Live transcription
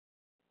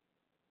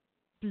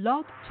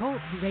Blog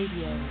Talk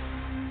Radio.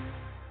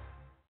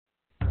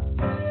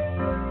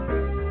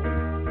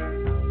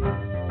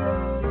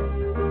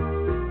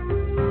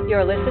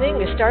 You're listening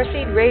to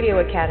Starseed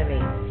Radio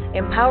Academy,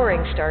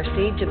 empowering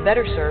Starseed to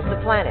better serve the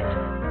planet.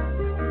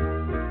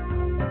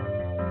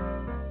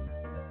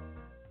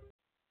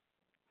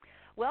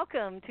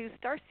 Welcome to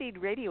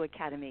Starseed Radio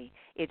Academy.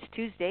 It's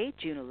Tuesday,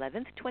 June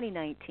 11th,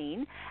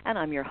 2019, and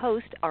I'm your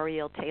host,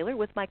 Ariel Taylor,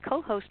 with my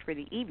co-host for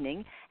the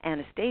evening,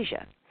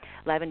 Anastasia.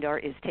 Lavendar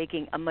is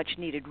taking a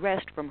much-needed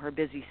rest from her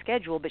busy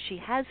schedule, but she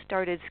has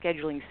started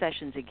scheduling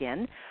sessions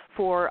again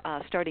for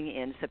starting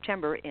in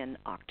September and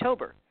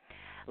October.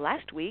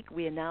 Last week,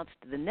 we announced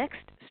the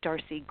next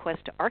Starseed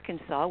Quest to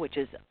Arkansas, which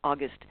is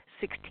August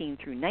 16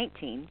 through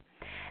 19.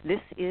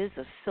 This is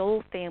a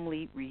soul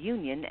family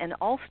reunion, and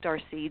all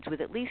Starseeds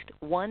with at least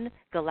one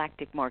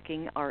galactic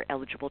marking are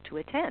eligible to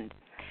attend.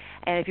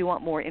 And if you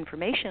want more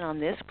information on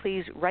this,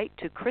 please write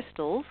to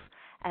Crystals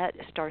at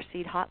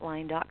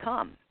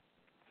starseedhotline.com.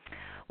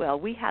 Well,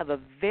 we have a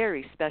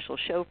very special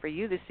show for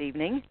you this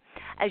evening.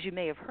 As you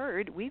may have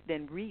heard, we've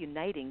been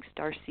reuniting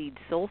Starseed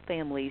soul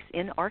families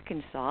in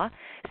Arkansas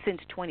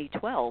since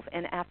 2012,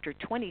 and after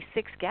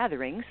 26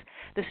 gatherings,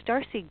 the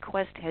Starseed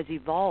Quest has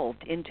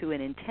evolved into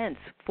an intense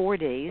 4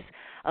 days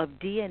of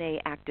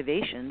DNA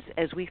activations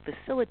as we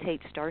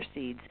facilitate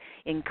Starseeds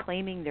in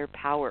claiming their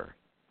power.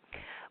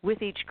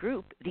 With each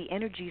group, the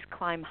energies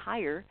climb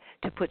higher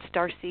to put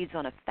Starseeds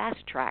on a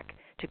fast track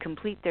to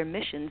complete their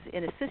missions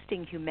in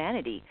assisting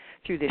humanity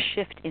through this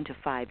shift into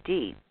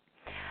 5D.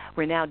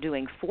 We're now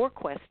doing 4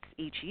 quests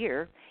each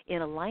year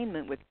in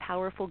alignment with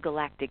powerful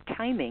galactic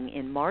timing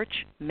in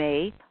March,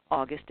 May,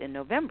 August, and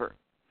November.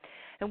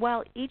 And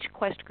while each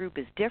quest group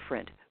is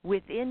different,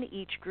 within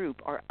each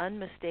group are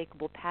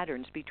unmistakable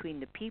patterns between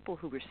the people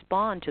who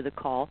respond to the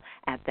call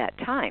at that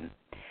time.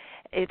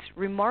 It's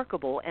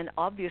remarkable and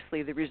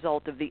obviously the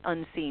result of the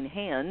unseen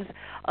hands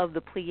of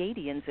the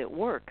Pleiadians at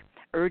work,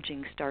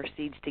 urging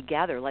Starseeds to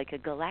gather like a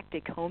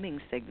galactic homing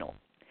signal.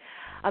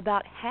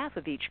 About half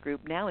of each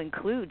group now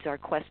includes our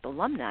Quest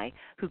alumni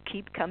who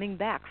keep coming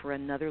back for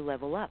another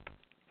level up.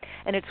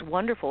 And it's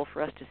wonderful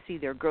for us to see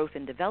their growth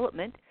and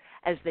development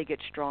as they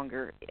get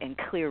stronger and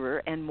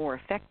clearer and more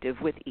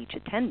effective with each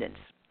attendance.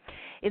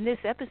 In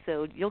this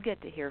episode, you'll get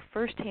to hear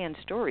firsthand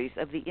stories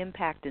of the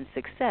impact and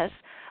success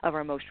of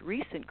our most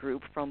recent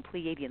group from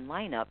Pleiadian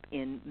lineup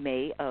in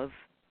May of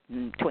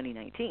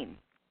 2019.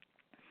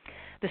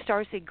 The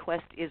Starseed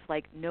Quest is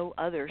like no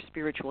other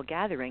spiritual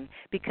gathering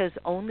because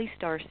only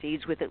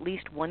Starseeds with at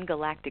least one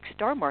galactic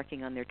star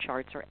marking on their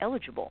charts are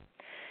eligible.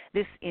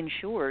 This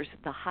ensures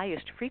the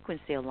highest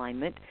frequency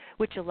alignment,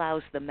 which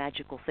allows the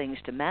magical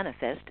things to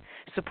manifest,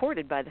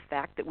 supported by the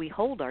fact that we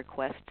hold our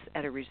quests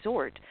at a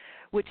resort,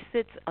 which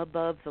sits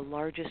above the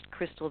largest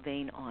crystal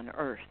vein on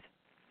Earth.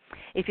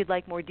 If you'd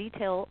like more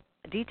details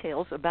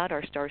about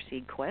our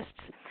Starseed quests,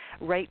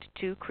 write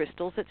to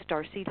Crystals at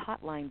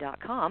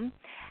starseedhotline.com.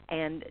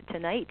 And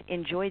tonight,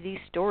 enjoy these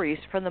stories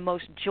from the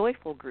most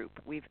joyful group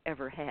we've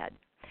ever had.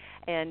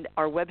 And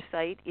our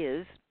website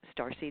is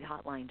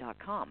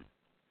starseedhotline.com.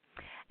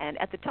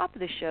 And at the top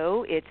of the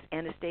show, it's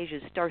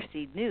Anastasia's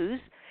Starseed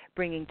News,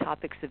 bringing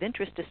topics of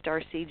interest to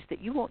Starseeds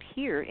that you won't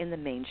hear in the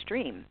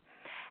mainstream.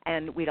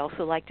 And we'd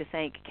also like to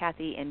thank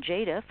Kathy and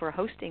Jada for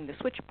hosting the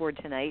switchboard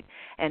tonight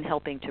and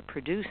helping to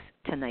produce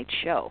tonight's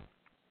show.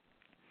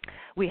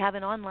 We have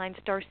an online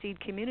Starseed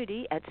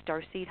community at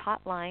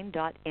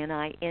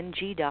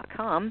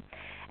starseedhotline.ning.com,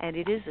 and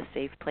it is a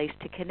safe place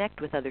to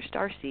connect with other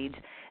Starseeds,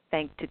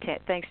 thanks to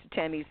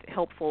Tammy's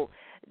helpful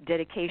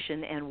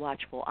dedication and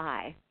watchful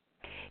eye.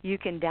 You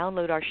can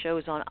download our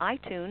shows on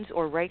iTunes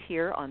or right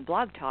here on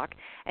Blog Talk,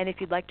 and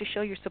if you'd like to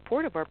show your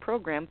support of our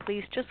program,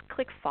 please just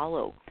click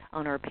follow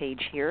on our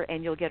page here,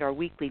 and you'll get our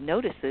weekly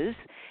notices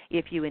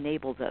if you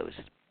enable those.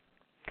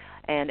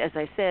 And as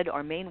I said,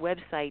 our main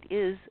website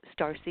is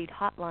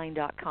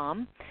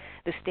starseedhotline.com.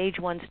 The Stage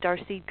 1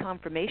 Starseed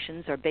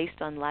confirmations are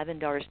based on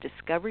Lavendar's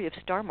discovery of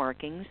star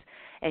markings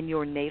and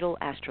your natal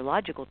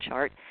astrological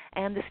chart,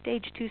 and the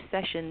Stage 2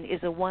 session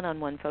is a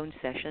one-on-one phone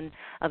session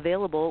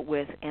available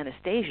with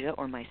Anastasia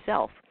or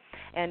myself.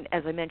 And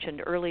as I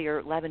mentioned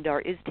earlier,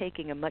 Lavendar is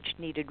taking a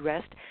much-needed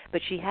rest,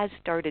 but she has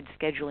started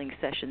scheduling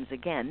sessions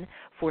again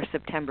for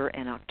September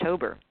and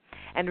October.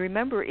 And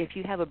remember, if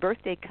you have a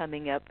birthday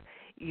coming up,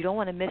 you don't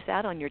want to miss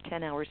out on your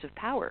 10 hours of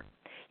power.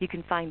 You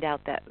can find out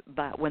that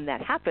when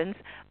that happens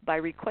by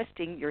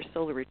requesting your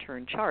solar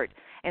return chart.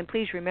 And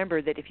please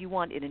remember that if you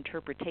want an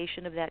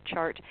interpretation of that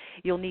chart,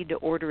 you'll need to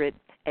order it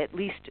at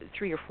least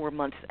 3 or 4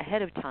 months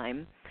ahead of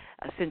time,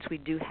 since we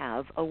do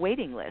have a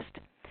waiting list.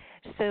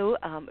 So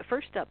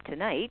first up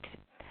tonight,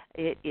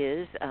 it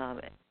is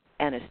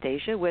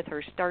Anastasia with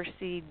her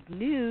Starseed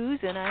News,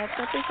 and I have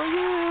something for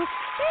you.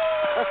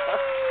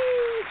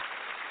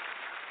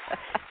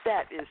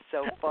 That is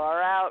so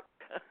far out.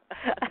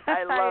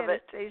 I love Hi,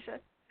 it. Anastasia.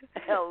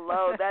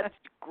 Hello, that's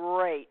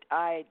great.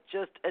 I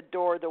just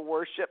adore the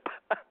worship.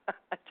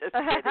 Just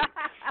kidding.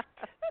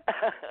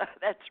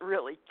 That's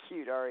really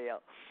cute,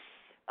 Ariel.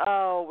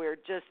 Oh, we're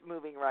just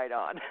moving right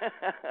on.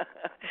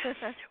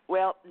 Well,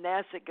 Well,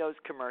 NASA goes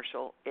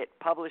commercial. It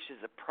publishes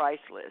a price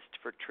list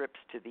for trips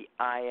to the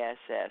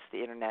ISS,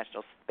 the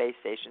International Space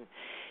Station.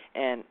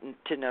 And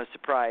to no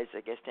surprise,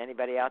 I guess, to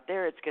anybody out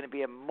there, it's going to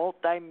be a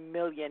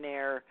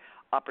multi-millionaire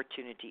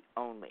opportunity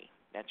only.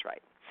 That's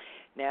right.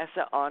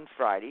 NASA on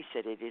Friday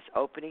said it is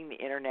opening the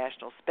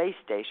International Space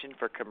Station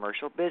for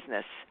commercial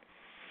business.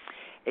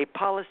 A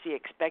policy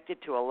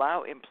expected to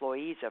allow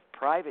employees of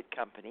private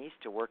companies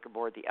to work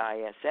aboard the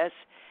ISS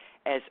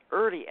as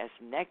early as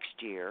next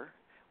year,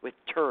 with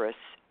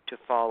tourists to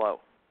follow.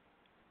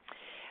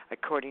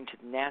 According to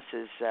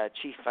NASA's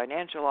chief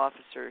financial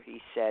officer, he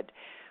said,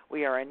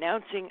 "We are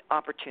announcing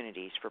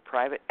opportunities for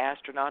private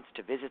astronauts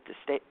to visit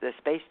the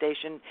space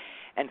station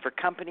and for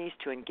companies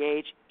to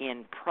engage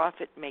in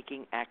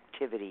profit-making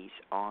activities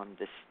on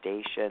the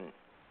station."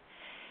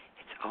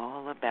 It's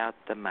all about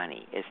the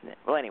money, isn't it?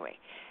 Well, anyway,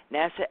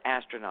 NASA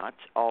astronauts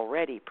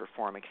already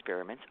perform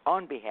experiments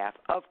on behalf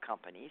of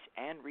companies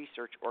and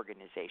research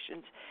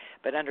organizations,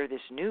 but under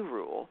this new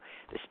rule,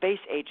 the space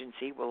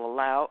agency will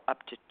allow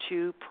up to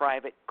 2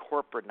 private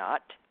corporate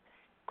not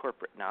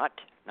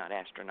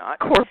astronaut.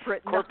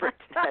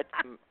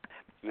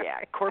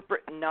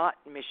 Corporate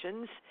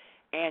missions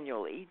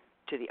annually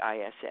to the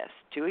ISS,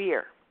 2 a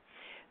year.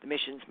 The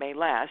missions may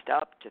last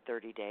up to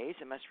 30 days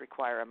and must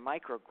require a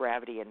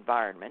microgravity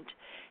environment,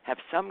 have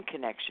some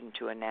connection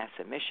to a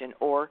NASA mission,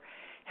 or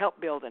help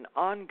build an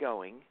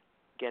ongoing,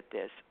 get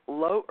this,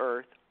 low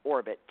Earth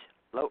orbit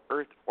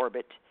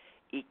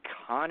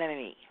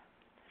economy.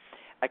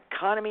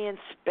 Economy in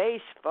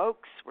space,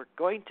 folks. We're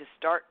going to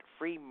start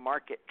free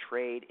market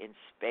trade in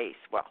space.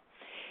 Well,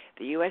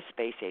 the U.S.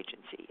 Space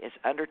Agency is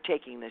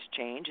undertaking this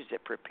change as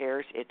it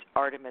prepares its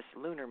Artemis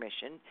lunar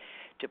mission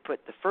to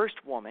put the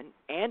first woman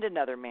and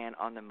another man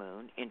on the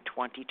moon in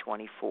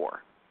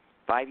 2024,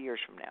 5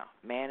 years from now,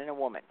 man and a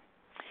woman.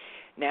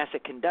 NASA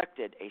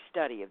conducted a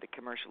study of the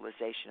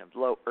commercialization of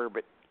low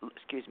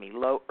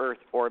Earth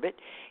orbit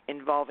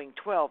involving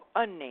 12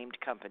 unnamed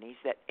companies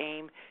that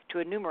aim to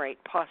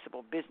enumerate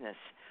possible business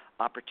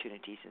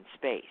opportunities in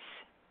space.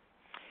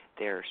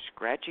 They're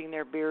scratching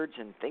their beards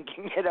and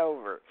thinking it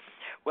over.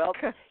 Well,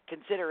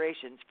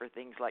 considerations for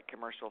things like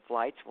commercial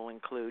flights will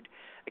include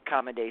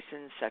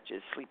accommodations such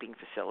as sleeping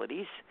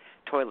facilities,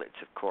 toilets,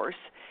 of course,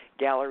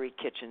 gallery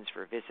kitchens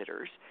for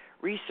visitors,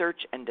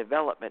 research and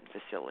development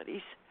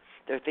facilities.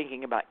 They're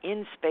thinking about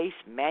in-space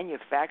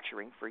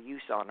manufacturing for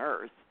use on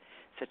Earth,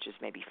 such as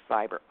maybe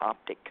fiber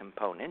optic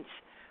components,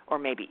 or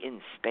maybe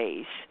in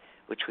space,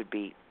 which would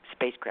be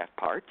spacecraft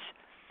parts.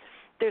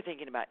 They're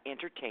thinking about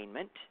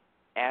entertainment,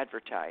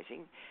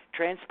 advertising,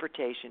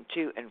 transportation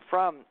to and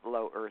from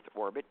low Earth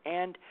orbit,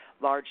 and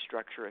large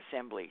structure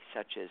assembly,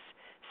 such as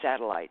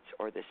satellites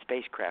or the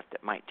spacecraft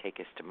that might take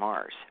us to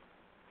Mars.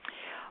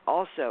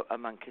 Also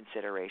among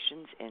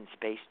considerations, in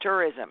space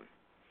tourism.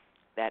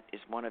 That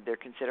is one of their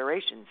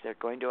considerations. They're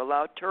going to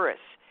allow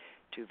tourists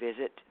to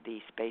visit the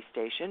space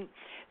station.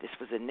 This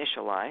was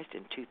initialized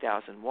in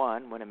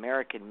 2001 when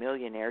American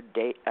millionaire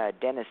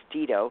Dennis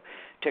Tito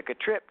took a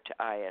trip to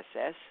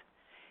ISS,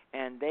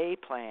 and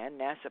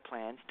NASA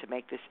plans to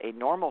make this a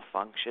normal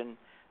function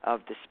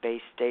of the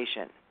space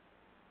station.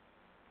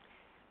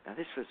 Now,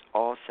 this was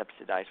all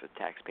subsidized with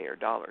taxpayer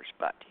dollars,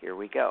 but here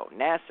we go.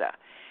 NASA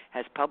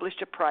has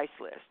published a price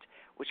list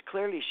which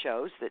clearly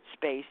shows that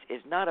space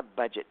is not a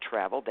budget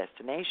travel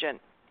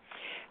destination.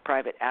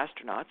 Private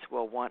astronauts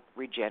will want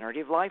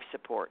regenerative life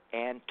support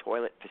and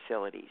toilet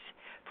facilities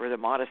for the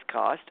modest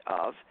cost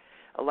of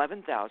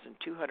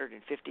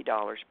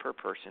 $11,250 per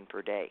person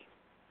per day.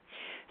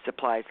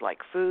 Supplies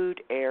like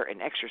food, air,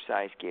 and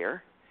exercise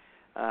gear,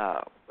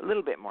 a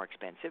little bit more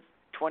expensive,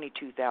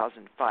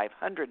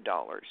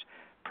 $22,500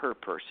 per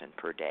person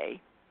per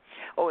day.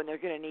 Oh, and they're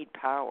going to need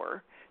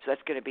power, so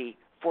that's going to be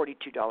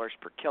 $42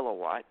 per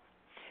kilowatt.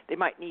 They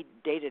might need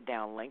data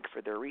downlink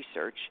for their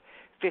research,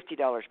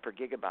 $50 per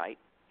gigabyte,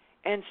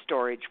 and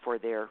storage for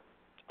their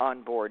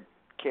onboard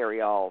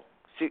carry-all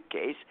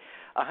suitcase,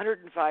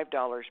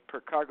 $105 per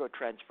cargo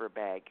transfer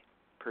bag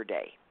per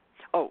day.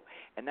 Oh,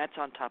 and that's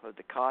on top of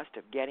the cost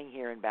of getting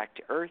here and back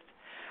to Earth,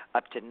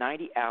 up to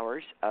 90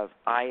 hours of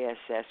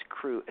ISS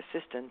crew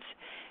assistance,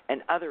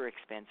 and other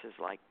expenses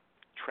like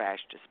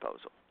trash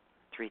disposal,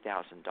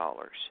 $3,000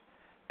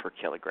 per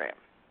kilogram.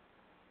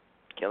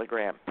 Per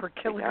kilogram.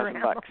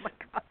 $3,000. Oh, my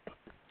God.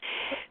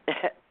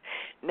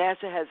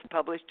 NASA has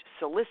published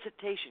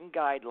solicitation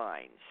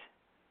guidelines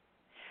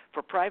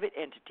for private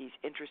entities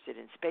interested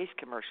in space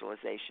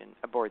commercialization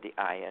aboard the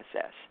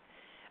ISS.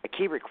 A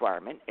key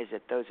requirement is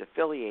that those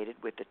affiliated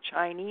with the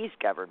Chinese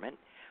government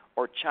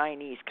or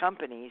Chinese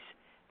companies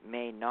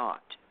may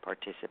not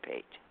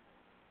participate.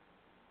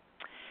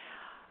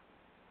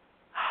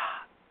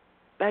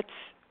 That's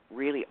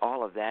really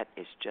all of that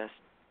is just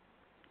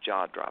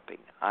jaw-dropping.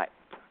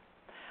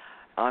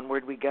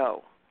 Onward we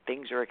go.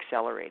 Things are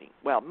accelerating.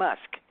 Well,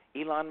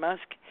 Elon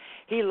Musk,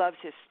 he loves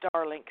his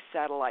Starlink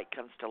satellite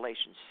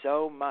constellation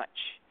so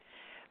much,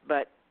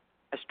 but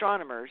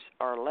astronomers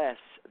are less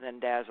than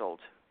dazzled.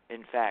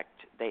 In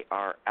fact, they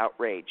are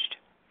outraged.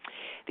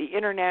 The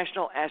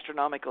International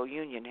Astronomical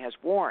Union has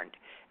warned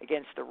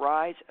against the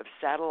rise of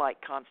satellite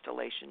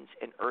constellations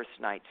in Earth's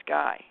night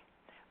sky.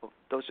 Well,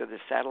 those are the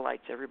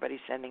satellites everybody's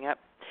sending up.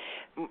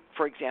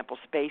 For example,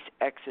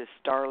 SpaceX's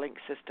Starlink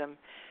system,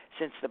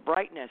 since the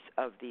brightness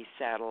of these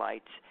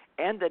satellites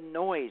and the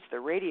noise, the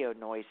radio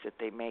noise that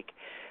they make,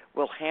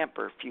 will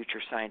hamper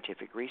future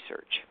scientific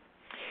research.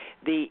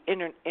 The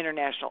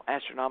International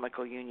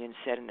Astronomical Union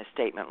said in a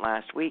statement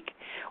last week,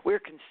 "We're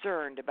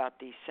concerned about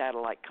these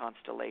satellite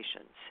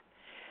constellations.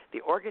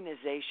 The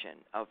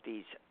organization of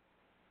these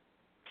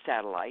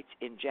satellites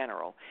in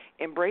general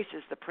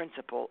embraces the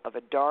principle of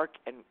a dark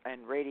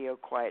and radio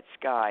quiet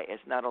sky as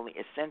not only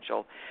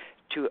essential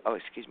to,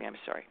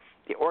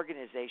 the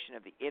organization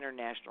of the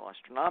International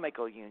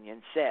Astronomical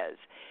Union says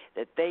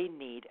that they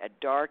need a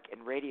dark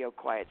and radio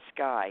quiet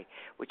sky,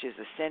 which is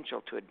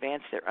essential to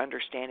advance their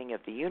understanding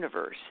of the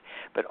universe,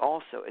 but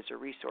also as a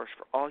resource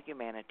for all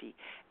humanity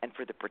and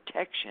for the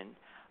protection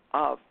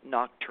of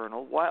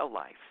nocturnal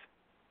wildlife."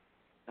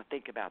 Now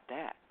think about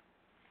that.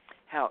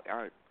 How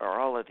are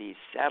all of these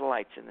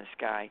satellites in the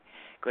sky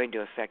going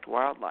to affect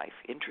wildlife?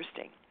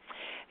 Interesting.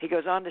 He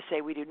goes on to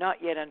say, "We do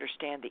not yet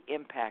understand the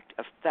impact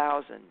of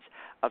thousands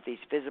of these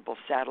visible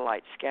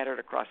satellites scattered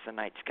across the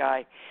night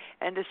sky,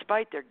 and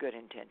despite their good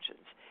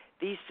intentions,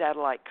 these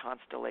satellite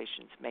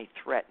constellations may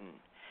threaten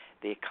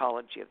the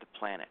ecology of the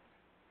planet.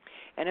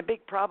 And a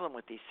big problem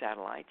with these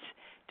satellites,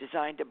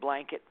 designed to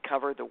blanket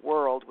cover the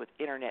world with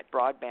internet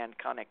broadband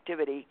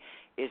connectivity,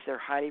 is their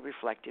highly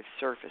reflective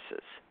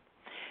surfaces.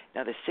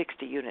 Now, the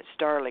 60-unit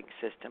Starlink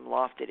system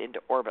lofted into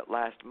orbit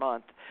last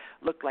month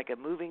looked like a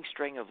moving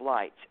string of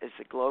lights as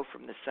the glow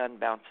from the sun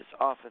bounces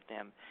off of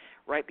them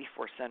right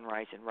before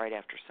sunrise and right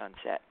after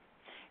sunset.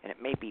 And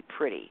it may be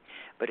pretty,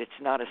 but it's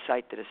not a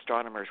sight that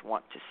astronomers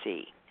want to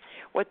see.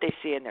 What they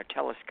see in their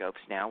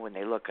telescopes now when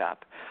they look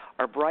up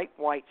are bright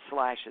white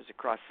slashes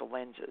across the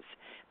lenses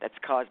that's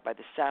caused by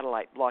the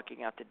satellite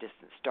blocking out the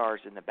distant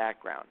stars in the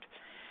background.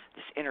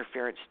 This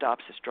interference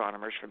stops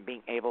astronomers from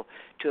being able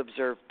to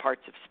observe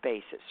parts of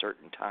space at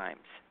certain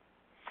times.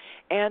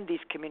 And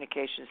these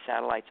communication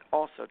satellites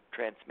also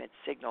transmit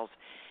signals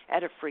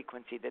at a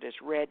frequency that is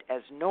read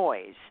as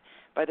noise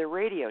by the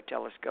radio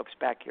telescopes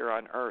back here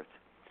on Earth.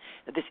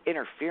 Now, this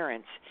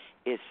interference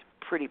is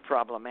pretty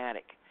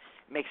problematic.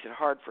 It makes it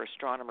hard for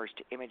astronomers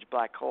to image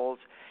black holes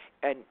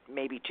and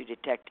maybe to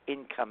detect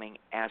incoming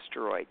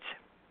asteroids.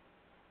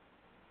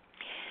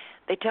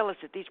 They tell us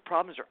that these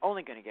problems are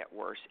only going to get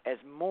worse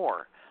as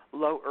more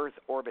low Earth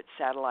orbit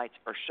satellites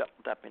are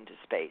shuttled up into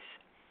space.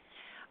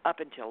 Up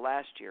until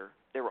last year,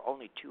 there were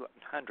only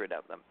 200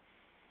 of them,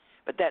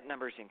 but that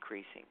number is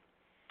increasing.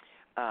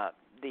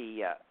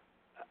 The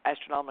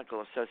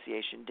Astronomical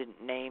Association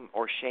didn't name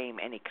or shame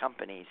any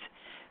companies.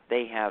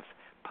 They have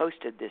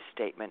posted this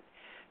statement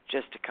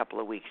just a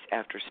couple of weeks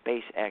after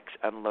SpaceX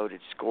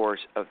unloaded scores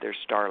of their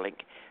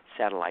Starlink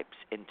satellites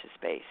into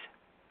space.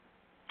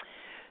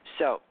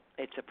 So,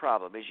 it's a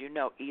problem. As you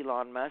know,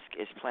 Elon Musk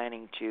is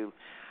planning to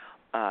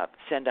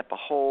send up a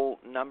whole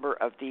number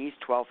of these,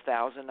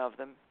 12,000 of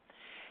them.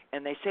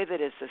 And they say that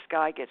as the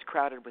sky gets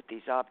crowded with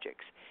these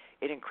objects,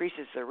 it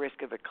increases the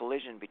risk of a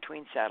collision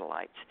between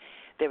satellites.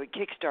 They would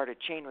kickstart a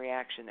chain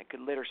reaction that could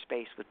litter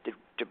space with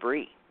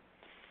debris.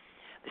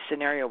 The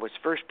scenario was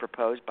first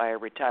proposed by a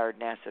retired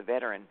NASA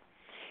veteran,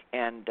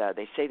 and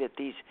they say that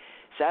these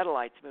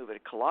satellites move at a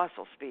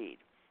colossal speed,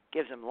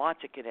 gives them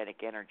lots of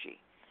kinetic energy.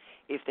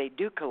 If they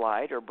do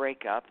collide or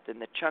break up, then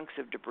the chunks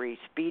of debris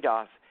speed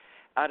off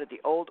out of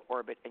the old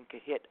orbit and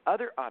could hit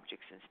other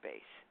objects in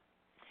space.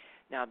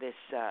 Now, this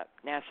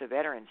NASA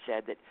veteran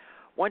said that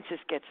once this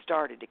gets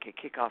started, it could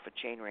kick off a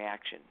chain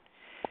reaction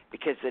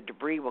because the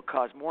debris will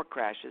cause more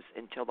crashes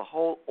until the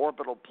whole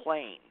orbital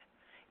plane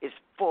is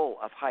full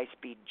of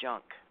high-speed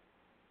junk.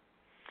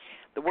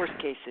 The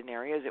worst-case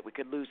scenario is that we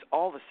could lose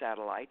all the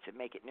satellites and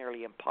make it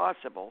nearly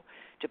impossible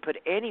to put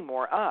any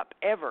more up,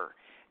 ever,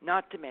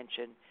 not to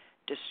mention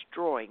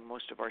destroying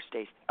most of our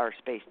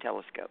space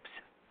telescopes.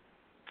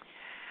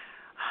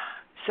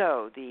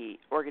 So the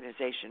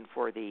Organization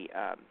for the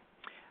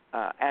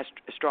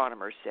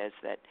Astronomers says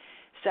that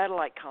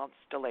satellite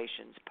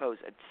constellations pose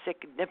a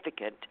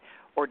significant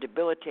or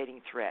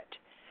debilitating threat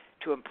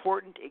to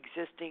important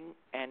existing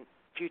and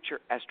future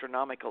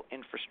astronomical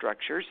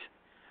infrastructures.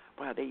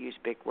 Wow, they use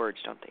big words,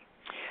 don't they?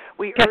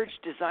 We urge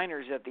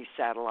designers of these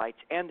satellites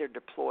and their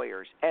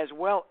deployers, as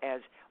well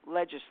as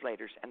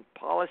legislators and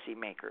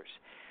policymakers,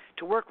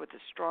 to work with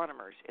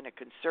astronomers in a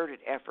concerted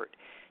effort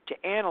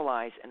to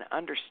analyze and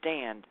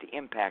understand the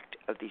impact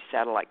of these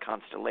satellite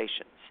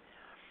constellations.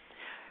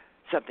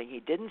 Something he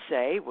didn't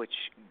say, which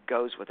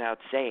goes without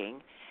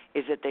saying,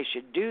 is that they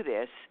should do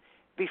this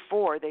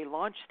before they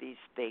launch these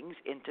things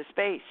into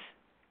space.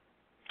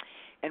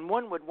 And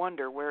one would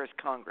wonder, where is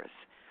Congress?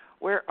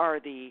 Where are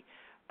the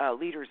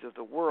leaders of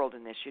the world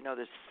in this? You know,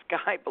 the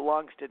sky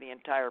belongs to the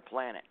entire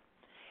planet.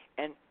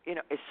 And, you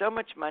know, is so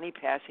much money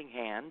passing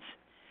hands?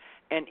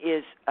 And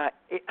is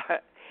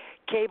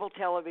cable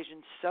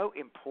television so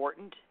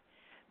important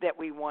that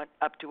we want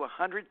up to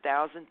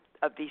 100,000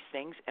 of these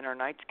things in our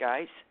night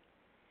skies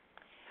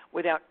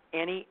without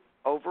any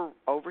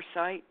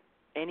oversight?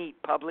 any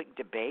public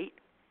debate.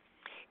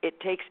 It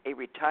takes a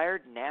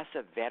retired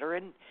NASA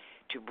veteran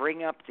to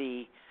bring up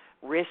the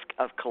risk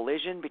of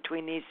collision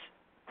between these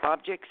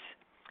objects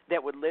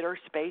that would litter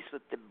space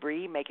with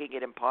debris, making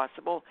it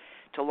impossible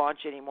to launch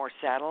any more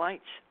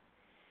satellites,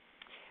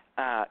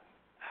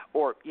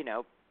 or,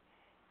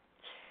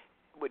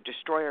 would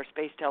destroy our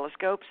space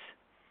telescopes.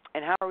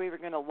 And how are we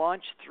going to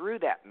launch through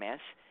that mess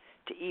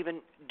to even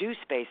do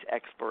space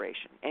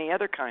exploration, any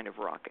other kind of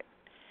rocket?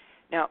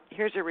 Now,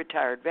 here's a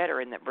retired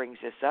veteran that brings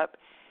this up.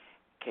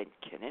 Can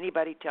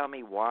anybody tell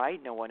me why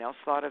no one else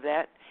thought of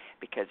that?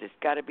 Because it's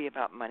got to be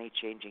about money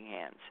changing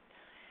hands.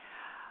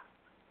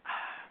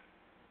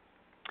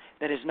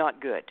 That is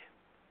not good.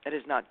 That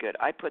is not good.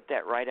 I put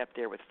that right up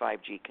there with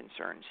 5G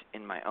concerns,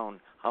 in my own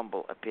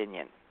humble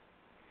opinion.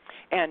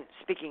 And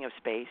speaking of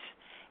space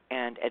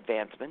and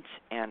advancements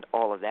and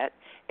all of that,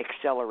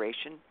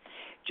 acceleration,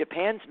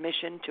 Japan's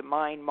mission to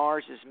mine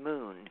Mars's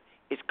moon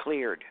is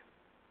cleared.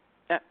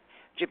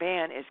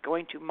 Japan is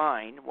going to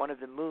mine one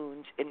of the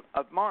moons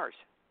of Mars.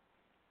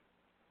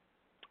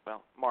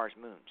 Well, Mars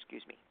moon,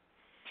 excuse me.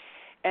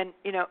 And,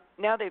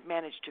 now they've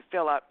managed to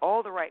fill out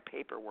all the right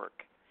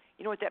paperwork.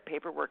 You know what that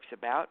paperwork's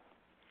about?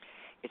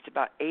 It's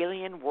about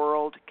alien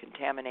world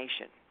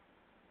contamination.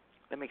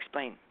 Let me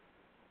explain.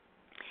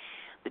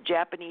 The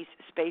Japanese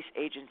space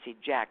agency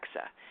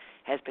JAXA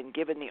has been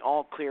given the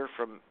all clear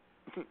from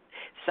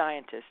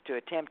scientists to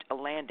attempt a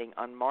landing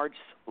on Mars'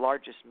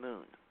 largest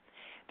moon.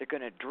 They're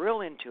going to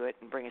drill into it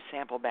and bring a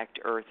sample back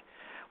to Earth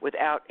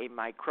without a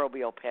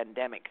microbial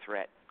pandemic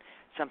threat,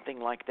 something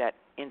like that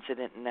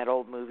incident in that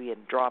old movie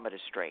Andromeda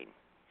Strain.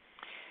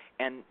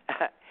 And,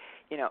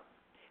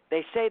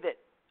 they say that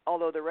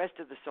although the rest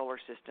of the solar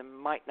system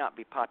might not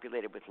be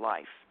populated with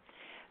life,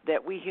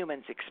 that we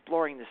humans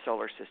exploring the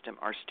solar system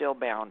are still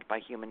bound by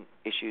human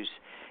issues,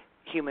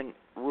 human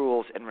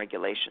rules and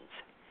regulations.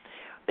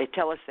 They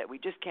tell us that we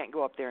just can't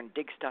go up there and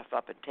dig stuff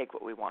up and take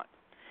what we want.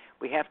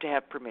 We have to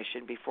have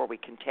permission before we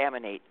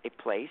contaminate a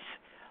place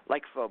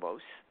like Phobos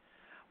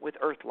with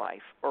Earth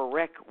life or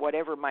wreck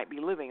whatever might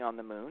be living on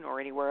the moon or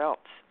anywhere else.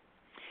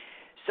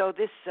 So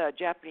this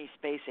Japanese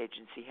space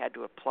agency had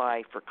to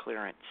apply for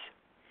clearance.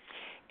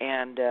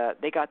 And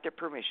they got their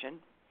permission.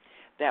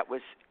 That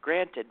was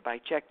granted by,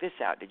 check this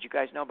out. Did you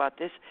guys know about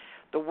this?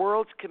 The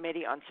World's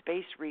Committee on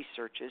Space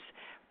Research's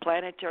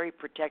Planetary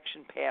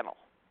Protection Panel.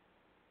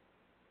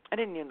 I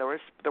didn't even know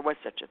there was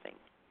such a thing.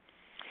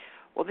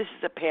 Well, this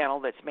is a panel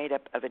that's made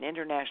up of an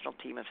international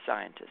team of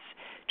scientists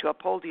to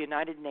uphold the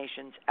United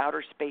Nations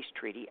Outer Space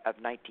Treaty of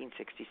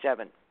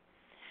 1967.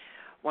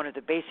 One of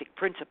the basic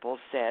principles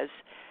says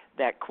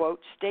that, quote,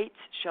 states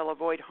shall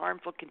avoid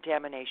harmful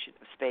contamination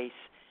of space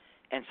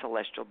and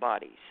celestial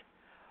bodies.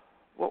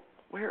 Well,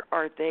 where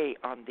are they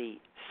on the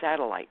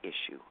satellite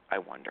issue, I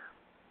wonder?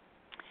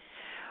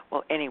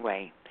 Well,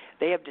 anyway,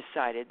 they have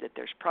decided that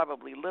there's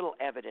probably little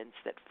evidence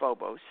that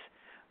Phobos,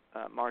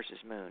 Mars's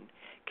moon,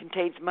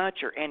 contains much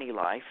or any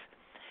life,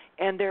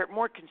 and they're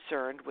more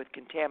concerned with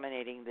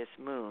contaminating this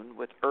moon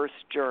with Earth's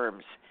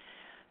germs.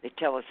 They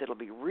tell us it'll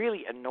be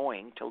really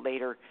annoying to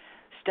later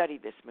study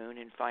this moon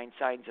and find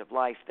signs of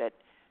life that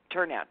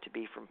turn out to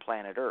be from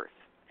planet Earth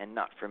and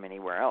not from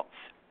anywhere else.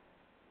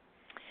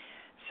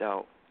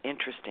 So,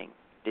 interesting.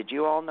 Did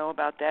you all know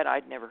about that?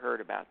 I'd never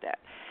heard about that.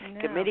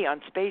 No. Committee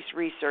on Space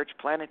Research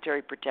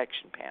Planetary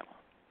Protection Panel.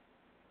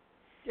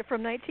 You're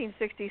from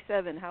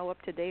 1967. How up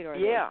to date are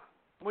they? Yeah.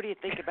 What do you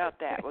think about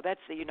that? Well,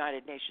 that's the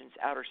United Nations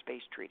Outer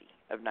Space Treaty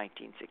of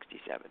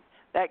 1967.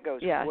 That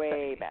goes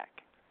way back.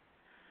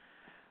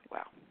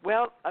 Wow.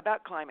 Well,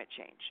 about climate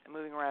change. I'm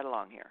moving right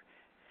along here.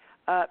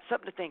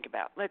 Something to think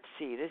about. Let's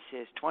see. This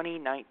is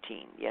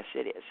 2019. Yes,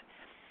 it is.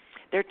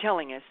 They're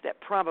telling us that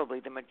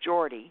probably the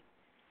majority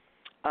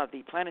of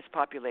the planet's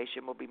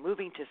population will be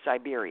moving to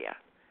Siberia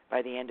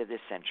by the end of this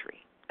century.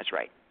 That's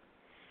right.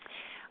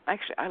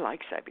 Actually, I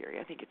like Siberia.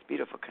 I think it's a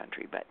beautiful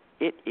country, but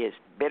it is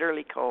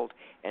bitterly cold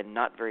and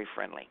not very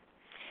friendly.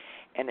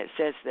 And it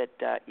says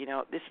that,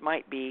 this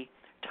might be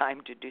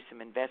time to do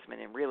some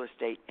investment in real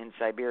estate in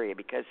Siberia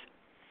because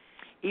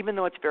even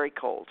though it's very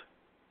cold,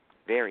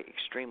 very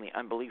extremely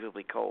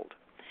unbelievably cold,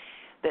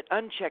 that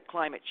unchecked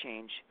climate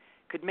change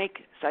could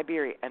make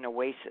Siberia an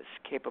oasis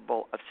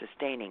capable of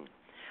sustaining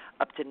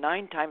up to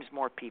 9 times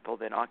more people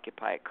than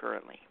occupy it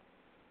currently.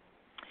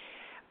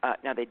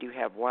 Now, they do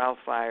have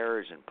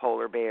wildfires and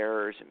polar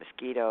bears and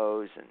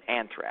mosquitoes and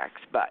anthrax,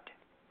 but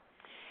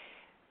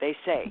they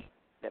say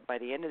that by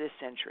the end of this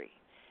century,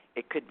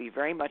 it could be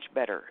very much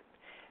better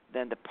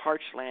than the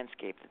parched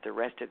landscape that the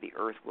rest of the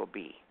Earth will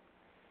be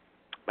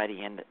by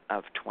the end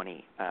of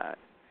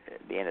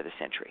the end of the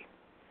century.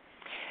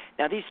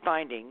 Now, these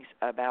findings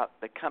about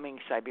the coming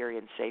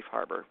Siberian safe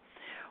harbor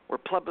were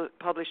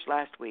published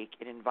last week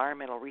in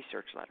environmental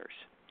research letters.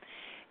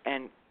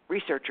 And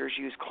researchers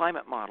used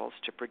climate models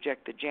to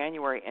project the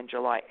January and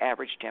July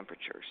average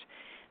temperatures.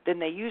 Then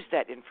they used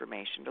that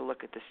information to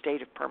look at the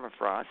state of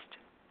permafrost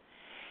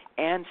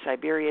and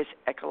Siberia's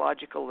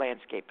ecological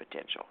landscape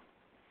potential.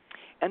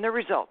 And the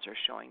results are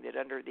showing that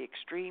under the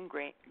extreme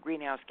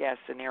greenhouse gas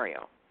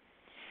scenario,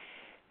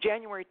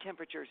 January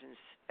temperatures in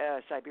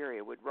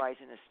Siberia would rise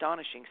an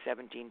astonishing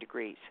 17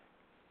 degrees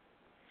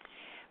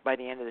by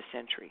the end of the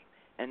century.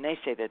 And they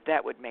say that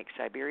that would make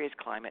Siberia's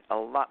climate a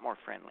lot more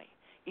friendly,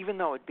 even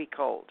though it would be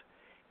cold,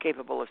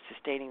 capable of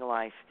sustaining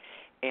life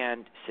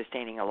and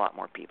sustaining a lot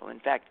more people. In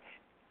fact,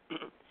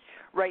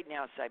 right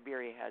now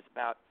Siberia has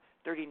about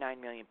 39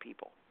 million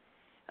people.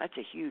 That's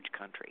a huge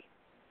country.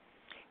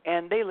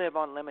 And they live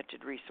on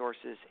limited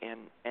resources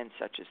and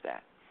such as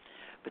that.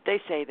 But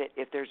they say that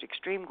if there's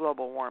extreme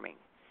global warming,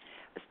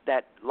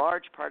 that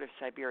large part of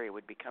Siberia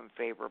would become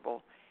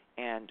favorable,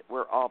 and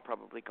we're all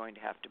probably going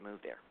to have to move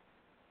there.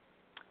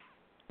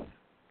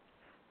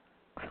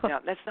 Now,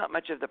 that's not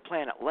much of the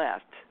planet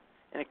left,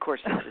 and of course,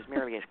 this is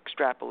merely an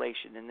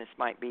extrapolation, and this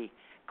might be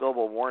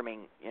global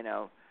warming,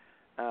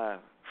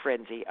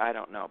 frenzy. I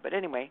don't know, but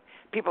anyway,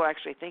 people are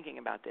actually thinking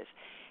about this,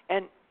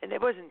 and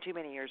it wasn't too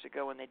many years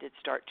ago when they did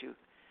start to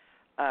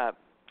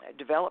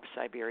develop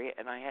Siberia,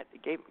 and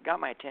got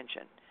my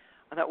attention.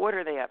 I thought, what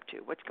are they up to?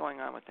 What's going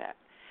on with that?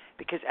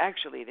 Because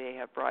actually, they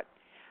have brought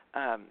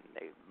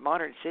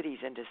modern cities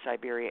into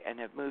Siberia and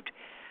have moved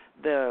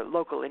the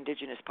local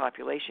indigenous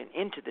population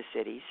into the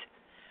cities.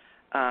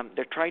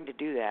 They're trying to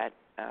do that,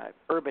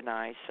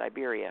 urbanize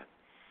Siberia.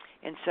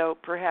 And so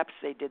perhaps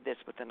they did this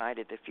with an eye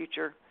to the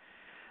future.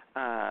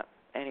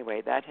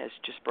 Anyway, that has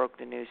just broke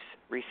the news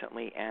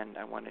recently, and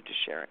I wanted to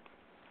share it.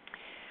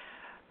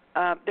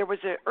 There was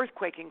an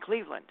earthquake in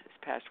Cleveland this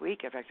past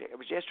week. In fact, it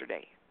was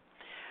yesterday.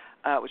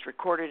 It was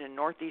recorded in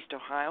northeast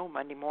Ohio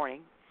Monday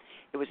morning.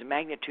 It was a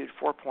magnitude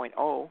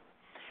 4.0.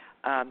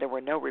 There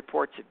were no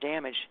reports of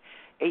damage.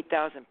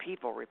 8,000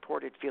 people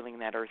reported feeling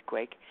that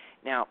earthquake.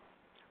 Now,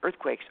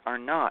 earthquakes are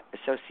not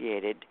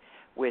associated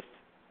with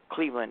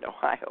Cleveland,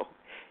 Ohio.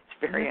 It's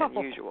very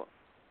unusual.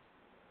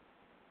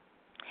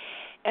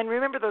 And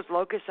remember those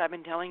locusts I've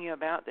been telling you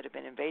about that have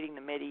been invading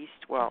the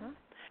Mideast? Well,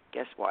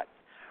 guess what?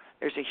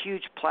 There's a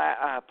huge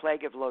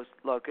plague of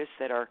locusts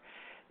that are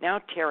now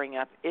tearing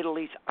up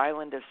Italy's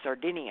island of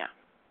Sardinia.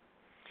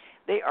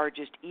 They are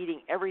just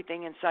eating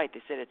everything in sight.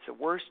 They said it's the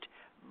worst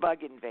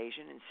bug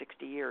invasion in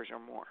 60 years or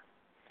more.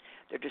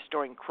 They're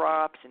destroying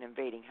crops and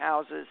invading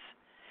houses.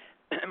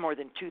 More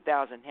than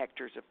 2,000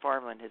 hectares of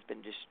farmland has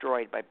been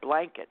destroyed by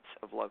blankets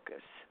of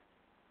locusts.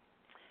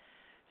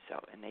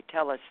 And they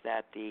tell us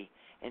that the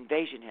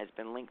invasion has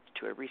been linked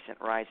to a recent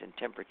rise in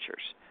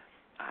temperatures.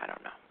 I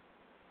don't know.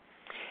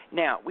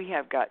 Now, we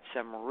have got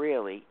some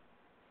really,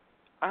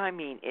 I'm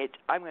going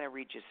to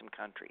read you some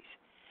countries.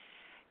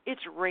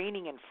 It's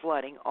raining and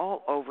flooding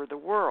all over the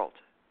world.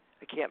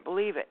 I can't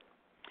believe it.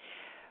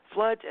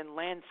 Floods and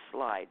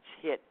landslides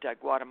hit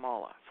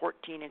Guatemala,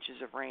 14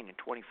 inches of rain in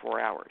 24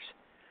 hours.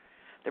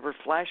 There were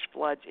flash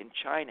floods in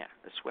China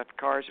that swept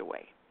cars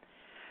away.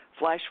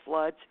 Flash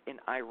floods in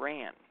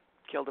Iran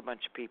killed a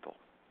bunch of people.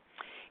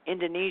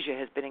 Indonesia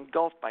has been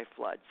engulfed by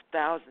floods.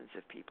 Thousands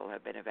of people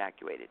have been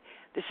evacuated.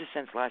 This is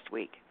since last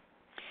week.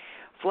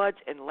 Floods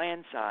and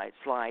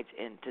landslides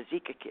in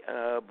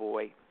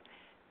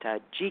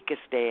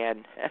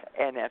Tajikistan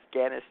and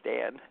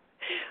Afghanistan.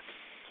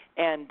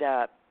 And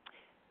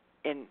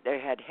they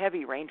had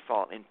heavy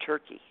rainfall in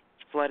Turkey.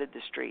 It flooded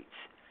the streets.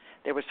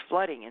 There was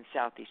flooding in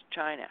southeast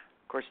China.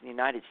 Of course, in the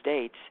United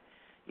States,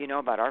 you know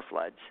about our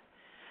floods.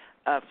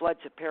 Floods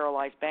have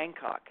paralyzed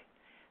Bangkok.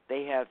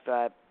 They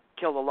have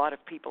killed a lot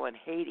of people in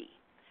Haiti.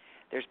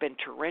 There's been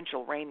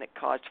torrential rain that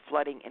caused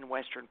flooding in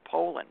western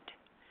Poland.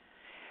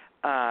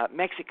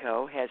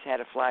 Mexico has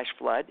had a flash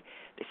flood.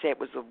 They say it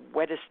was the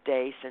wettest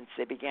day since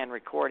they began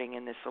recording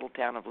in this little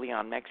town of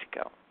Leon,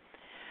 Mexico.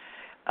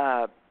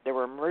 There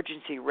were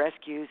emergency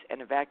rescues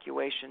and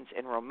evacuations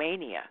in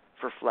Romania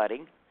for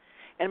flooding,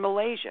 and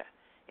Malaysia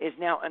is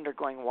now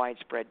undergoing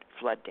widespread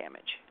flood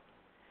damage.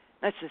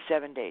 That's in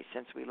 7 days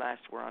since we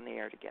last were on the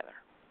air together.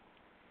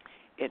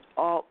 It's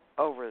all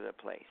over the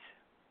place.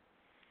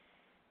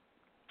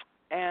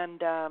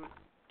 And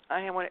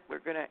we're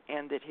going to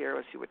end it here.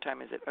 Let's see, what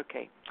time is it?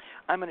 Okay.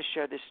 I'm going to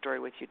share this story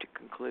with you to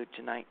conclude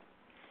tonight.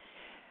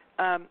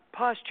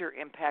 Posture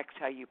impacts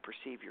how you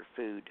perceive your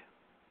food.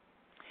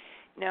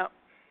 Now,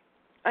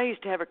 I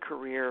used to have a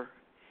career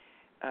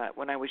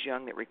when I was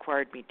young that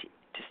required me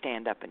to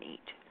stand up and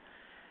eat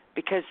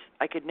because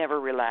I could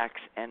never relax,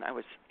 and I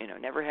was,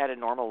 never had a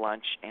normal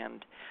lunch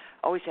and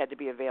always had to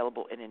be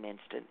available in an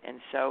instant. And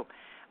so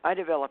I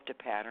developed a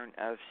pattern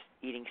of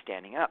eating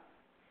standing up.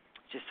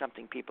 It's just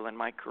something people in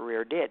my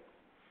career did.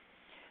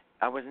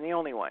 I wasn't the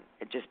only one.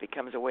 It just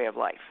becomes a way of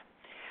life.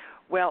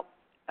 Well,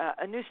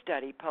 a new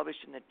study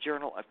published in the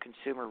Journal of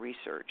Consumer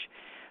Research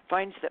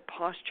finds that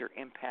posture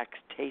impacts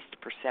taste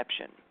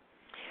perception,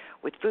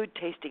 with food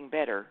tasting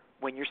better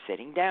when you're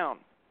sitting down.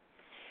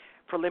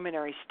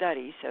 Preliminary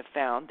studies have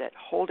found that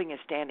holding a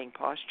standing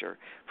posture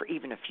for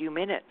even a few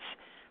minutes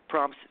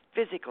prompts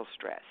physical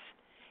stress,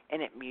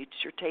 and it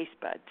mutes your taste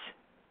buds.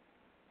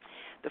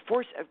 The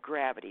force of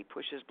gravity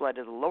pushes blood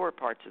to the lower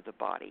parts of the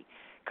body,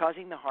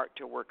 causing the heart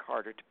to work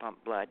harder to pump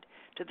blood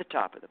to the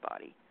top of the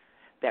body.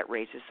 That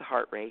raises the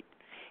heart rate,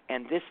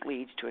 and this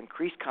leads to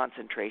increased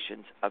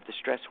concentrations of the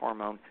stress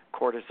hormone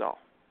cortisol.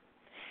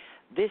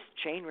 This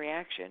chain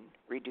reaction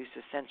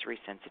reduces sensory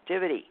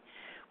sensitivity,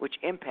 which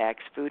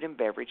impacts food and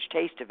beverage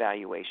taste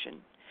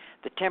evaluation,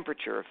 the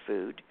temperature of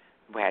food,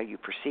 how you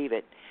perceive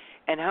it,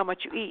 and how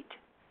much you eat.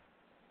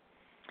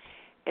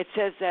 It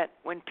says that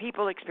when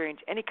people experience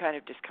any kind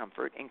of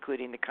discomfort,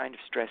 including the kind of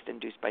stress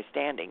induced by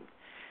standing,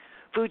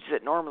 foods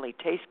that normally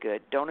taste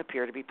good don't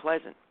appear to be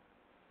pleasant.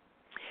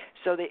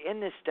 So in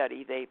this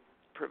study, they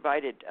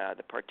provided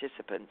the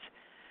participants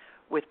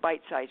with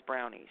bite-sized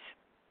brownies.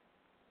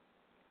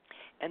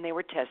 And they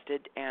were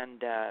tested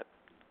and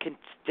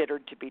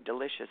considered to be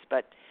delicious.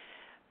 But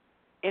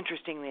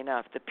interestingly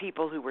enough, the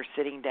people who were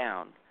sitting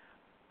down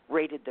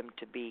rated them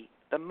to be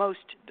the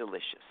most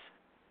delicious.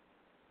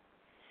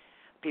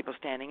 People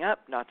standing up,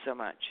 not so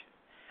much.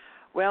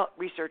 Well,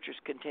 researchers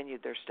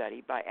continued their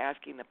study by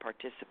asking the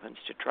participants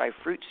to try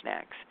fruit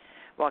snacks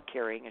while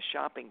carrying a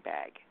shopping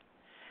bag.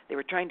 They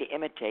were trying to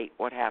imitate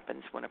what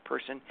happens when a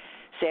person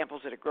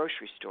samples at a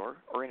grocery store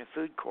or in a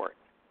food court.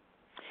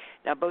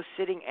 Now, both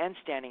sitting and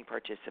standing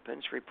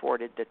participants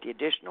reported that the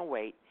additional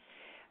weight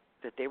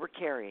that they were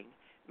carrying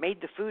made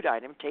the food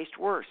item taste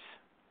worse.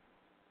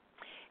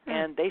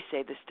 And they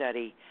say the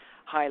study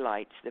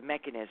highlights the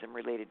mechanism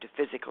related to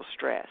physical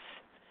stress,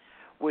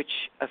 which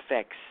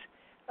affects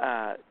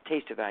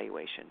taste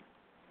evaluation,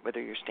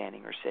 whether you're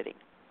standing or sitting.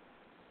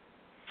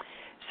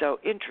 So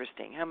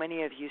interesting. How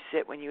many of you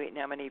sit when you eat and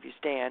how many of you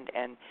stand?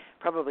 And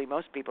probably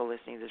most people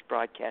listening to this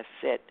broadcast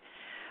sit.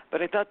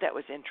 But I thought that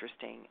was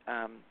interesting.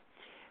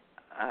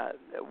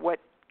 What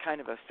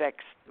kind of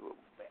effects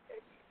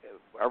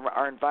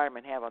our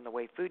environment have on the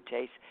way food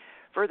tastes.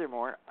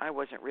 Furthermore, I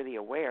wasn't really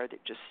aware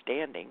that just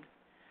standing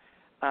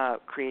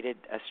created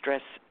a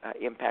stress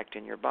impact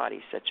in your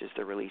body, such as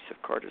the release of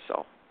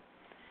cortisol.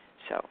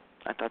 So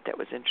I thought that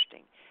was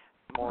interesting.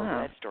 The moral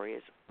of that story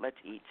is let's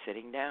eat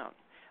sitting down.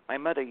 My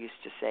mother used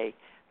to say,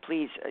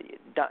 please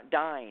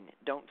dine,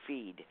 don't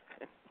feed.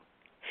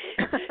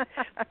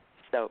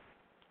 So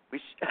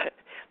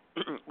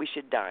we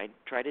should dine,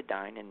 try to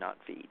dine and not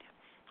feed.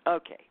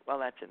 Okay, well,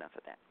 that's enough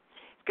of that.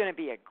 It's going to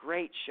be a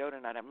great show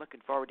tonight. I'm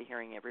looking forward to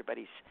hearing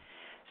everybody's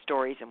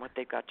stories and what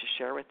they've got to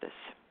share with us.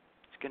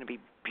 It's going to be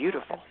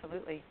beautiful. Oh,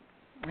 absolutely.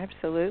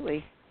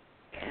 Absolutely.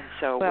 And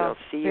so we'll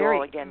see you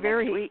all again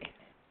next week.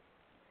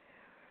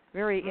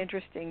 Very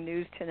interesting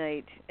news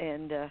tonight,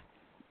 and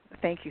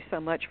thank you so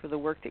much for the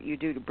work that you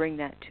do to bring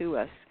that to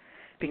us,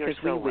 because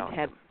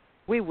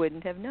we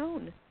wouldn't have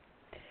known.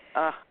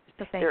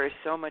 There is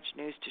so much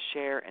news to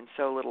share and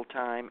so little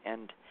time,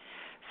 and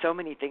so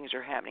many things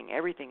are happening.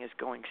 Everything is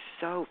going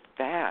so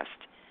fast.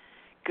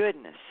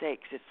 Goodness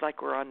sakes, it's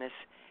like we're on this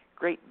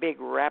great big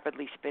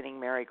rapidly spinning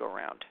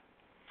merry-go-round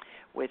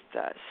with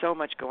so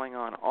much going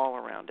on all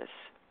around us.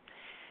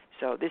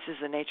 So this is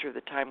the nature of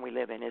the time we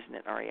live in, isn't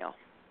it, Ariel?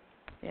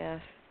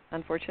 Yes,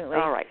 unfortunately.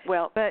 All right.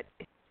 Well, but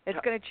it's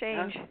going to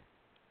change.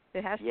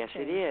 It has to change.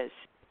 Yes, it is.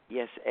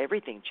 Yes,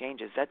 everything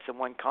changes. That's the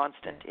one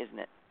constant, isn't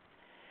it?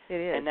 It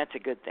is. And that's a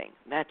good thing.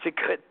 That's a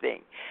good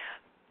thing.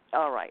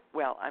 All right.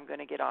 Well, I'm going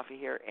to get off of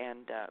here,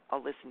 and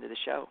I'll listen to the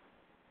show.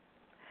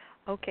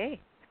 Okay.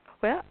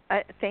 Well,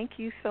 thank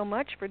you so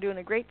much for doing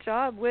a great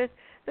job with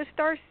the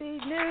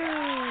Starseed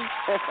News.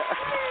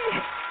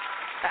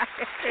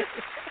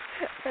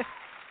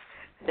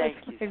 Thank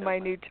you so my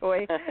much. new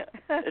toy.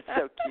 It's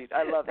so cute.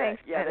 I love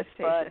Thanks, that. Yeah, Anastasia.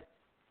 that's fun.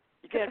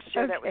 You can have to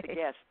share that with the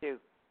guests, too.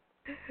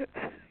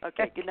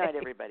 Okay, good night,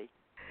 everybody.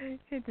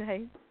 Good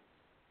night.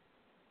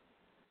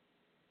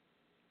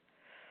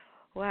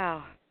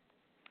 Wow.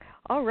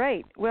 All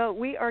right. Well,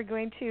 we are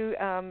going to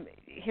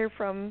hear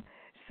from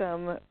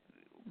some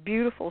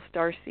beautiful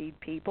Starseed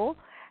people,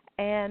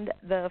 and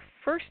the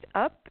first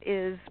up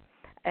is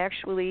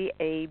actually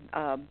a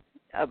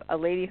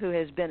lady who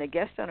has been a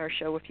guest on our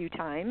show a few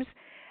times,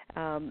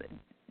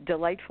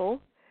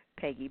 delightful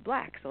Peggy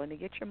Black. So let me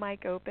get your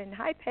mic open.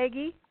 Hi,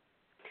 Peggy.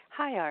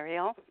 Hi,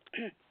 Ariel.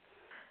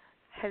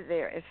 Hi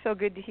there. It's so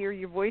good to hear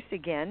your voice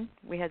again.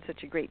 We had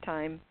such a great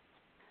time.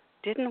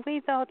 Didn't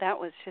we, though? That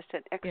was just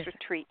an extra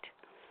treat.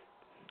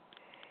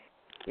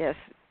 Yes.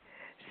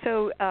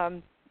 So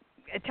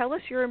tell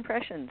us your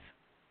impressions.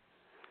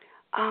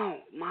 Oh,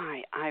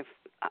 my.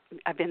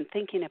 I've been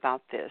thinking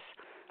about this.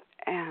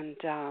 And,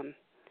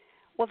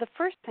 well, the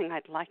first thing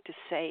I'd like to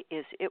say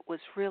is it was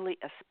really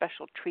a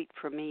special treat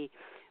for me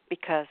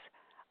because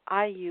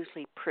I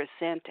usually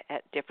present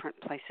at different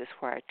places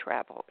where I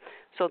travel.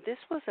 So this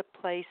was a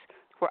place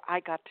where I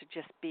got to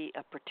just be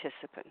a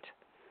participant.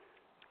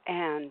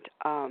 And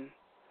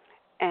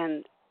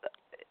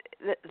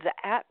the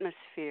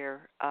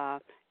atmosphere,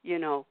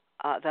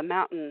 the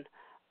mountain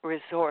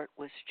resort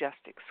was just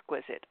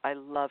exquisite. I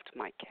loved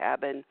my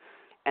cabin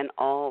and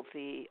all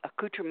the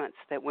accoutrements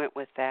that went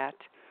with that.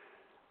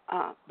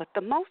 But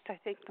the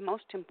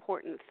most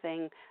important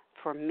thing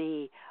for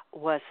me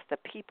was the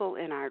people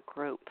in our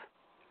group.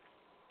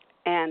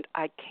 And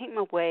I came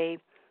away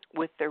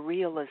with the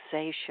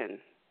realization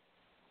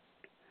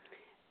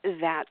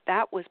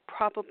that was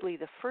probably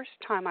the first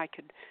time I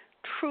could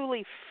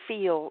truly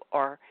feel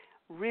or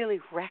really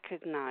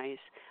recognize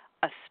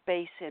a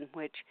space in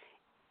which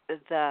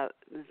the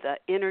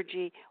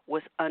energy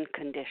was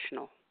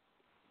unconditional.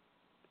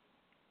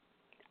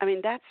 I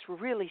mean, that's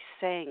really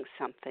saying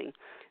something,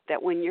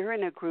 that when you're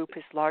in a group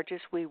as large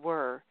as we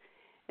were,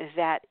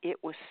 that it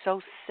was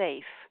so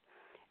safe,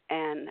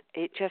 and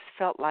it just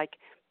felt like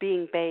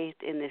being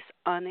bathed in this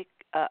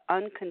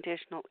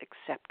unconditional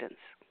acceptance.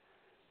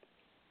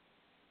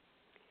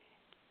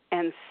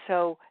 And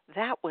so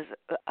that was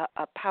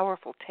a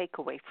powerful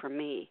takeaway for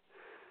me.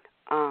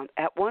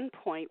 At one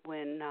point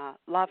when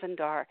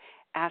Lavendar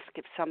asked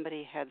if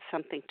somebody had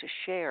something to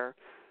share,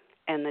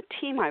 and the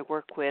team I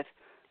work with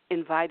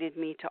invited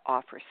me to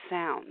offer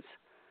sounds.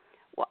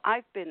 Well,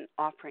 I've been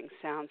offering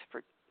sounds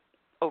for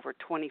over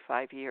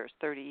 25 years,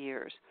 30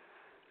 years.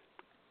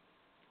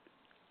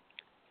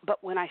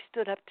 But when I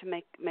stood up to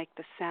make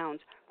the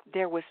sounds,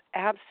 there was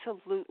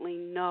absolutely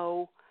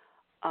no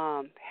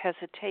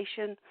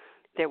hesitation.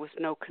 There was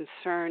no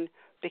concern,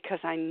 because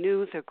I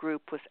knew the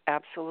group was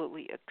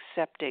absolutely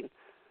accepting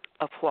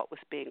of what was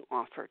being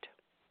offered.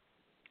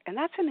 And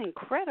that's an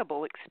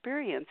incredible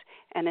experience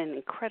and an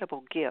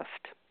incredible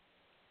gift.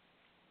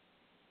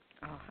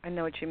 Oh, I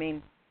know what you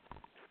mean.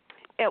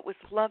 It was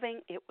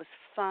loving. It was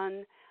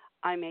fun.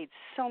 I made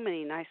so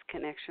many nice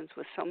connections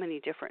with so many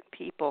different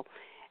people,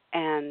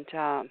 and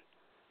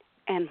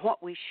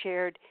what we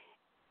shared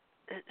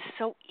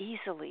so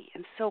easily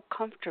and so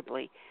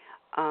comfortably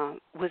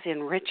was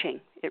enriching.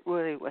 It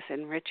really was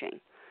enriching.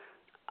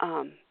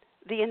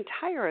 The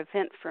entire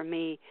event for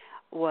me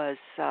was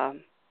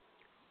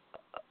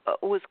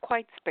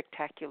quite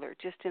spectacular,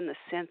 just in the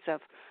sense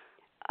of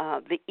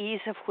the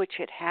ease of which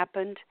it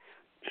happened,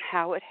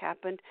 how it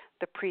happened,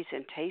 the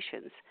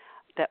presentations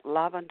that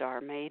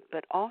Lavendar made,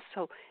 but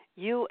also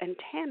you and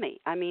Tammy.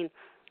 I mean,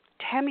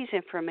 Tammy's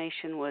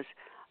information was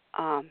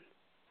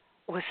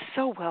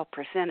so well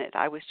presented.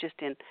 I was just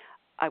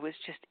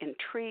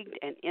intrigued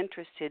and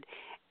interested,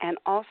 and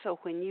also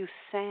when you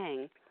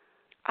sang,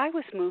 I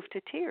was moved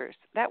to tears.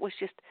 That was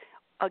just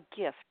a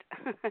gift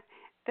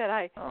that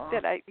I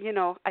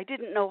I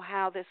didn't know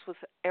how this was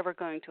ever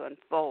going to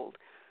unfold,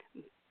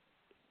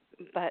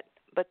 but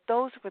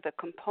those were the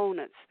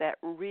components that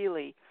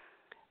really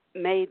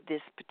made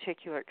this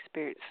particular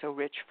experience so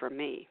rich for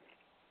me.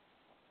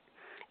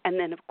 And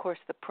then, of course,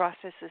 the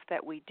processes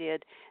that we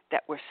did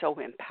that were so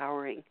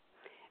empowering,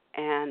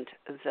 and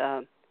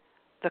the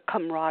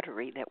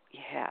camaraderie that we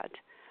had.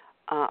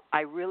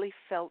 I really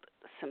felt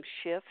some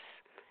shifts.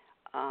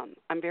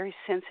 I'm very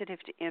sensitive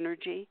to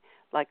energy,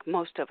 like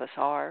most of us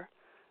are.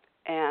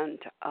 And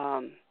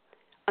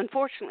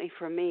unfortunately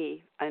for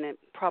me, and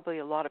probably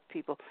a lot of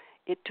people,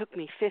 it took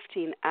me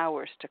 15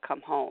 hours to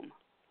come home.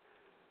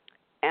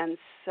 And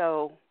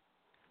so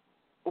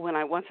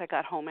once I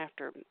got home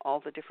after all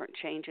the different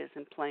changes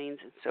and planes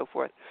and so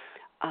forth,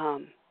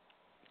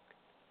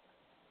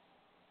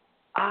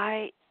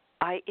 I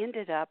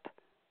ended up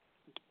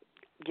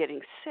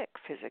getting sick,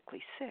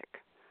 physically sick.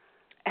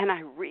 And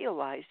I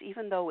realized,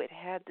 even though it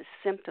had the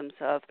symptoms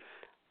of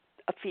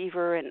a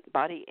fever and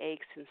body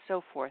aches and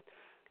so forth,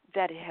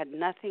 that it had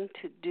nothing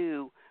to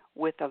do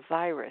with a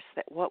virus,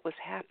 that what was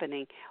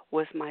happening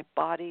was my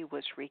body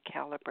was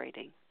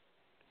recalibrating.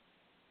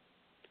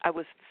 I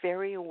was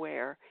very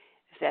aware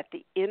that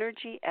the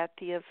energy at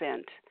the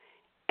event,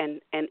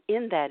 and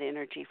in that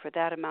energy for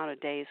that amount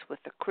of days with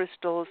the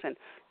crystals and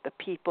the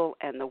people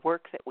and the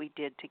work that we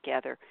did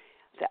together,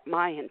 that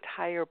my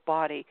entire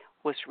body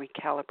was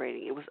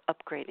recalibrating. It was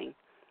upgrading.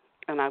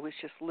 And I was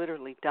just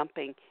literally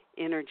dumping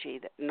energy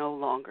that no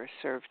longer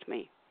served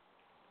me.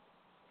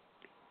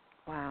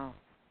 Wow.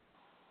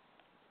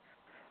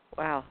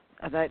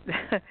 That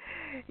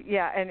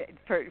yeah, and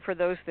for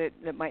those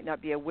that might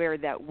not be aware,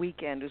 that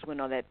weekend was when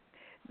all that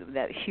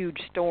huge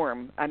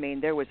storm. I mean,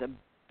 there was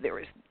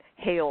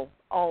hail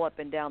all up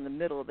and down the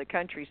middle of the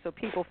country. So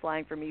people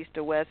flying from east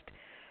to west,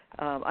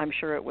 I'm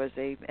sure it was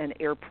an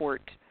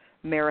airport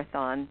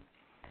marathon,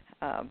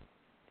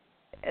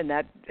 and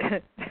that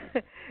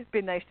it'd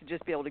been nice to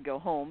just be able to go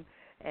home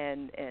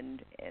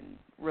and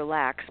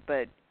relax.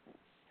 But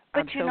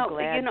I'm so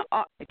glad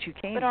that you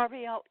came. But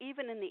Ariel,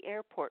 even in the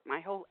airport, my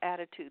whole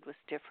attitude was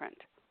different.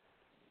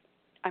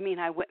 I mean,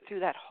 I went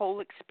through that whole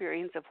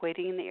experience of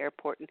waiting in the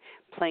airport and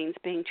planes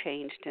being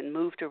changed and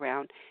moved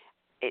around.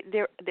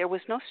 There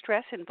was no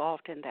stress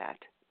involved in that.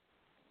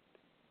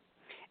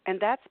 And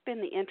that's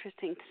been the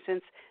interesting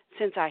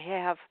since I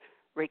have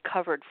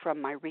recovered from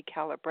my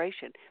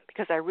recalibration,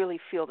 because I really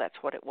feel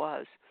that's what it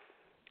was,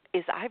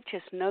 is I've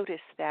just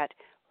noticed that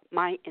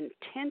my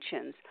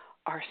intentions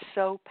are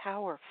so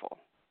powerful.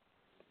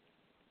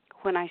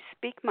 When I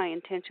speak my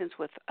intentions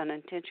with an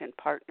intention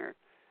partner,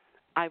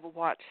 I've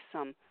watched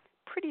some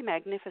pretty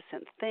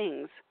magnificent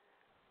things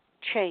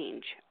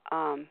change.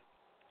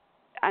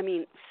 I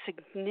mean,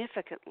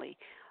 significantly.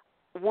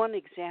 One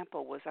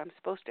example was I'm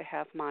supposed to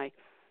have my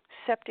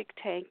septic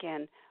tank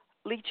and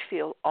leach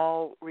field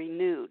all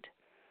renewed,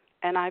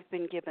 and I've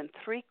been given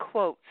 3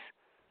 quotes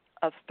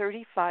of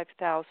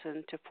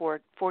 $35,000 to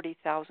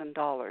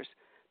 $40,000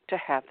 to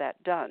have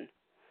that done.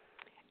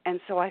 And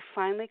so I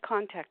finally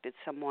contacted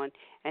someone,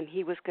 and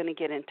he was going to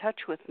get in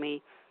touch with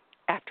me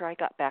after I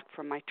got back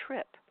from my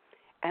trip.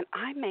 And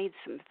I made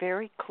some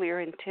very clear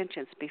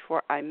intentions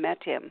before I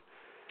met him.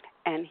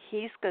 And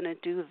he's going to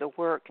do the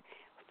work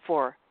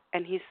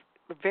and he's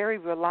very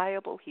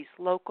reliable, he's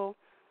local,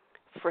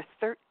 for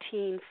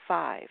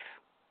 $13,500.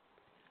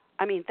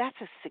 I mean, that's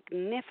a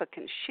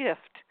significant shift.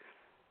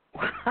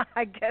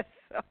 I guess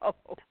so.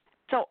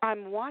 So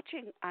I'm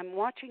watching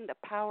the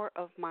power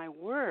of my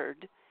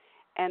word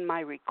and my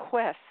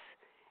requests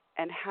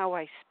and how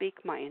I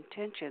speak my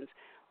intentions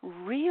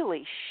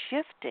really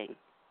shifting.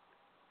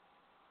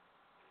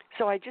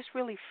 So I just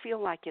really feel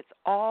like it's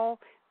all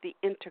the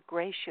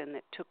integration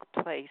that took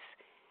place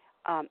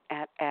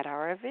at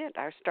our event,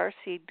 our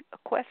Starseed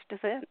Quest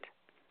event.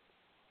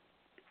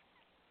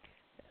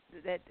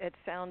 That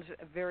sounds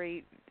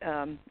very,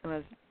 I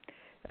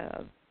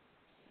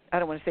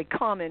don't want to say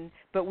common,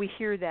 but we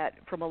hear that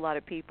from a lot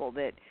of people,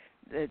 that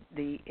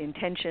the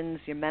intentions,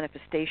 your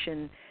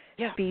manifestation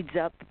speeds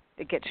up,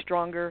 it gets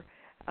stronger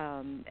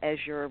as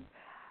your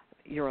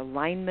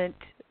alignment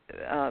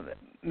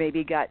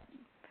maybe got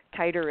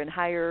tighter and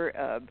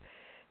higher.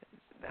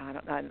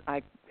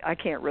 I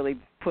can't really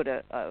put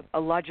a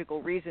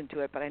logical reason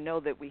to it, but I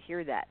know that we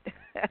hear that.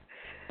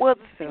 Well,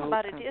 the thing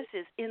about it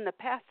is in the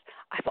past,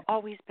 I've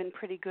always been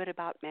pretty good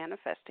about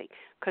manifesting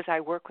because I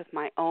work with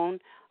my own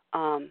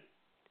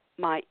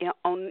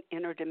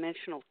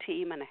interdimensional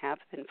team, and I have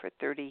been for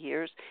 30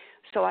 years.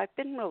 So I've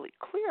been really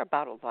clear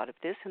about a lot of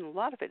this, and a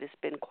lot of it has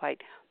been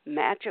quite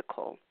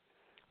magical.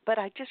 But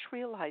I just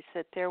realized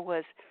that there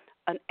was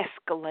an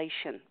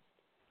escalation,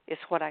 is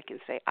what I can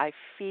say. I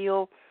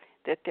feel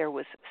that there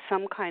was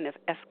some kind of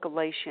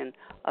escalation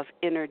of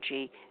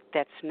energy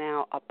that's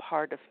now a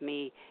part of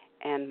me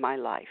and my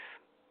life.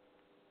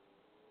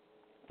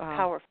 Wow.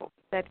 Powerful.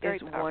 That Very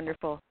is powerful.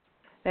 wonderful.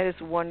 That is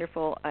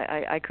wonderful.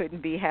 I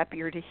couldn't be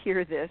happier to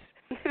hear this.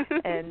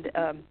 And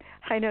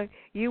I know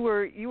you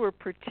were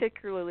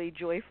particularly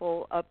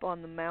joyful up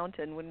on the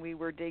mountain when we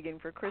were digging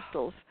for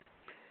crystals.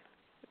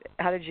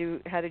 How did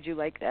you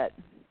like that?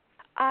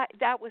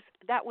 That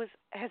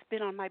has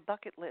been on my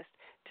bucket list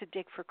to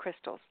dig for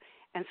crystals.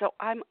 And so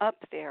I'm up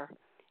there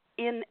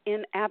in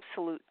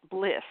absolute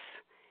bliss.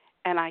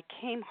 And I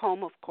came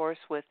home, of course,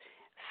 with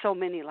so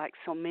many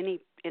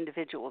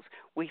individuals.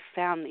 We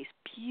found these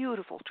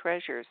beautiful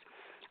treasures.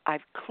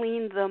 I've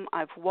cleaned them.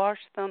 I've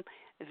washed them.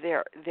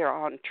 They're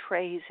on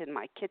trays in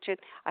my kitchen.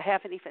 I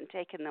haven't even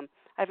taken them.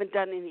 I haven't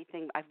done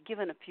anything. I've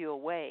given a few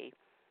away.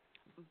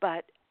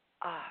 But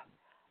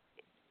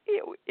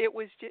it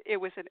was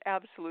an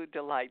absolute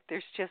delight.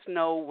 There's just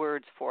no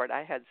words for it.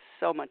 I had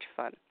so much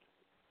fun.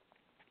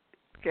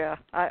 Yeah,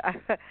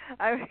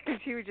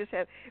 you were just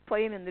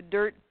playing in the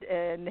dirt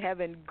and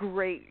having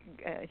great,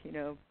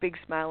 big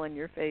smile on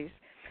your face.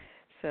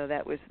 So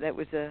that was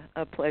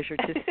a pleasure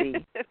to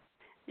see.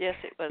 Yes,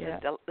 it was. Yeah.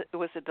 It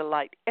was a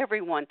delight.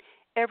 Everyone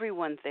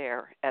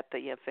there at the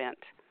event.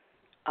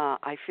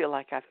 I feel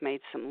like I've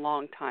made some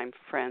longtime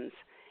friends.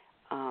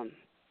 It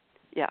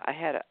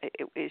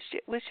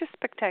was just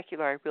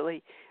spectacular. I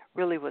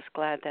really was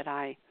glad that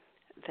I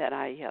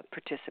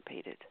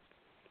participated.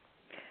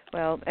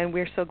 Well, and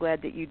we're so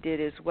glad that you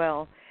did as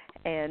well.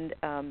 And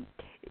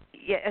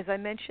as I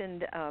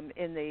mentioned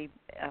in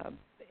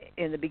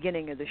the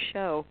beginning of the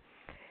show,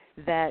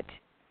 that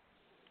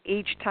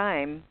each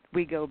time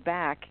we go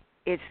back,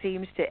 it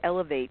seems to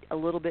elevate a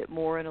little bit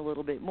more and a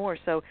little bit more.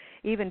 So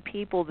even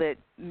people that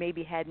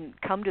maybe hadn't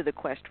come to the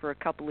quest for a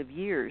couple of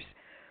years,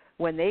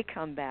 when they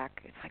come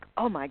back, it's like,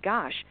 oh my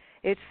gosh,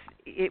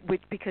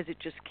 because it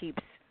just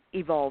keeps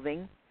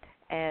evolving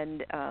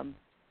and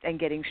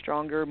getting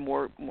stronger,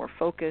 more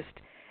focused,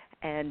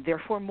 and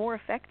therefore more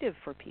effective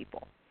for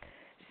people.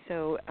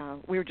 So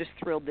we're just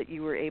thrilled that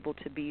you were able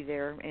to be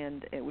there,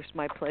 and it was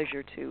my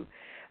pleasure to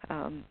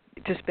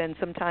spend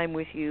some time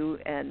with you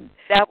and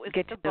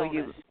get to know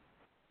you.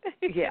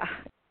 Yeah,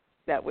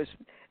 that was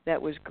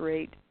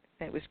great.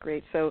 That was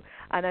great. So,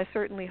 and I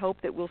certainly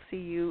hope that we'll see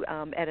you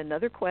at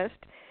another quest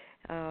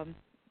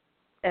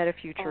at a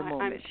future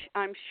moment.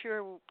 I'm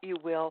sure you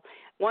will.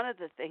 One of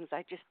the things,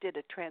 I just did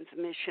a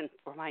transmission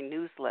for my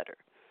newsletter,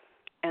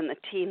 and the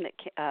team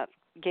that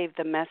gave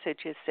the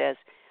message, it says,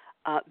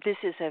 this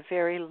is a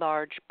very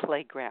large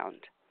playground,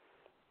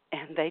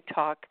 and they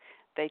talk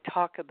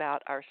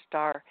about our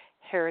star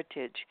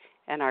heritage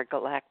and our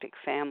galactic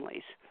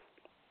families,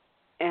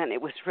 and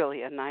it was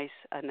really a nice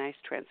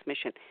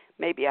transmission.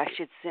 Maybe I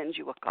should send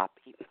you a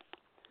copy.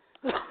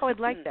 Oh,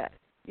 I'd like that.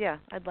 Yeah,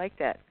 I'd like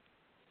that.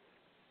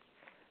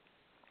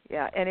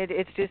 Yeah, and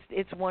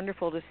it's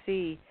wonderful to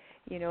see,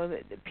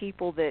 the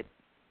people that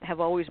have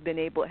always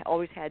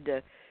had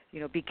to,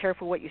 be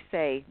careful what you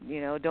say,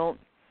 don't,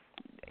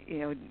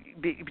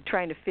 be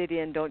trying to fit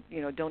in,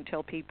 don't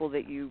tell people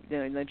that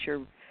that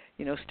you're,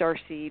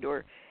 Starseed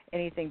or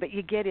anything. But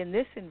you get in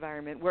this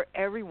environment where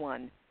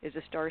everyone is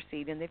a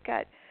Starseed, and they've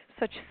got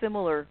such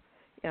similar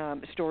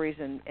stories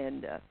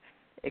and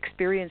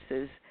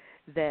experiences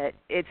that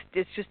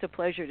it's just a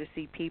pleasure to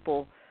see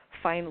people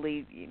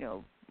finally,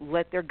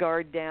 let their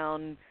guard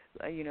down,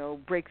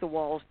 break the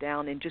walls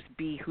down, and just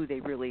be who they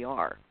really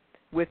are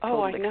with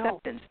total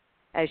acceptance.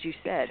 as you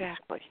said.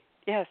 Exactly.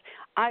 Yes.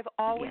 I've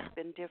always Yeah.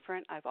 been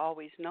different. I've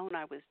always known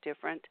I was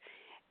different.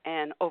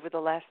 And over the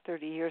last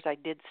 30 years, I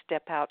did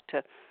step out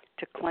to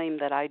claim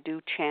that I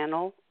do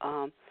channel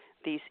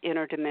these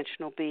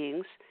interdimensional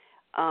beings,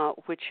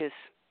 which has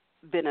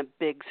been a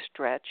big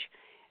stretch.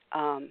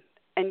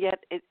 And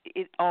yet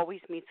it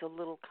always meets a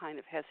little kind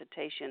of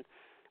hesitation.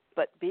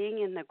 But being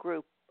in the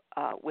group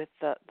with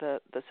the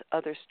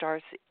other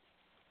stars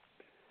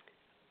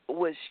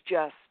was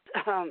just,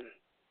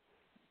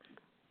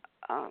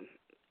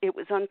 it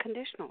was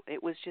unconditional.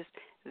 It was just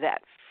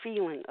that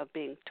feeling of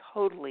being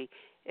totally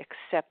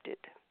accepted.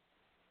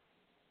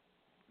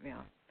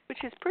 Yeah.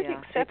 Which is pretty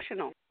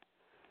exceptional.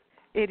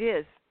 It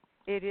is.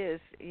 It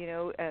is.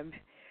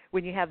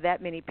 When you have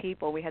that many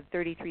people, we had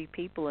 33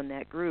 people in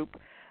that group,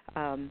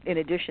 in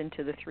addition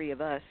to the three of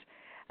us,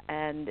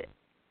 and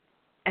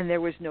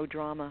there was no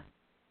drama.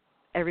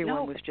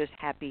 Everyone was just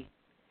happy.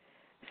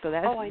 So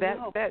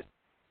that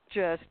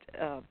just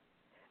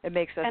it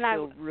makes us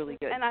feel really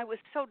good. And I was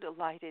so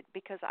delighted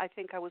because I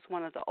think I was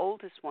one of the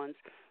oldest ones,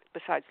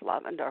 besides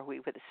Lavendar. We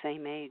were the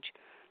same age.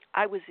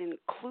 I was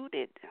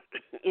included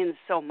in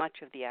so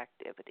much of the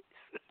activities.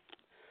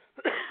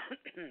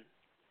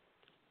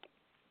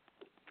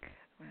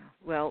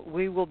 Well,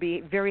 we will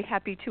be very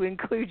happy to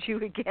include you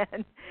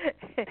again.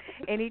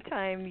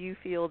 Anytime you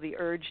feel the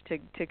urge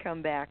to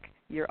come back,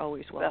 you're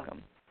always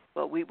welcome.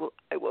 Well,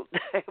 I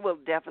will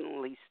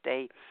definitely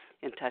stay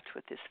in touch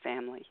with this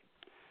family.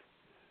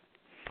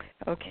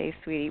 Okay,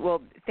 sweetie.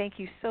 Well, thank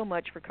you so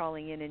much for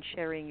calling in and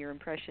sharing your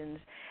impressions,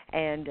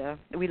 and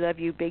we love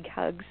you. Big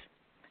hugs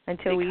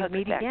until we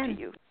meet back again.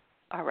 To you.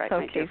 All right,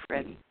 okay, my dear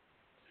friend.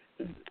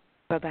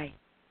 Bye-bye.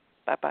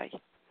 Bye-bye.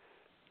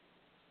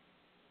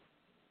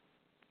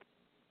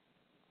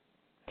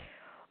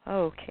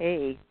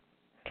 Okay.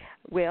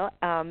 Well,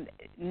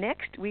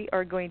 next we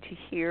are going to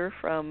hear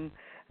from,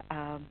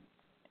 I'll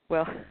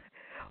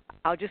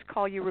just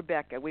call you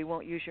Rebecca. We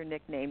won't use your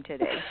nickname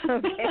today.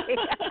 Okay.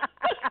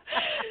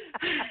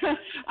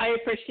 I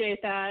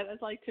appreciate that.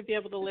 I'd like to be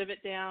able to live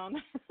it down.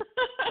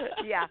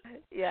 Yeah.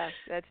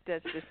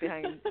 That's just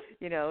behind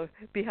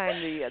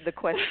the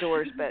Quest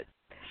doors, but.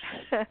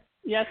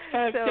 Yes,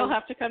 folks, you'll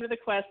have to come to the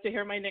Quest to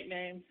hear my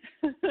nickname.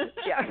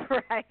 Yeah,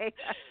 right.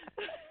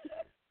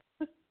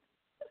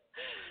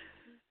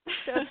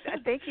 So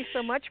thank you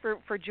so much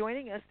for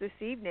joining us this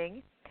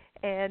evening,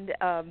 and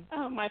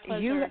my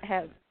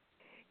pleasure.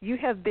 You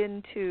have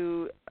been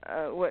to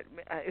what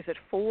is it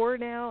 4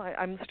 now?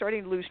 I'm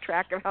starting to lose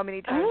track of how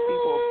many times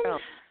people have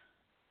come.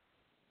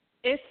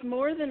 It's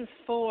more than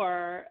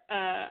 4.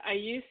 I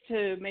used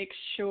to make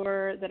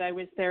sure that I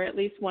was there at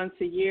least once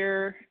a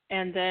year,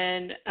 and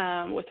then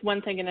with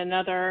one thing and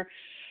another,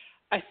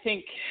 I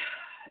think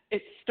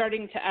it's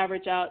starting to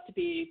average out to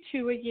be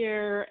 2 a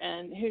year,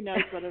 and who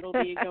knows what it'll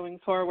be going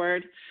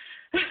forward.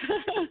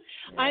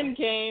 I'm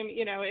game.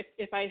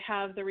 If I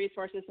have the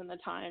resources and the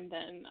time,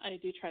 then I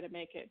do try to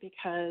make it,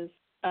 because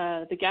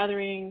the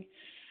gathering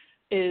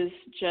is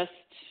just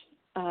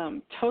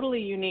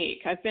totally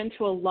unique. I've been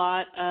to a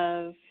lot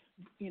of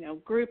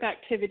group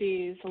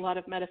activities, a lot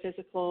of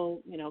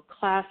metaphysical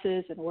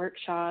classes and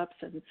workshops,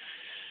 and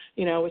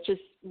which is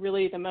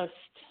really the most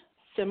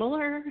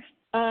similar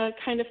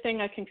kind of thing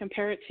I can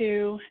compare it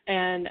to.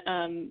 And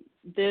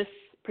this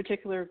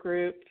particular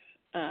group,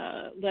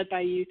 led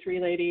by you 3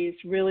 ladies,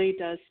 really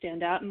does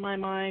stand out in my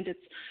mind. It's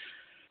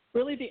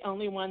really the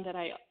only one that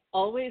I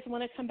always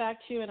want to come back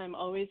to, and I'm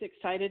always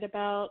excited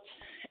about.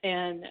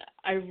 And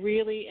I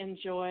really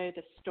enjoy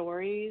the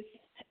stories,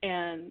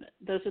 and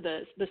those are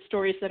the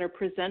stories that are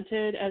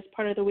presented as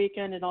part of the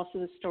weekend, and also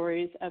the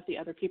stories of the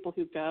other people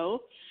who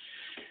go.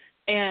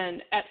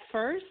 And at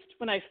first,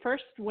 when I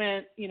first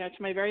went, to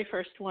my very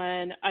first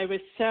one, I was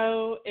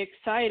so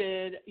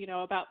excited,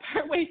 about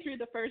partway through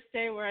the first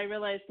day, where I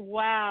realized,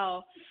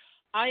 wow,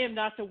 I am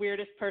not the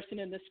weirdest person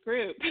in this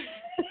group.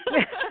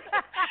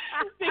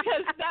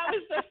 Because that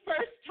was the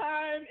first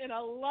time in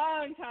a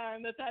long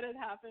time that had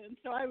happened.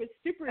 So I was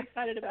super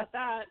excited about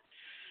that.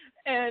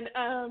 And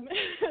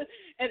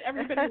and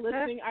everybody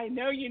listening, I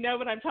know you know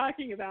what I'm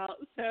talking about.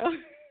 So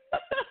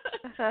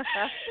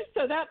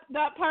so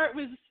that part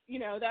was,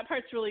 that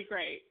part's really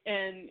great.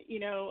 And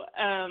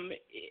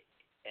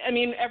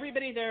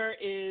everybody there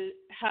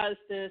has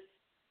this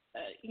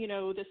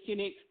this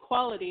unique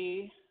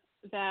quality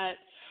that,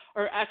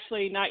 or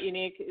actually not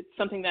unique, it's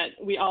something that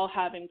we all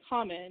have in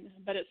common,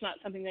 but it's not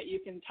something that you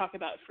can talk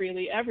about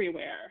freely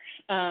everywhere.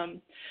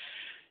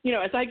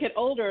 As I get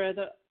older,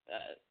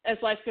 as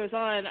life goes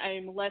on,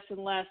 I'm less and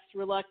less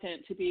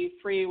reluctant to be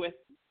free with,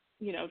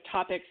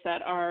 topics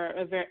that are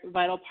a very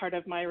vital part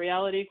of my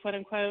reality, quote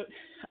unquote.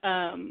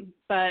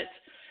 But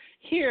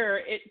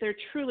here, there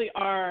truly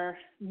are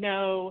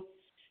no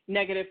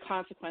negative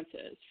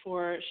consequences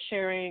for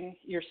sharing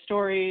your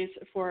stories,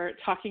 for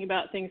talking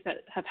about things that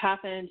have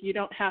happened. You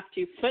don't have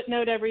to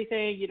footnote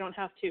everything. You don't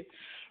have to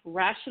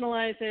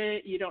rationalize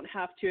it. You don't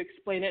have to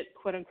explain it,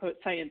 quote unquote,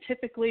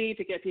 scientifically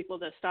to get people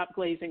to stop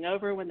glazing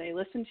over when they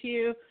listen to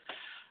you.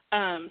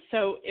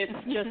 So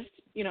it's just,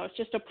 it's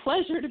just a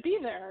pleasure to be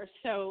there.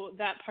 So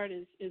that part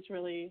is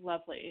really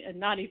lovely, and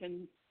not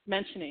even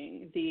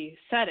mentioning the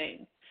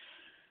setting.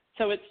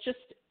 So it's just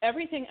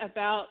everything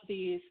about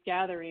these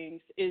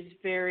gatherings is it's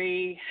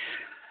very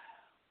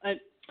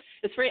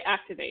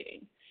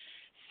activating.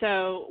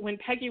 So when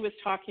Peggy was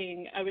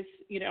talking, I was,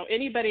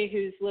 anybody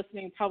who's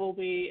listening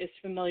probably is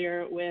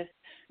familiar with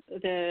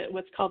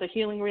what's called a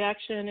healing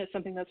reaction. It's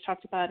something that's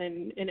talked about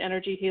in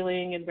energy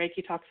healing, and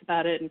Reiki talks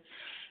about it in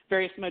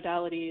various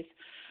modalities.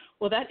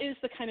 Well, that is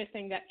the kind of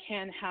thing that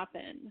can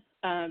happen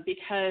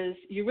because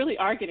you really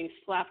are getting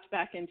slapped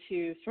back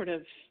into sort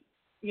of,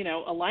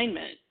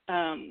 alignment.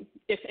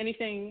 If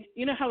anything,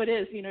 you know how it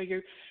is, you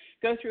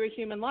go through a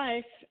human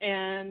life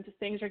and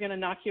things are going to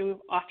knock you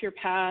off your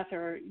path,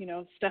 or,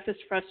 stuff is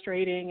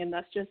frustrating, and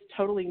that's just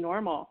totally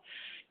normal.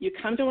 You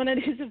come to one of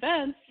these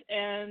events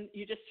and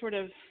you just sort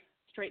of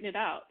straighten it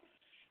out.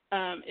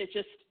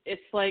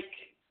 It's like,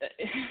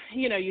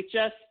 you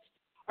just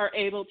are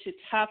able to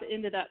tap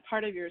into that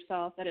part of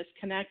yourself that is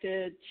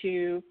connected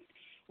to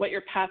what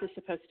your path is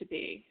supposed to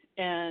be.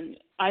 And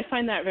I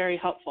find that very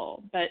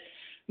helpful. But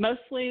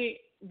mostly,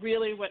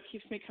 really what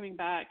keeps me coming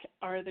back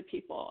are the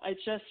people. I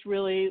just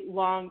really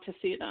long to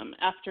see them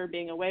after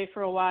being away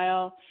for a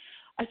while.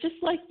 I just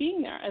like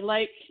being there. I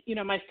like,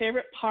 my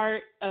favorite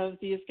part of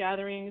these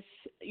gatherings,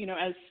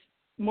 as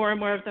more and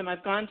more of them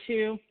I've gone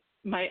to,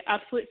 my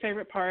absolute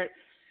favorite part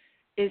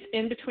is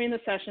in between the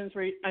sessions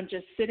where I'm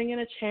just sitting in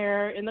a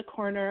chair in the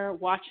corner,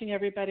 watching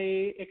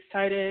everybody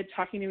excited,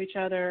 talking to each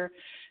other,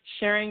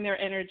 sharing their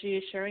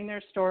energy, sharing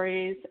their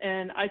stories.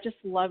 And I just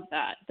love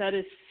that. That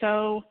is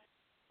so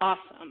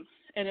awesome.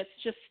 And it's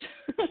just,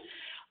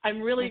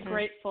 I'm really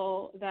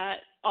grateful that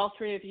all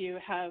three of you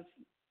have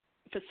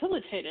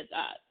facilitated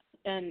that.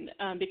 And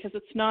because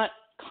it's not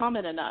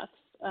common enough.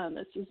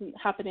 This isn't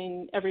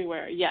happening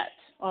everywhere yet,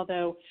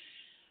 although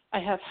I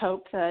have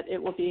hope that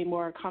it will be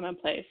more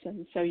commonplace.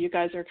 And so you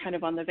guys are kind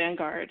of on the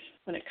vanguard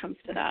when it comes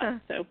to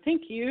that. So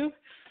thank you.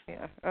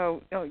 Yeah.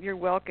 Oh, you're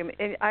welcome.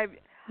 And I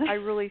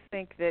really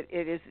think that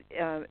it is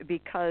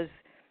because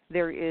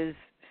there is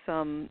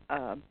some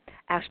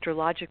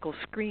astrological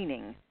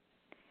screening.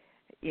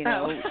 You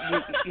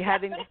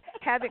having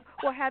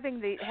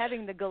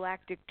the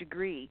galactic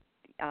degree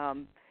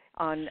on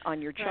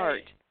your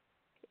chart.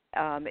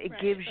 It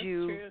gives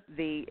you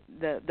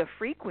the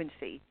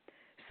frequency,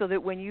 so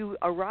that when you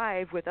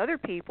arrive with other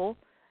people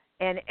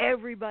and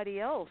everybody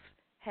else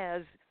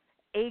has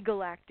a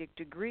galactic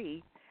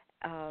degree,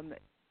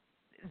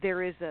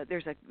 there's a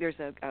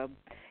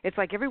it's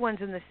like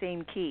everyone's in the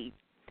same key.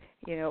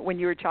 When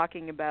you were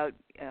talking about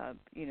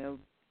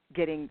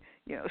getting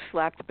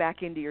slapped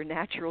back into your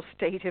natural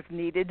state if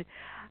needed,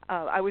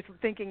 I was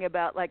thinking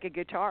about like a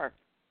guitar.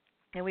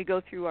 And we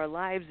go through our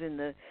lives in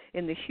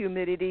the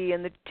humidity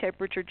and the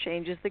temperature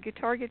changes, the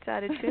guitar gets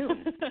out of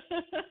tune.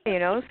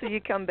 So you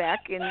come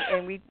back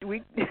and we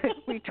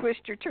we twist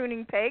your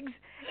tuning pegs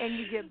and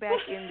you get back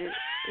into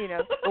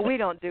well, we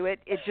don't do it.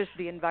 It's just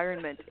the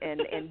environment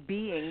and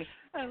being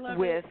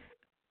with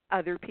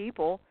other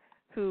people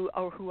who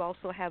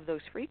also have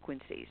those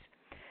frequencies.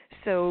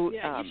 So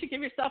you should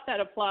give yourself that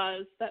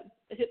applause.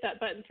 Hit that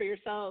button for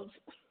yourselves.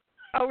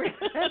 Oh,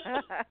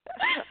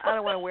 I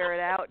don't want to wear it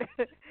out.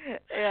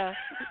 yeah.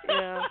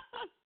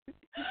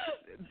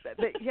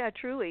 But yeah,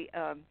 truly,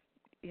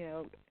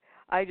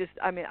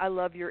 I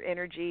love your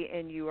energy,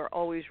 and you are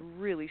always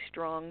really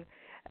strong.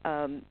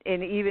 And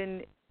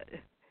even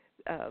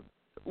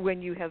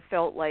when you have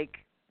felt like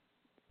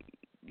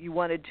you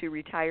wanted to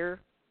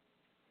retire,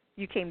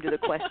 you came to the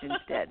quest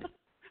instead.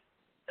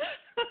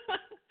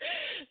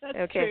 That's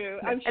okay. true.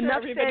 I'm sure Enough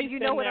everybody's said. You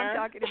been know what there. I'm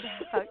talking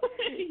about.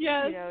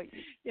 Yes.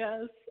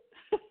 Yes.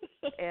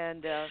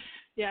 And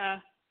yeah.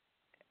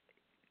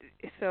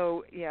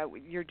 So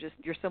you're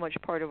so much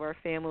part of our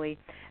family,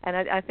 and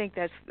I think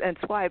that's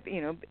why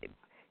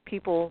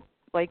people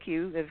like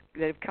you that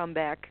have come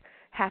back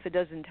half a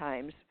dozen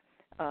times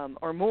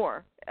or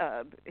more.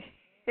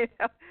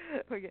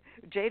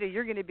 Jada,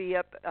 you're going to be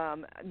up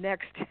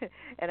next,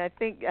 and I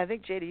think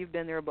Jada, you've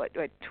been there about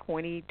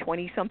 20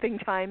 something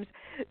times.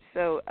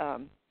 So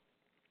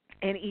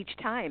and each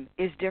time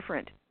is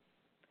different.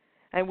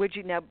 And would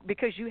you now,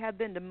 because you have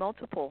been to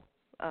multiple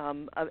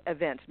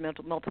events,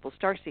 multiple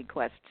Starseed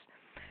quests,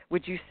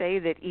 would you say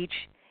that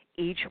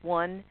each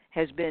one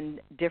has been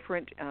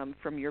different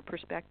from your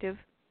perspective?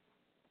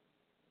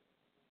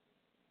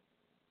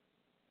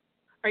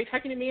 Are you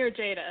talking to me or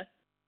Jada?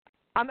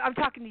 I'm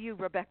talking to you,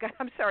 Rebecca.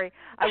 I'm sorry.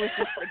 I was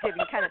just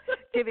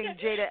giving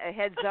Jada a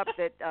heads up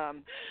that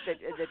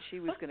she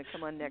was going to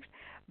come on next.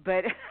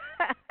 But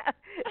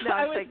no,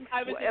 I was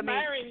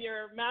admiring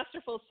your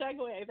masterful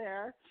segue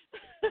there.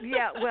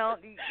 Yeah, well,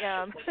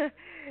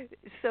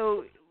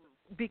 so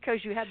because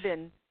you have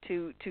been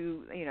to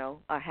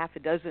a half a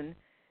dozen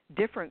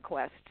different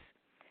quests,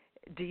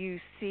 do you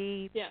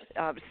see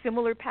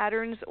similar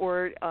patterns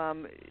or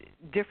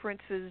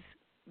differences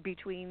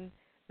between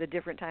the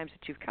different times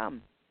that you've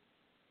come?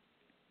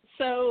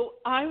 So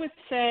I would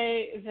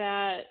say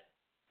that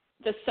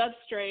the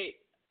substrate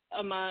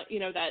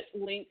that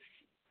links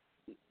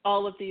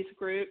all of these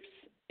groups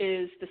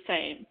is the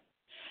same.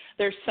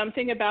 There's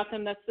something about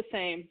them that's the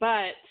same,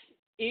 but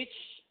each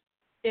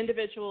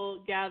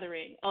individual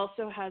gathering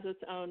also has its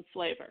own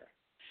flavor.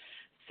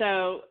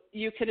 So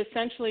you could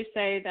essentially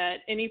say that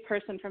any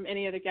person from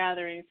any of the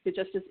gatherings could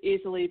just as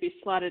easily be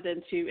slotted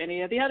into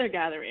any of the other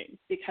gatherings,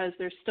 because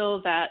there's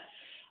still that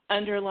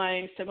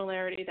underlying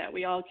similarity that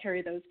we all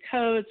carry those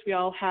codes. We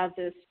all have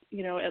this,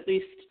 at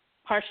least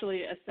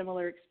partially a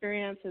similar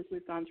experience as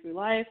we've gone through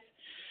life.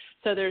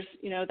 So there's,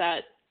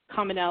 that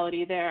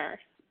commonality there.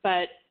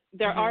 But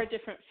there are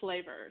different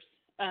flavors.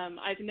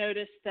 I've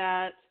noticed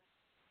that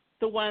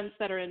the ones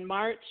that are in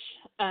March,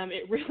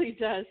 it really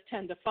does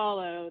tend to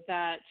follow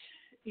that,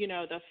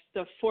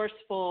 the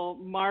forceful,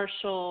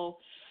 martial,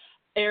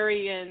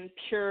 Aryan,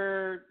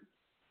 pure,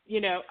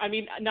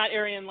 not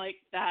Aryan like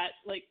that,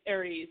 like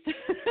Aries.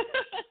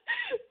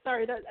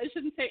 Sorry, I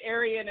shouldn't say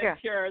Aryan and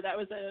pure. That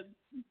was a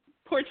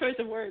poor choice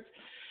of words.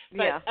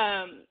 But,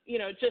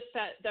 just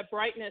that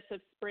brightness of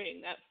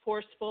spring, that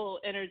forceful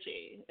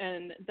energy,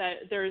 and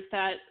that there's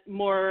that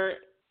more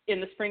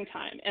in the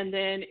springtime. And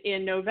then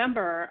in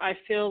November, I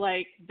feel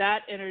like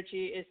that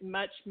energy is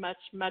much, much,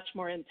 much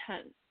more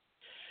intense.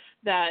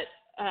 That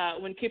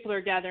when people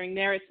are gathering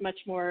there, it's much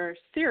more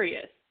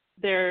serious.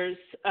 There's,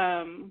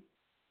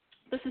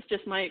 this is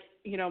just my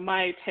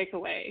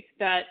takeaway,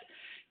 that,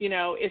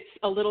 it's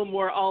a little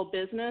more all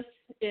business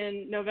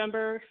in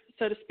November,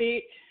 so to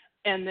speak.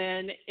 And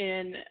then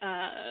in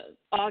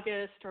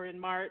August or in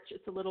March,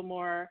 it's a little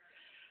more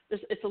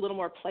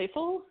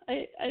playful.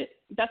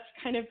 That's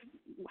kind of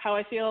how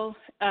I feel.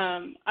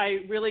 I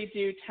really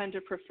do tend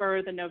to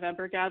prefer the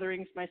November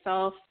gatherings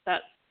myself.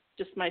 That's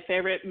just my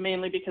favorite,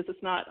 mainly because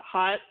it's not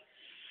hot,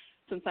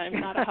 since I'm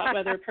not a hot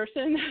weather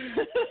person.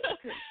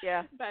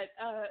 Yeah. But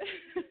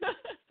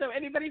so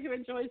anybody who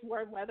enjoys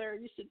warm weather,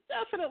 you should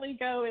definitely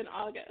go in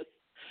August.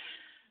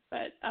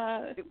 But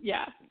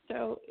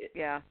so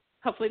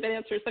hopefully that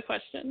answers the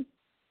question.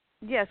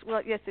 Yes,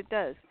 well, yes, it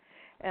does,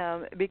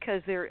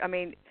 because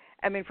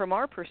from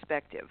our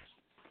perspective,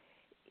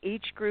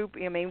 each group,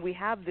 we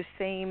have the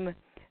same.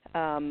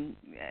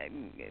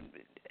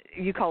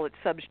 You call it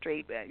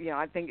substrate.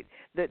 I think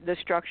the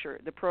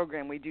structure, the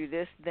program. We do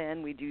this,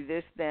 then we do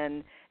this,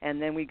 then,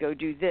 and then we go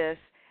do this,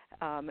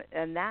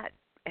 and that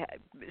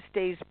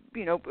stays,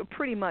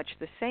 pretty much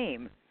the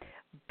same.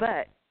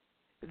 But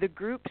the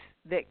groups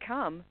that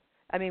come,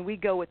 we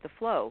go with the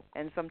flow,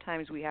 and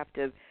sometimes we have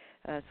to.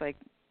 It's like,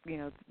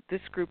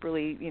 this group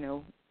really,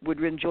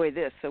 would enjoy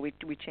this, so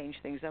we change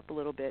things up a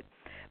little bit.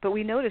 But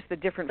we notice the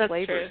different That's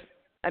flavors.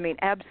 True.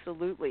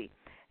 Absolutely.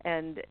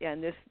 And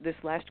this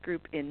last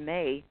group in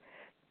May,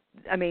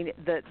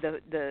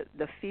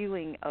 the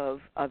feeling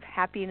of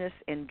happiness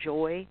and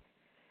joy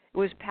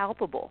was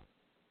palpable.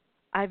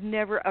 We've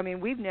never,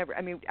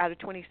 out of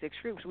 26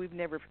 groups, we've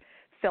never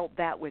felt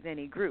that with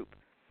any group,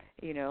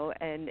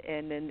 and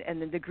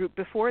then the group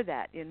before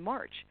that in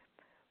March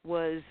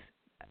was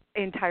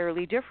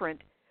entirely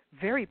different,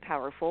 very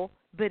powerful,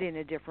 but in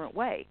a different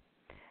way.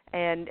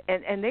 And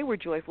they were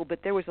joyful, but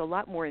there was a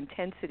lot more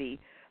intensity,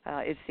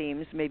 it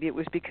seems. Maybe it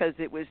was because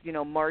it was,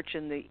 March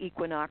and the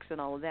equinox and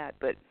all of that,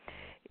 but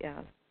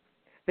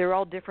they're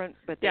all different,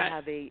 but they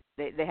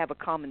have a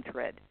common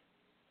thread.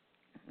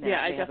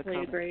 I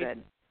definitely agree.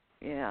 Thread.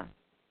 Yeah.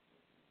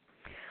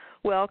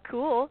 Well,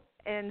 cool.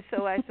 And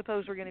so I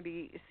suppose we're going to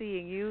be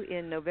seeing you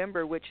in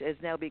November, which has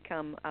now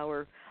become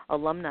our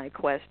alumni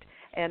quest.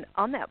 And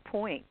on that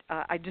point,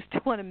 I just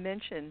want to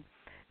mention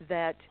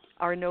that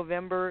our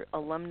November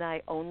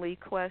alumni-only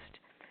quest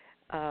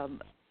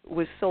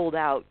was sold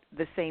out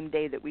the same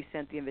day that we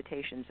sent the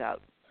invitations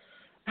out.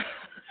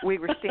 We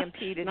were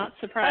stampeded. Not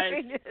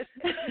surprised.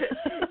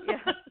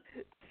 Yeah.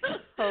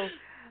 So,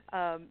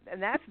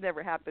 and that's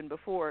never happened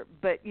before.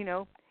 But,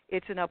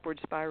 it's an upward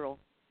spiral.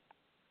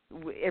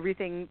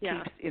 Everything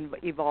keeps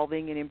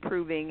evolving and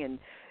improving,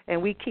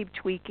 and we keep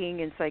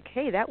tweaking. And it's like,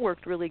 hey, that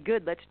worked really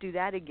good. Let's do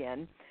that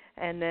again.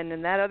 And then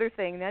and that other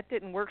thing, that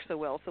didn't work so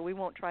well, so we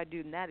won't try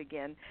doing that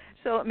again.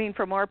 So,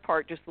 from our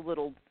part, just the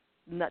little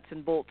nuts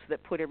and bolts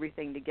that put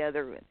everything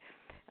together.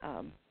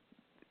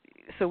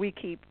 So we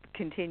keep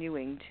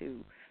continuing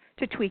to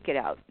tweak it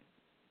out.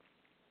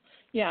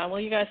 Yeah, well,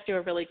 you guys do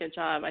a really good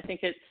job. I think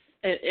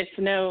it's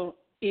no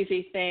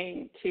easy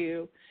thing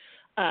to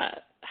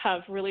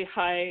have really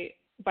high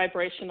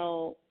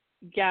vibrational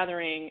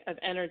gathering of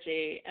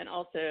energy and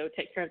also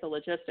take care of the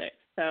logistics.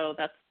 So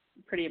that's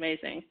pretty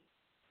amazing.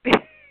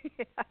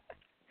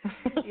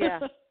 Yeah.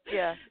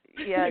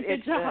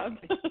 Good job.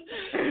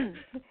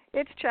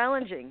 It's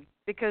challenging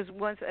because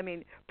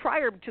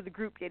prior to the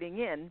group getting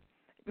in,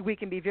 we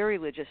can be very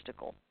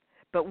logistical.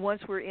 But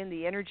once we're in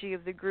the energy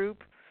of the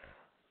group,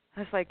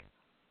 it's like,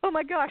 oh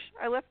my gosh,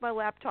 I left my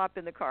laptop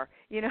in the car.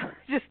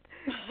 Just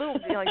little,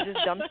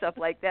 just dumb stuff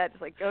like that.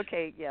 It's like,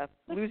 okay,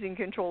 losing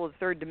control of the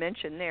third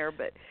dimension there.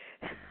 But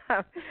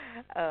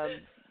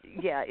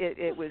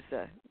it was.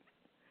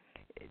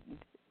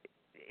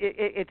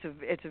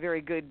 It's a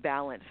very good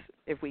balance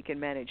if we can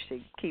manage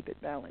to keep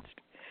it balanced,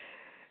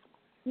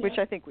 which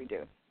I think we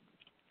do.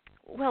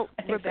 Well,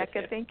 I think Rebecca,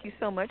 so too. thank you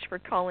so much for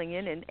calling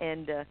in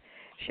and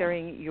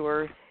sharing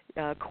your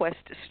quest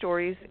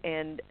stories,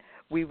 and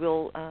we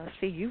will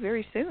see you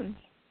very soon.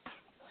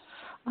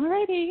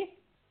 Alrighty.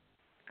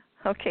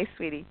 Okay,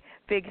 sweetie.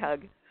 Big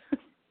hug.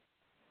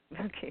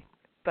 Okay.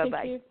 Bye-bye.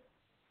 Thank you.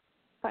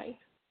 Bye.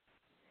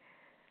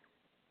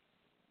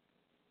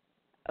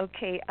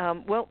 Okay.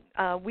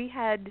 We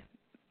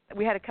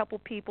had a couple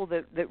people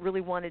that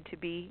really wanted to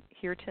be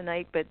here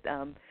tonight, but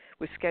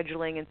with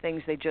scheduling and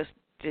things, they just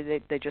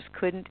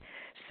couldn't.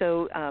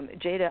 So,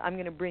 Jada, I'm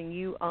going to bring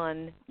you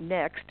on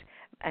next,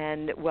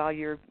 and while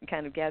you're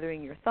kind of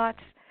gathering your thoughts,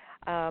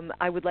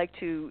 I would like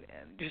to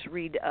just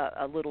read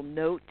a little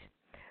note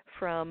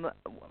from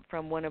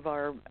one of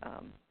our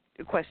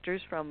questers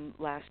from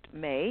last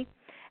May,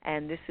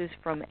 and this is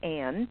from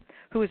Anne,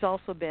 who has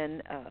also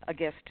been a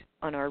guest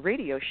on our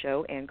radio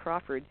show, Anne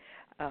Crawford,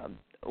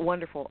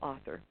 wonderful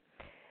author.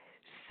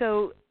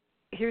 So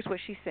here's what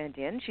she sent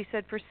in. She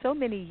said, for so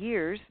many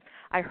years,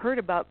 I heard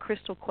about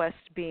Crystal Quests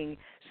being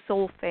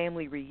soul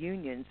family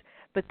reunions,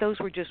 but those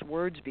were just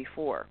words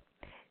before.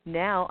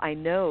 Now I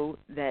know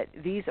that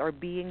these are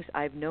beings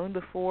I've known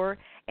before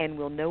and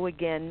will know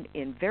again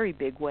in very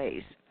big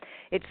ways.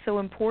 It's so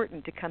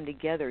important to come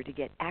together to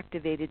get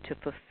activated to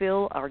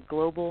fulfill our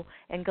global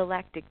and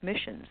galactic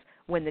missions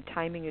when the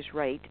timing is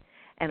right,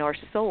 and our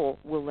soul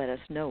will let us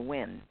know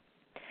when.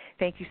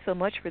 Thank you so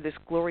much for this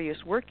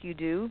glorious work you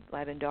do,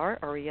 Lavendar,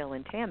 Ariel,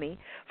 and Tammy,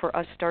 for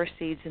us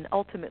Starseeds, and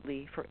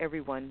ultimately for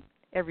everyone,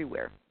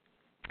 everywhere.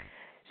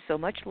 So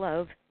much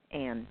love,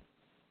 Anne.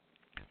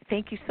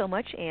 Thank you so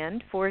much,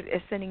 Anne, for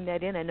sending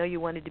that in. I know you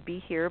wanted to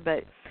be here,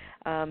 but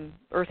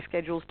Earth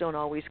schedules don't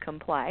always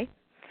comply.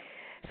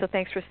 So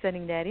thanks for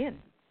sending that in.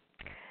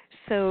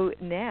 So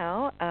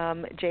now,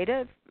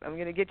 Jada, I'm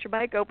going to get your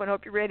mic open.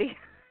 Hope you're ready.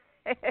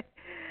 Hi,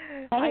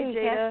 Jada.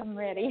 Yes, I'm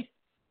ready.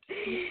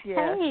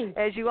 Yeah. Hey.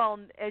 As you all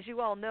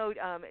know,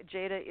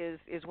 Jada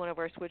is one of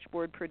our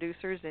switchboard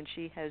producers, and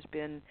she has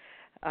been.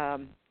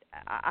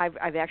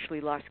 I've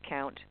actually lost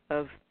count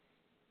of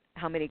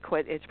how many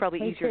It's probably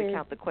Me easier too. to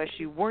count the quests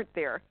you weren't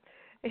there,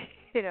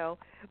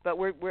 But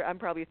I'm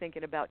probably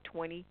thinking about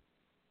 20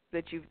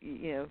 that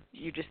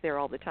you're just there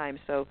all the time.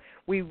 So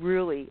we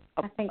really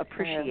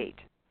appreciate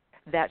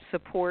that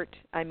support.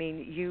 I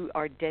mean, you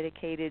are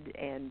dedicated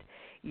and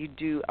you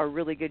do a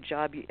really good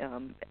job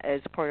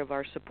as part of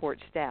our support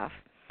staff.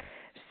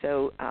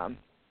 So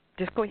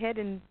just go ahead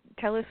and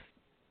tell us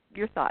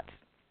your thoughts.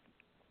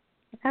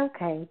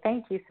 Okay,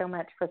 thank you so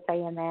much for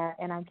saying that.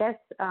 And I guess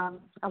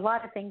a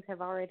lot of things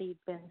have already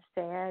been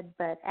said,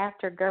 but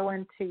after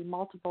going to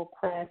multiple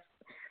quests,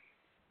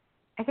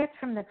 I guess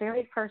from the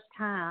very first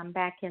time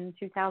back in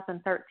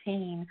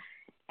 2013,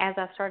 as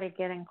I started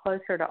getting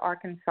closer to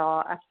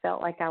Arkansas, I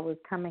felt like I was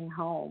coming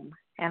home,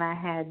 and I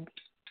had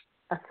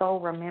a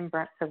soul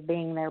remembrance of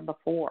being there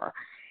before.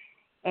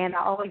 And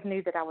I always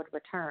knew that I would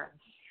return.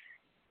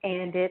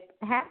 And it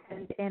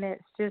happened, and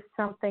it's just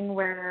something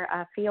where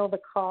I feel the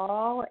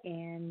call,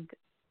 and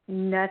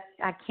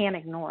I can't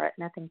ignore it.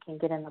 Nothing can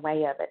get in the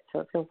way of it, so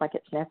it feels like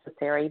it's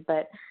necessary.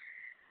 But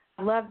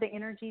I love the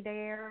energy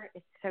there.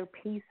 It's so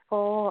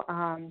peaceful.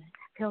 It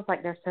feels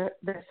like there's so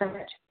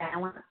much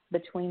balance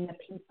between the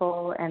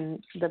people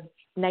and the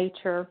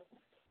nature.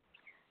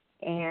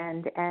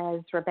 And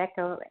as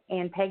Rebecca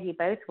and Peggy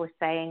both were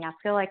saying, I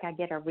feel like I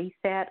get a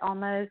reset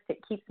almost.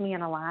 It keeps me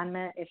in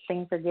alignment if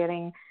things are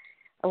getting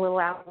a little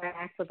out of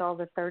whack with all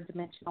the third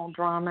dimensional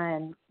drama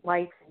and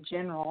life in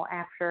general.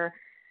 After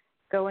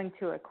going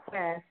to a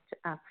quest,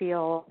 I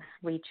feel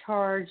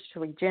recharged,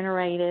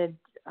 regenerated,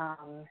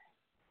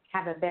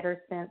 have a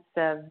better sense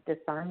of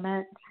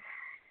discernment.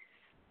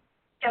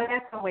 So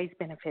that's always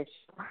beneficial.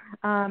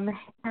 I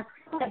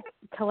feel like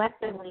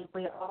collectively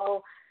we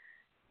all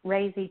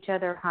raise each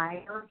other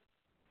higher.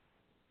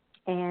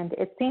 And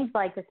it seems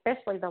like,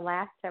 especially the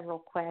last several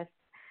quests,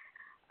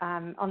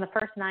 on the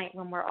first night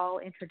when we're all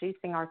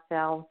introducing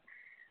ourselves,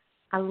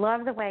 I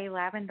love the way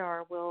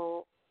Lavendar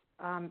will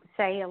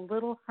say a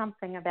little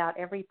something about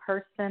every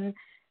person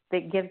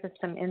that gives us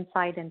some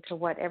insight into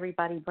what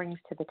everybody brings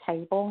to the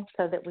table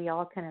so that we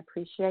all can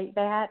appreciate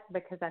that,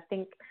 because I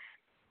think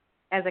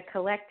as a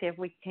collective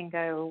we can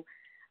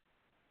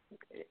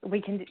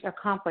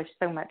accomplish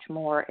so much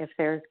more if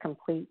there's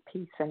complete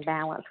peace and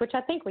balance, which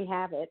I think we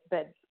have it,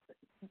 but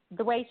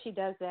the way she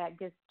does that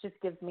just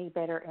gives me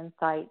better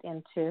insight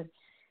into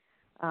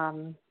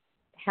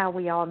how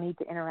we all need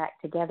to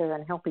interact together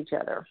and help each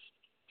other.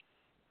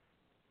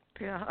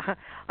 Yeah,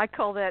 I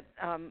call that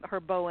her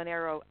bow and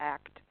arrow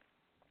act.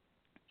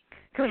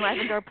 When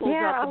Lavendar pulls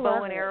out the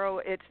bow and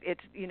arrow,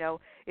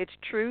 it's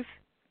truth,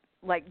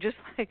 like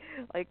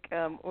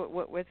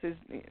what's his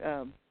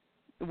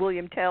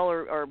William Tell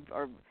or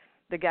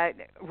the guy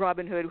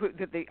Robin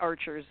Hood, the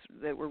archers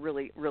that were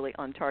really really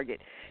on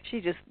target.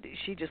 She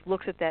just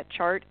looks at that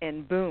chart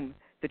and boom,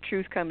 the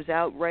truth comes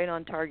out right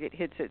on target,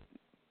 hits it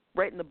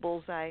right in the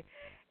bullseye,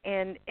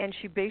 and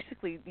she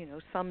basically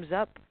sums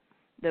up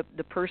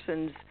the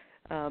person's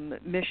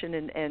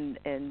mission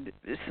and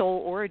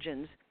soul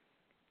origins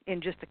in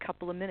just a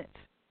couple of minutes.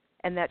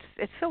 And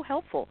it's so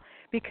helpful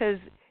because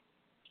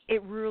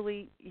it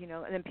really,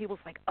 and then people's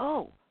like,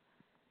 oh,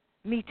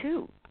 me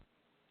too.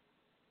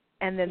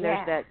 And then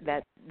there's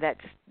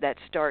that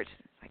starts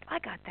like, I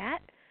got that.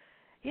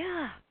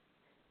 Yeah.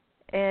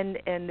 And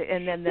then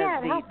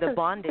the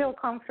bonding. Feel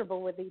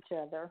comfortable with each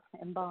other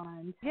and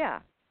bond. Yeah.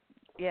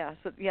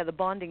 So the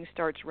bonding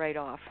starts right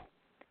off.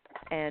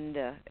 And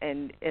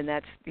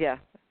that's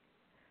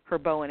her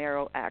bow and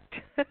arrow act.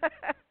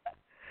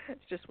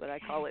 It's just what I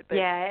call it. But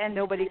and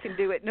nobody can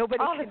do it.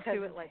 Nobody can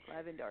do it like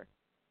Lavendar.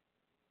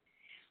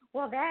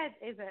 Well, that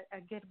is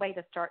a good way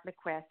to start the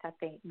quest, I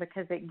think,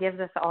 because it gives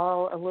us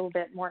all a little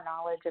bit more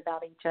knowledge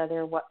about each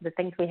other, what the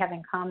things we have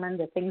in common,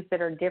 the things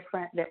that are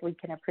different that we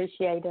can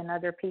appreciate in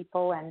other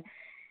people, and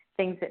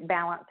things that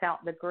balance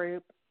out the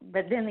group.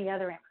 But then the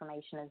other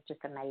information is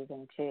just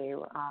amazing,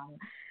 too.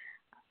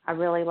 I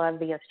really love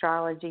the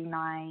astrology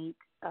night.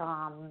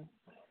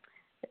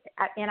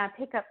 And I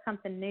pick up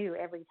something new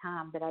every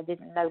time that I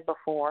didn't know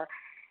before.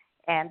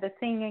 And the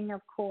singing,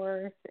 of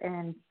course,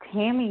 and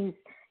Tammy's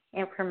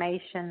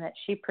information that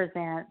she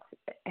presents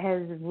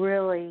has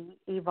really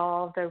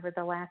evolved over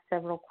the last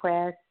several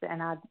quests.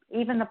 And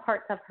even the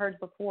parts I've heard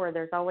before,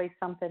 there's always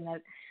something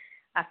that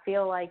I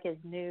feel like is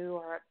new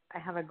or I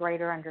have a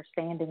greater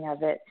understanding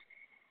of it.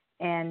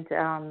 And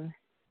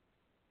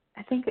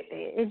I think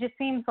it just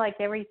seems like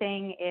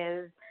everything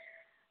is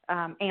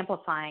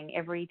amplifying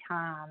every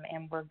time,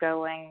 and we're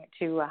going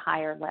to a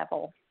higher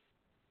level.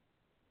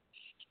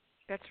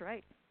 That's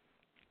right.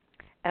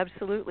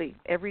 Absolutely.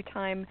 Every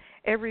time,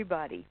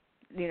 everybody,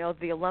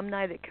 the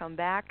alumni that come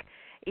back,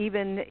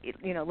 even,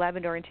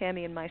 Lavendar and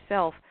Tammy and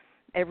myself,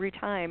 every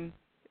time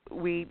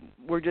we're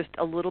just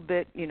a little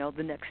bit,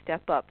 the next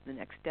step up.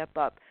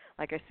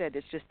 Like I said,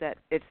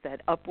 it's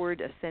that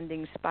upward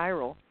ascending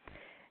spiral.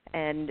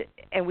 And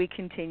we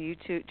continue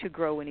to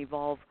grow and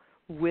evolve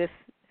with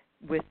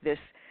this.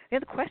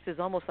 The quest is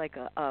almost like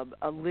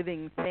a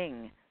living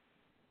thing.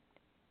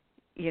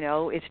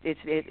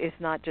 It's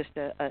not just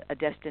a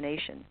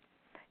destination.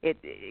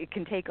 It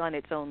can take on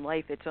its own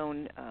life, its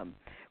own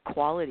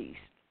qualities.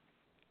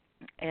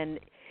 And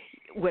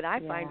what I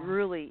find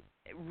really,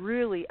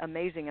 really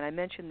amazing, and I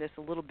mentioned this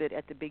a little bit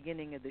at the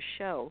beginning of the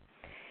show,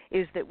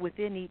 is that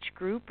within each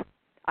group,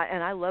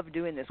 and I love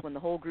doing this when the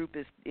whole group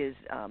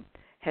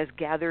has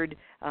gathered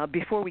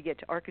before we get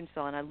to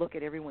Arkansas, and I look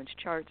at everyone's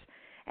charts,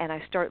 and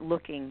I start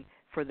looking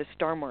for the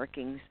star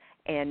markings,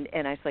 and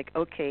I was like,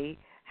 okay,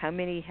 how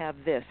many have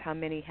this? How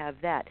many have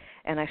that?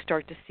 And I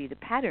start to see the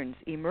patterns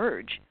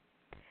emerge.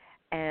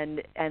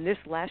 And this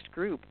last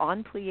group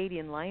on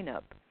Pleiadian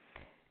lineup,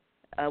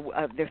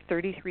 there are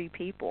 33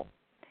 people,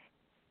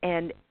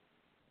 and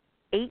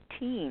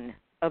 18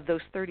 of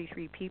those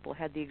 33 people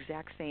had the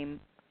exact same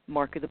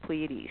mark of the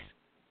Pleiades.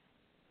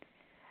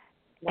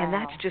 Wow. And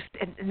that's just,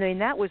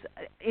 that was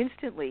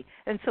instantly.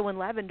 And so when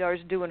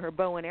Lavendar's doing her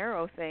bow and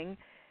arrow thing,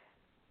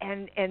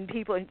 and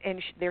people,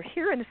 they're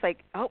here, and it's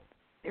like, oh,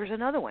 there's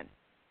another one.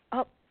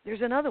 Oh,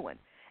 there's another one.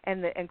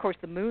 And of course,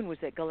 the moon was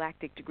at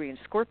galactic degree in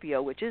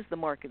Scorpio, which is the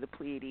mark of the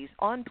Pleiades,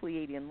 on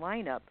Pleiadian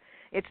lineup.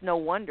 It's no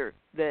wonder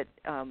that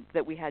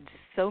we had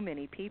so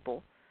many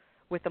people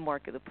with the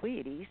mark of the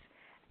Pleiades,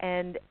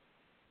 and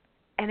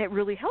it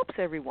really helps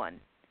everyone.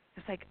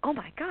 It's like, oh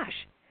my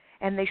gosh,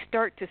 and they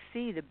start to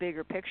see the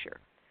bigger picture,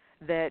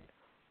 that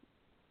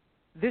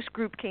this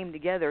group came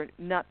together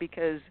not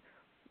because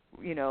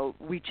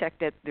we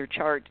checked at their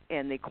chart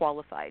and they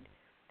qualified,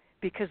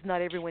 because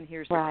not everyone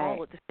hears the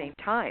call at the same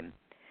time.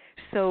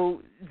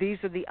 So these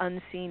are the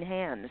unseen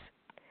hands,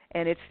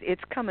 and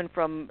it's coming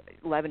from,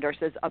 Lavendar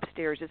says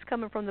upstairs, it's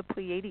coming from the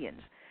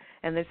Pleiadians.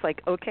 And it's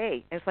like,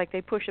 okay, it's like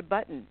they push a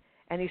button,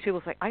 and these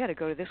people's like, I got to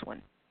go to this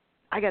one.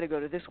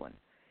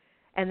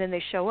 And then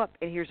they show up,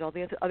 and here's all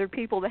the other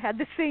people that had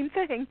the same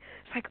thing.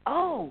 It's like,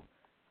 oh,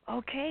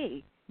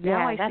 okay,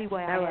 now I see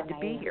why I had to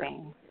be here.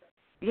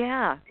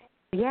 Yeah.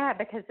 Yeah,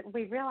 because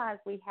we realize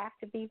we have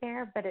to be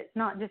there, but it's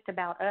not just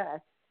about us.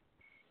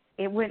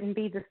 It wouldn't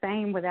be the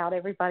same without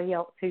everybody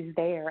else who's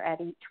there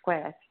at each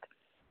quest.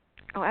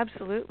 Oh,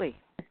 absolutely.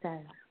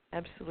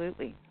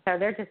 Absolutely. So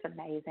they're just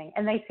amazing.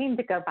 And they seem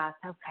to go by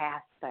so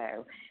fast,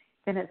 though.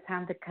 Then it's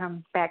time to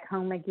come back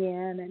home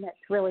again, and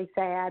it's really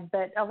sad.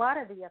 But a lot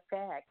of the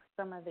effects,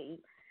 some of the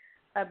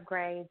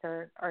upgrades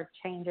or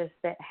changes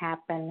that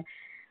happen,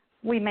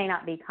 we may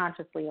not be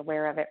consciously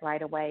aware of it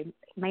right away,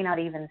 may not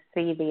even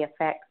see the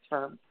effects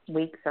for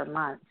weeks or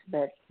months,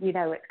 but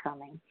it's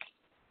coming.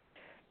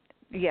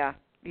 Yeah,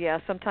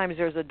 sometimes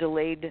there's a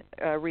delayed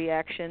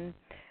reaction.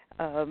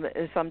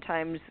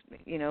 Sometimes,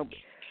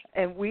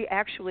 and we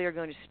actually are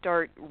going to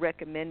start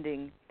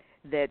recommending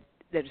that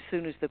as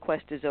soon as the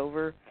quest is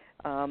over,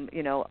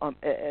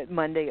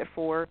 Monday at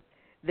 4,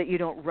 that you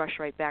don't rush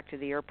right back to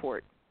the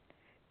airport,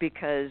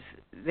 because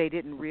they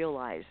didn't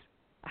realize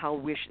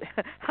how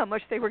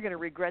much they were going to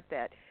regret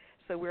that.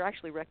 So we're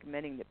actually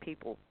recommending that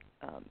people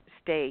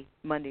stay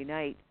Monday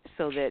night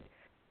so that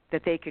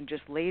they can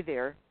just lay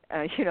there,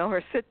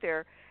 or sit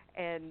there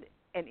and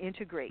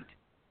integrate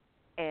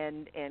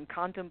and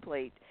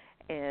contemplate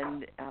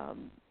and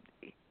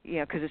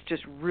because it's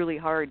just really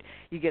hard.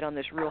 You get on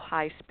this real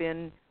high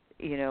spin,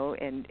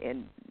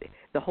 and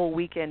the whole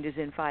weekend is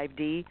in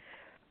 5D,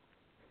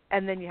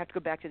 and then you have to go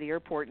back to the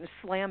airport and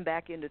slam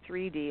back into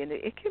 3D, and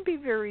it can be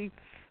very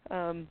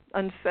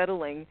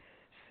unsettling.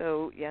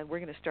 So, yeah, we're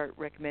going to start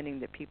recommending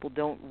that people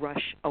don't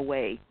rush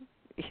away.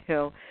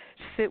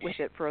 Sit with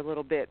it for a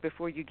little bit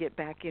before you get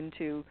back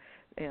into,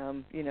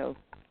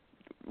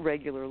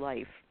 regular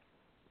life.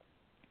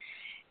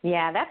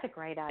 Yeah, that's a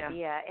great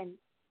idea.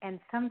 And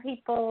some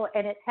people,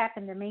 and it's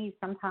happened to me,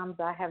 sometimes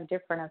I have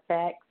different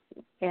effects.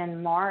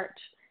 In March,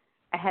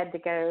 I had to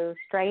go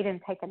straight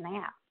and take a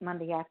nap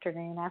Monday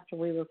afternoon after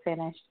we were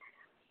finished.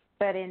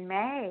 But in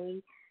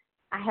May,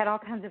 I had all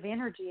kinds of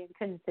energy and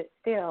couldn't sit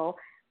still.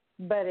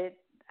 But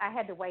I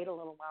had to wait a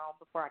little while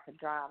before I could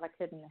drive. I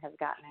couldn't have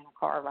gotten in a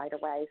car right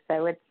away.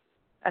 So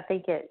I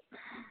think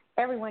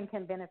everyone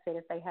can benefit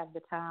if they have the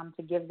time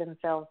to give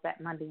themselves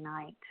that Monday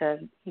night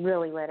to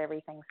really let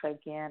everything soak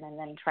in and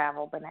then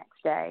travel the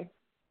next day.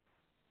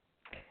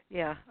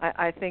 Yeah,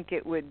 I think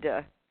it would.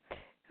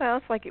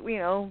 It's like if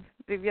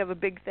you have a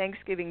big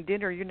Thanksgiving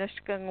dinner, you're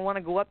just going to want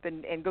to go up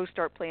and go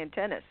start playing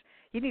tennis.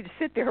 You need to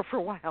sit there for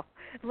a while,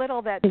 let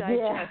all that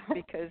digest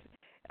because,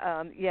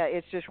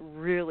 it's just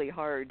really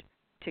hard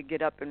to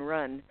get up and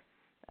run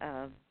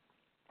as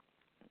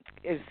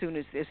soon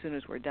as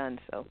we're done.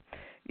 So,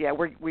 yeah,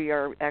 we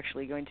are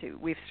actually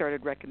we've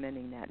started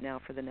recommending that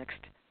now for the next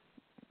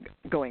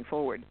going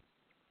forward.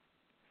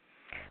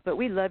 But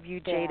we love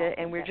you, Jada,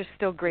 and we're just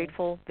so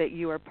grateful that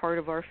you are part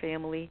of our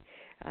family.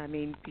 I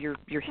mean, you're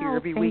here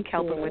every week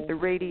helping with the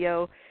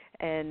radio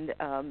and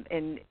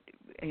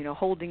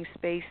holding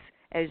space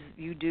as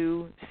you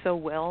do so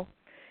well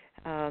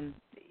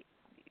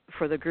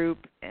for the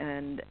group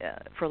and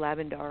for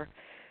Lavendar.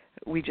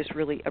 We just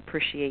really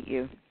appreciate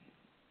you,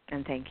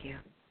 and thank you.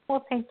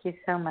 Well, thank you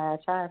so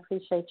much. I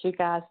appreciate you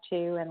guys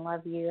too, and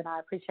love you, and I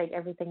appreciate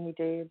everything you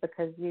do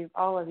because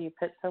all of you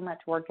put so much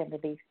work into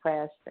these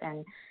quests,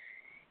 and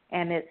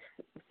it's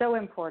so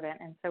important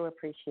and so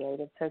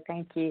appreciated. So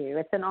thank you.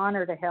 It's an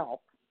honor to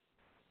help.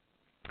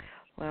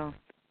 Well,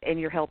 and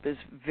your help is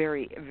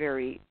very,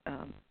 very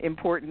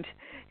important.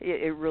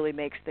 It really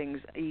makes things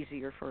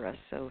easier for us.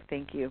 So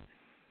thank you.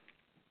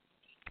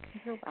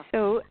 You're welcome.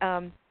 So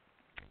I'm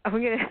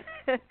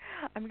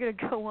gonna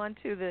go on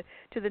to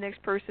the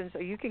next person, so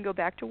you can go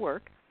back to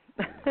work.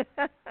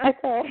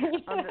 Okay.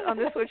 on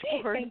the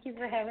switchboard. Thank you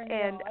for having me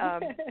and,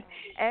 on.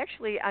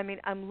 Actually,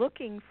 I'm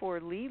looking for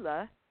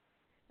Leela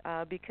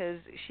because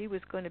she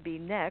was going to be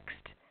next,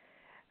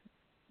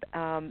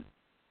 and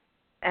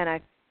I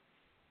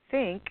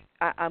think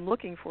I'm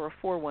looking for a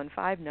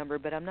 415 number,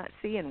 but I'm not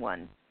seeing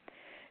one.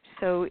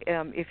 So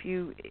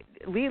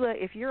Leela,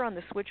 if you're on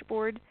the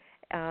switchboard,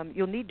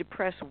 you'll need to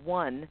press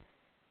 1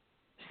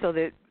 so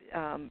that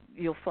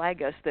you'll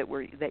flag us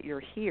that you're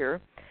here.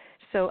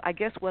 So I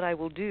guess what I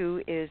will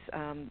do is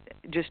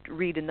just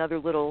read another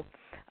little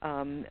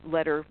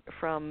letter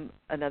from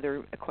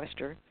another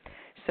questor.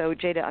 So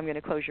Jada, I'm going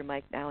to close your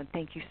mic now, and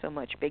thank you so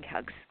much. Big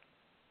hugs.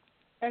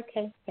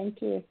 Okay,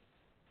 thank you.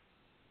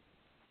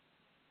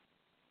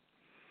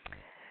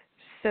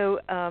 So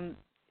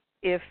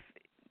if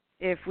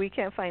we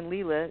can't find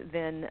Leela,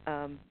 then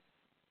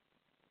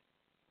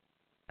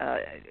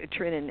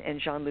Trin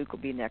and Jean-Luc will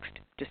be next.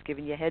 Just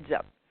giving you a heads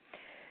up.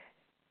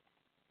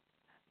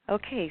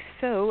 Okay,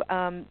 so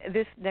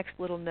this next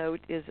little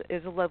note is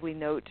a lovely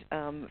note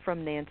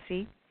from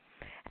Nancy,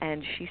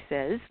 and she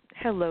says,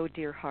 "Hello,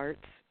 dear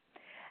hearts.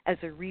 As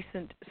a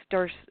recent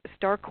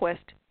StarQuest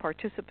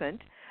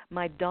participant,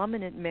 my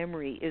dominant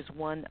memory is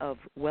one of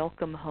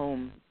welcome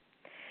home.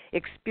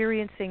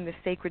 Experiencing the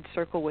sacred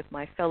circle with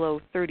my fellow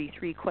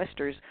 33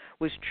 questers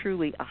was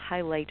truly a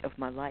highlight of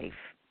my life.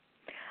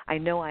 I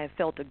know I have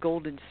felt a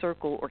golden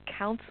circle or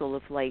council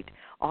of light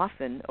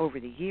often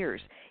over the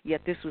years,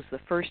 yet this was the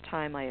first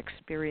time I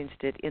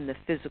experienced it in the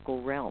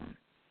physical realm.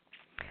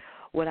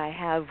 What I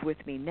have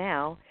with me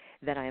now,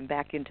 that I am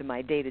back into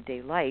my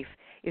day-to-day life,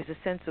 is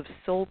a sense of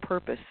sole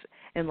purpose,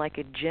 and like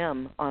a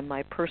gem on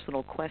my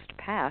personal quest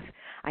path,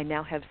 I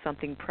now have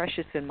something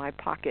precious in my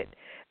pocket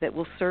that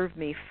will serve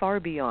me far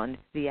beyond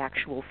the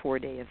actual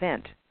 4-day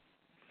event.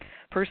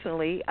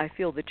 Personally, I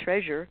feel the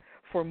treasure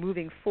for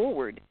moving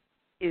forward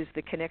is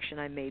the connection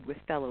I made with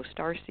fellow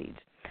Starseeds.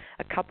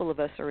 A couple of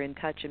us are in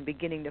touch and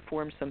beginning to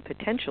form some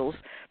potentials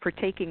for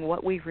taking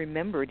what we've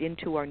remembered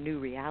into our new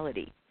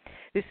reality.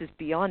 This is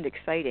beyond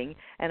exciting,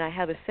 and I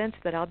have a sense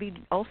that I'll be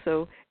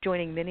also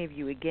joining many of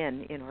you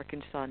again in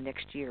Arkansas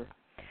next year.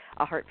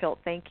 A heartfelt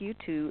thank you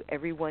to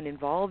everyone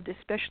involved,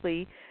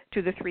 especially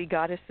to the 3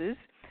 goddesses,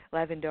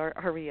 Lavendar,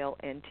 Ariel,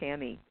 and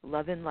Tammy.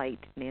 Love and light,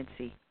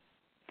 Nancy."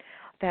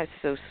 That's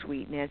so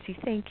sweet, Nancy.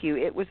 Thank you.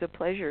 It was a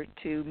pleasure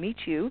to meet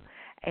you,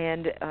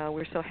 and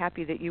we're so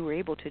happy that you were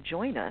able to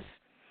join us.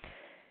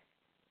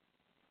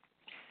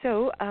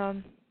 So,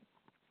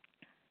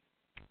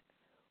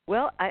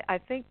 I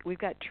think we've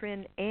got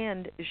Trin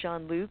and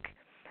Jean-Luc.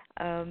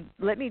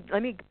 Let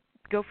me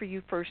go for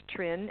you first,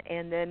 Trin,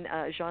 and then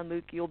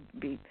Jean-Luc, you'll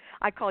be.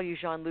 I call you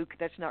Jean-Luc.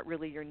 That's not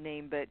really your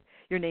name, but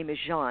your name is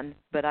Jean.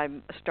 But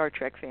I'm a Star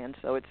Trek fan,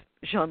 so it's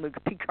Jean-Luc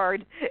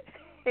Picard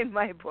in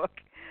my book.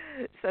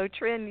 So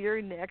Trin,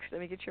 you're next.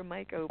 Let me get your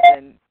mic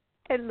open.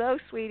 Hello,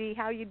 sweetie.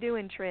 How you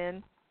doing,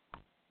 Trin?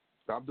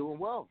 I'm doing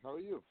well. How are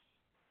you?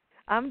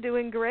 I'm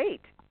doing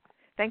great.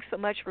 Thanks so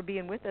much for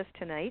being with us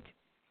tonight.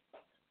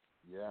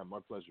 Yeah, my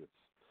pleasure.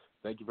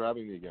 Thank you for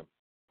having me again.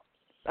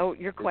 Oh,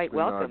 you're quite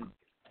welcome.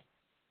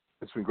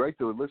 It's been great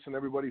to listen to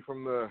everybody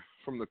from the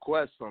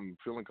quest. I'm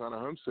feeling kind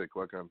of homesick,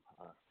 like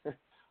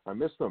I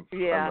missed them.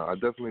 Yeah, I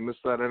definitely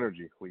missed that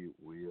energy. We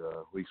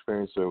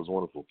experienced it. It was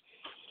wonderful.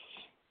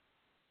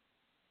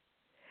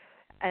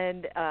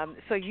 And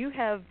so you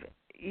have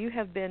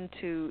been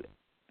to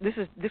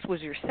this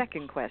was your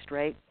second quest,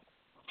 right?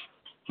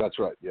 That's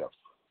right. Yeah.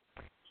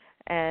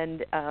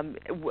 And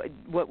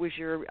what was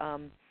your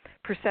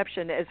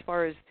perception as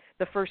far as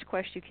the first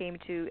quest you came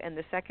to and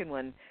the second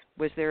one?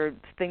 Was there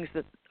things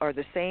that are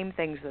the same,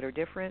 things that are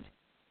different?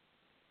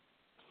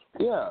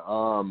 Yeah.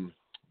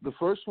 The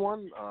first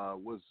one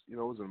was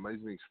an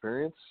amazing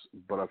experience,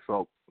 but I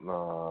felt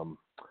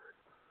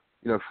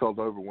felt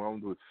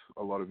overwhelmed with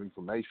a lot of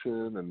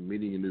information and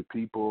meeting new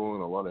people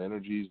and a lot of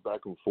energies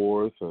back and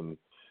forth, and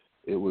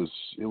it was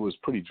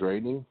pretty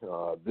draining.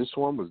 This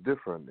one was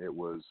different. It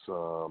was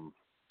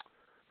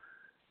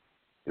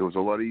a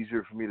lot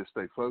easier for me to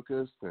stay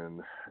focused,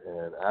 and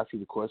after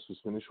the quest was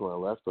finished, when I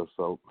left, I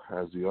felt,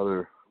 as the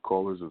other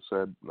callers have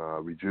said,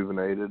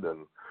 rejuvenated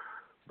and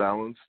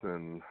balanced,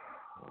 and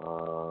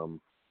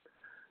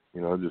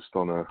just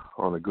on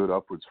a good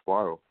upward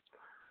spiral.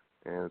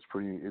 And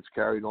it's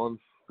carried on,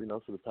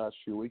 for the past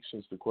few weeks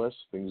since the quest.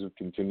 Things have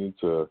continued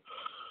to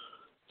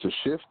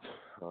shift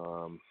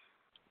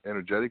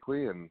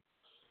energetically and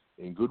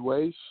in good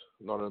ways,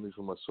 not only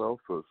for myself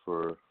but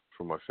for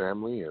my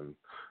family and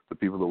the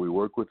people that we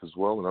work with as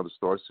well, and other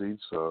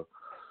Starseeds. So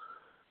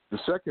the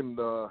second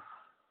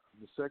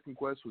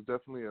quest was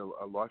definitely a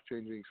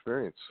life-changing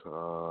experience.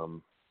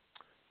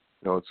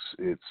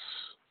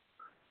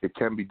 It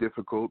can be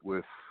difficult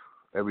with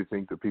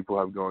everything that people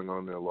have going on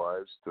in their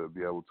lives to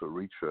be able to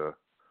reach a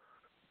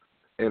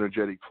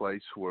energetic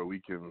place where we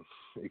can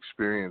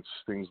experience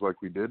things like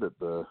we did at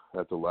the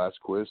last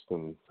quest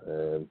and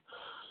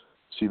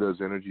see those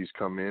energies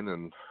come in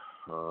and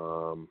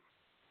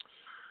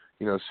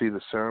see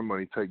the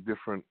ceremony take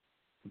different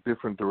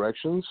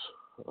directions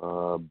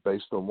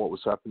based on what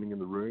was happening in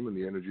the room and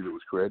the energy that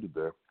was created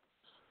there.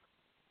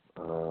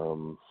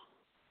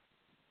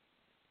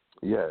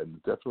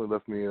 It definitely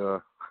left me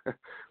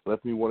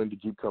wanting to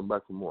keep coming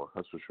back for more.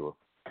 That's for sure.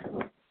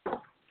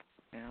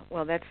 Yeah,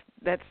 well,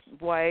 that's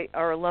why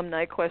our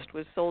alumni quest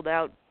was sold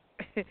out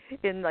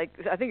in I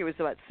think it was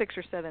about 6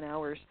 or 7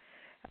 hours.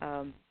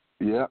 The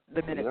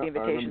minute the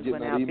invitations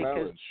went out,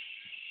 because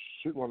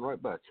shoot one right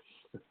back.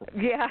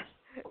 Yeah.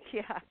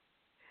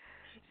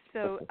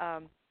 So,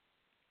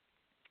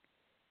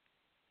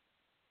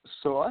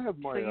 so I have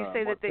my. So you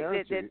say that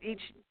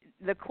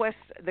the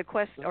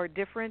quests are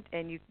different,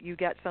 and you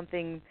got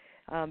something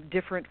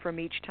different from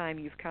each time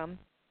you've come.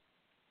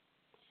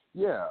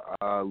 Yeah,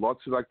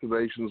 lots of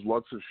activations,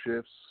 lots of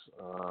shifts,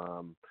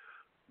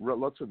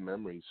 lots of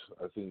memories.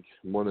 I think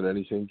more than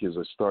anything, is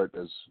I start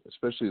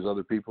especially as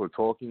other people are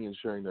talking and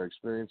sharing their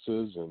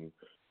experiences, and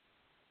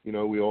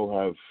we all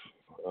have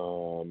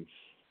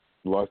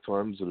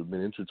lifetimes that have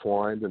been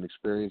intertwined and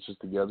experiences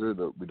together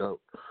that we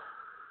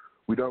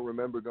don't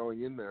remember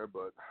going in there,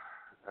 but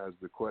as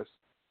the quest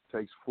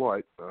takes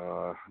flight,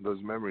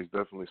 those memories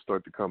definitely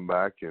start to come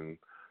back, and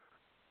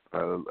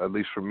at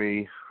least for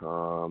me,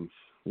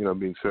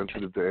 being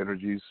sensitive to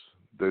energies,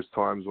 there's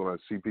times when I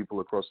see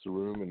people across the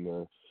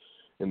room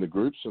in the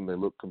groups and they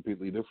look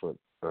completely different,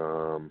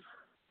 and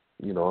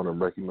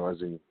I'm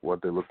recognizing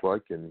what they look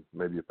like and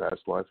maybe a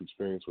past life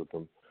experience with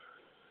them.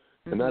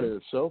 Mm-hmm. And that in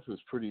itself is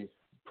pretty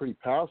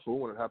powerful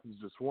when it happens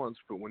just once,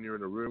 but when you're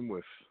in a room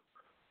with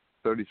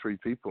 33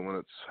 people and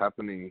it's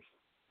happening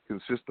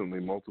consistently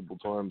multiple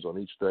times on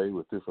each day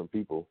with different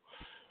people,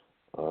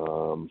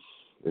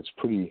 it's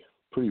pretty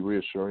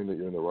reassuring that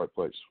you're in the right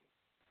place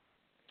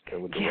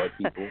and with the right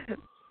people.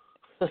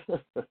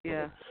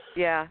 Yeah.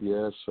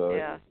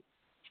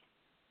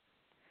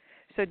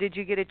 So did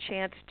you get a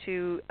chance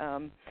to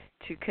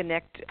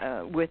connect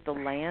with the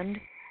land?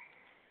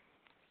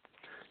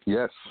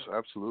 Yes,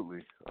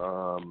 absolutely.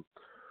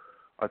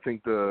 I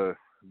think the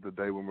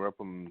day when we're up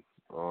on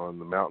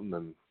the mountain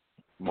and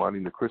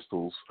mining the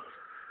crystals,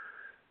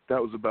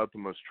 that was about the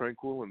most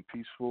tranquil and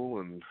peaceful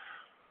and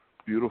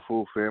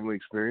beautiful family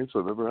experience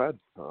I've ever had.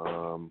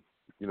 There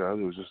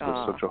was just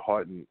such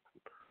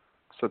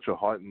a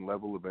heightened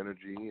level of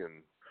energy,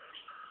 and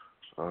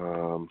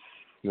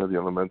the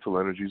elemental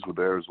energies were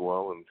there as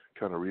well, and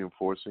kind of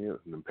reinforcing it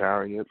and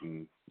empowering it,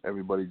 and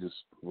everybody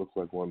just looked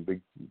like one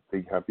big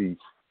happy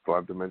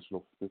fifth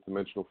dimensional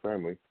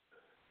family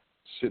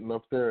sitting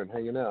up there and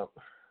hanging out.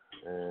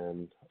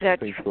 And I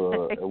think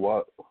a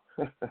while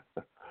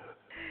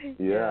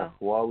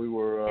while we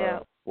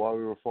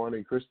were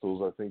finding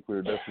crystals, I think we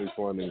were definitely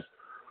finding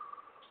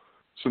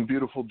some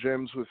beautiful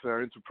gems with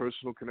our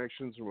interpersonal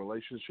connections and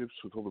relationships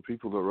with all the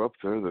people that are up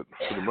there that,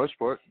 for the most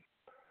part,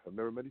 have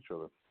never met each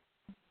other,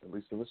 at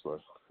least in this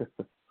life.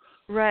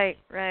 Right.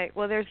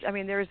 Well, there's a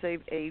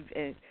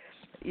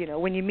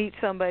when you meet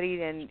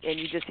somebody and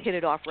you just hit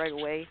it off right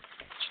away,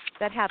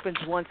 that happens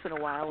once in a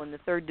while in the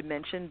third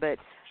dimension, but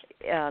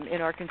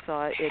in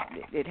Arkansas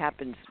it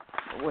happens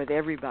with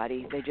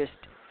everybody. They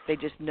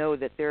just know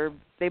that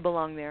they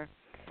belong there.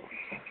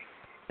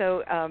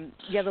 So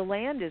the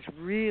land is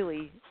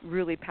really,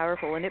 really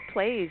powerful, and it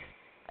plays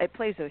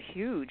a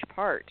huge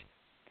part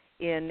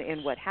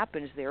in what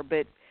happens there.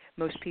 But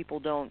most people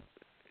don't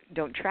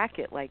track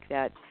it like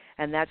that,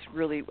 and that's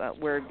really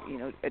where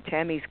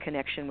Tammy's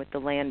connection with the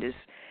land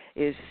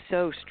is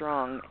so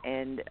strong,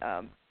 and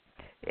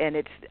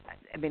it's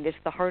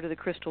the heart of the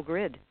crystal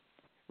grid,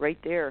 right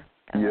there.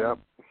 Yeah.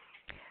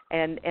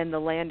 And the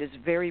land is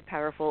very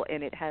powerful,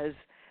 and it has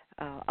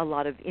a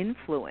lot of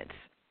influence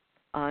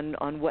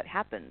on what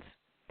happens.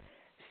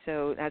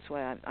 So that's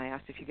why I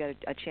asked if you got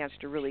a chance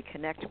to really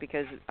connect,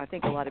 because I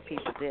think a lot of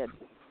people did.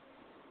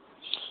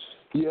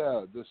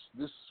 Yeah,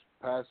 this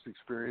past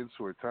experience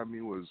where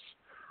Tammy was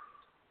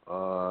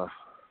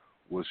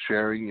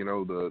sharing,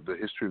 the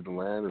history of the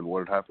land and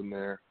what had happened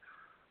there,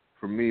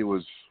 for me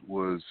was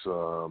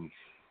a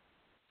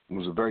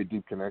very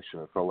deep connection.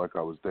 I felt like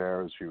I was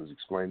there as she was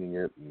explaining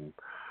it, and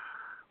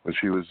when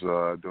she was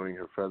doing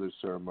her feathers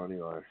ceremony,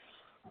 I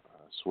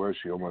swear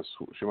she must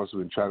have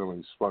been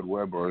channeling Spud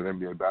Webb or an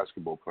NBA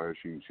basketball player.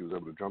 She was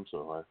able to jump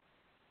so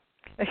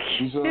high.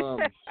 She's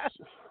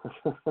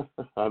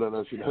I don't know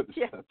if you noticed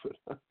that, but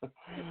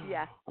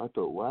yeah. I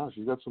thought, wow,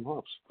 she's got some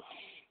hops.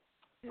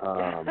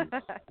 But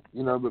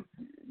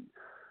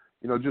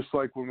just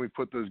like when we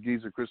put those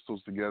Giza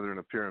crystals together in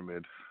a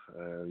pyramid,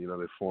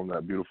 they form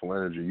that beautiful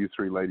energy. You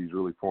three ladies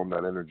really form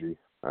that energy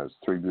as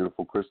three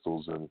beautiful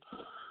crystals, and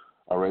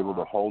are able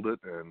to hold it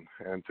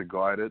and to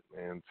guide it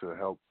and to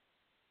help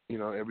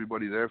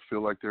everybody there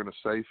feel like they're in a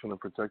safe and a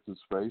protected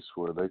space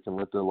where they can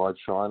let their light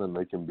shine and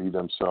they can be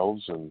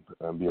themselves and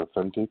be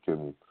authentic,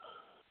 and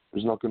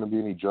there's not going to be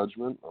any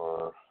judgment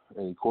or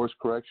any course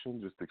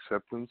correction, just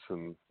acceptance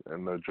and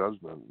no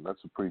judgment. And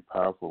that's a pretty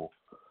powerful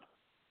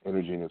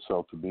energy in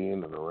itself to be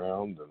in and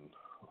around, and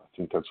I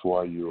think that's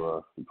why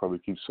you probably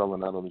keep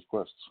selling out on these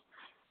quests.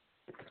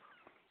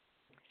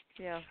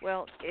 Yeah,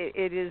 well,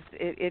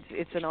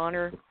 it's an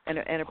honor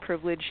and a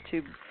privilege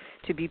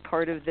to be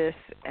part of this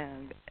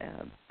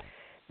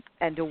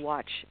and to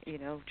watch,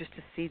 just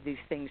to see these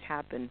things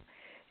happen.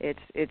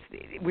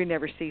 We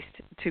never cease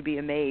to be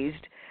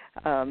amazed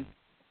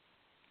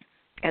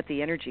at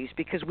the energies,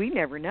 because we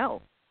never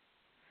know.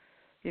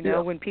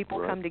 When people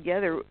come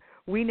together,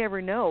 we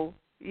never know,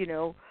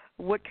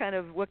 what kind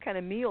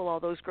of meal all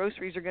those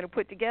groceries are going to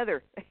put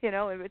together.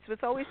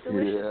 It's always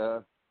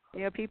delicious.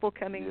 Yeah. People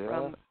coming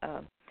from.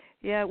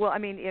 Well,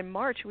 in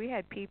March we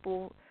had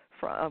people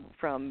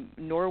from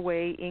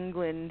Norway,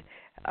 England.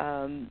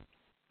 I'm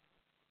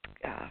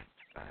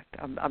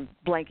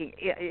blanking.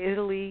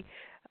 Italy,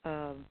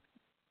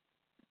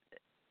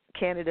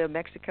 Canada,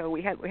 Mexico.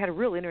 We had a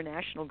real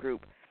international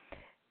group,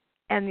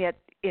 and yet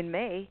in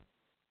May,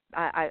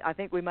 I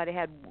think we might have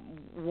had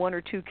one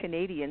or two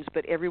Canadians,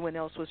 but everyone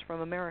else was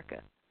from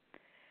America.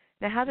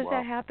 Now, how does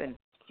that happen?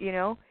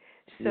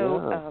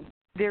 So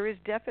there is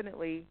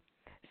definitely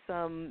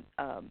some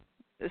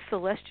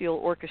celestial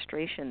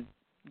orchestration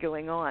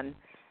going on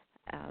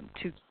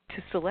to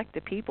select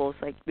the people.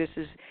 It's like,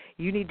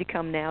 you need to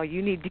come now,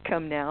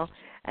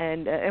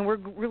 and we're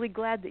really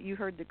glad that you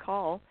heard the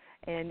call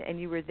and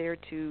you were there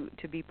to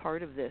be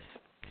part of this.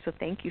 So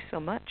thank you so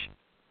much.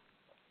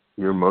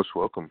 You're most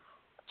welcome.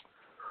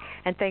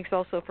 And thanks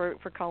also for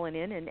calling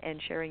in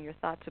and sharing your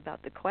thoughts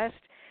about the quest.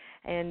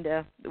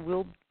 And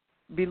we'll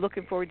be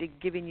looking forward to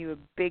giving you a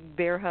big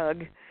bear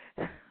hug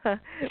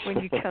when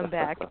you come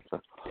back.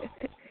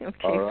 Okay,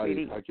 all right,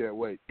 sweetie. I can't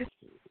wait.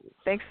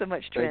 Thanks so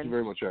much, Trent. Thank you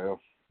very much, Ariel.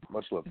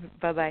 Much love.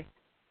 Bye-bye.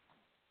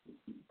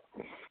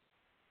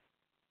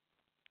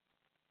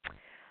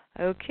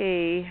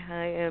 Okay,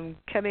 I am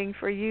coming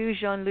for you,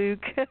 Jean-Luc.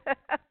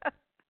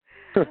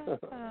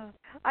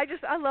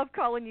 I love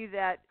calling you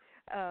that.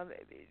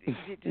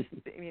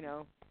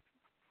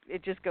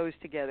 It just goes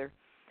together.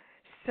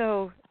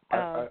 So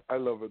I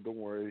love it. Don't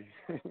worry.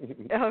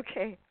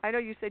 Okay, I know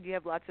you said you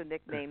have lots of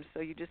nicknames, so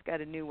you just got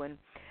a new one.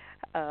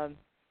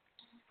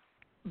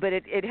 But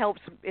it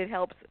helps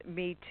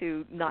me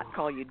to not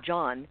call you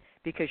John,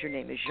 because your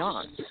name is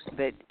Jean.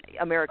 But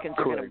Americans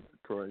are going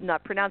to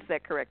not pronounce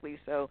that correctly.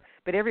 So,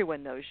 but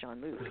everyone knows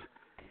Jean-Luc.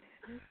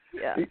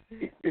 Yeah.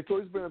 It's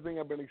always been a thing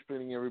I've been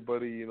explaining to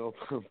everybody,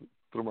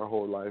 through my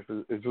whole life.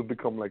 It's just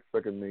become like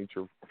second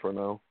nature for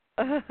now.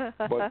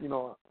 But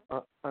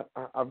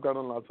I've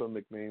gotten lots of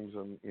nicknames,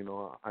 and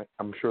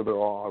I'm sure they're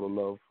all out of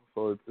love.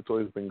 So it's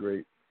always been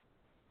great.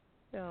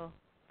 Yeah.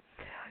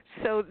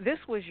 So this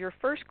was your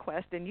first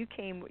quest, and you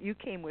came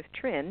with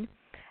Trin,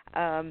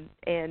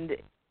 and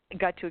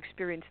got to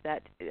experience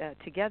that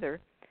together.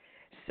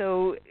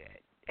 So,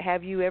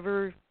 have you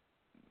ever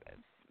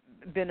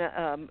been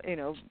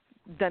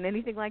done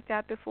anything like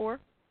that before?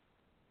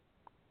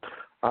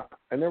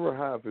 I never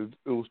have. It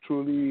was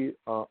truly,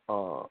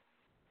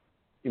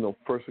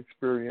 first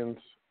experience,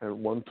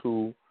 and one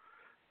too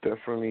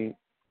definitely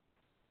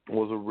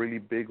was a really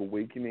big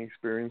awakening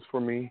experience for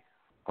me.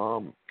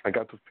 I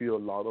got to feel a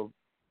lot of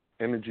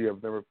energy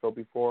I've never felt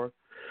before,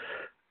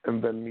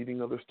 and then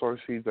meeting other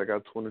starseeds, I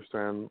got to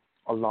understand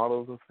a lot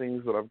of the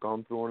things that I've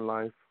gone through in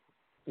life.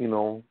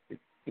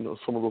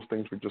 Some of those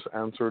things were just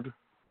answered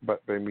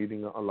by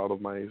meeting a lot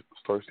of my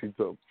starseeds,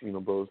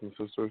 brothers and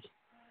sisters,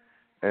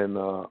 and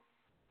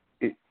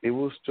it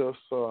was just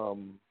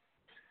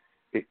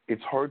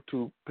it's hard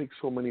to pick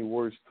so many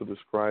words to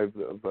describe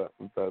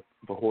the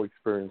whole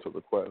experience of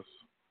the quest.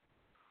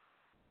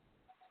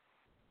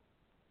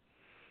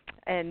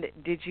 And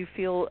did you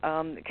feel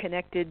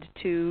connected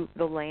to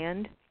the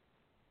land?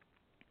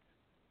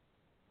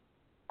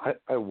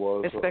 I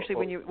was, especially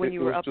when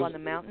you were up on the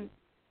mountain.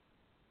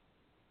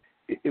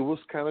 It was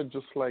kind of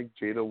just like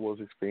Jada was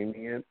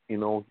explaining it.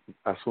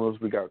 As soon as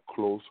we got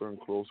closer and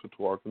closer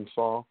to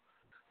Arkansas,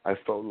 I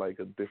felt like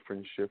a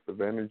different shift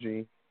of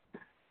energy,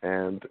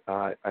 and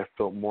I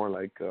felt more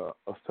like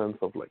a sense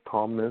of like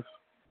calmness.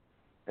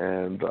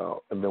 And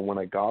then when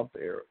I got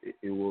there,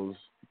 it was,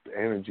 the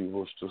energy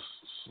was just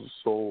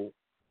so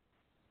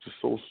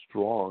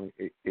strong.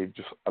 It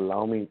just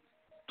allowed me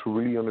to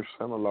really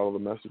understand a lot of the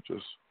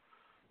messages.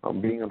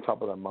 Being on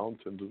top of that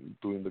mountain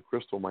doing the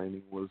crystal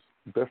mining was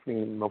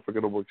definitely an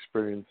unforgettable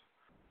experience.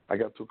 I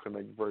got to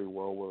connect very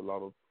well with a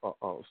lot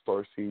of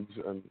star seeds,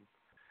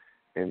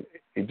 and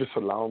it just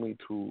allowed me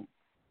to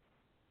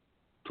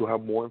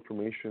have more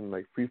information,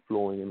 like free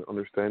flowing and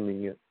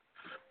understanding it,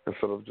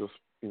 instead of just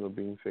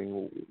being saying,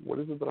 well, what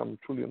is it that I'm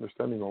truly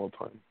understanding all the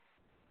time.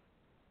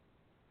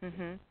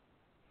 Mhm.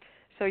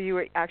 So you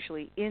were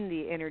actually in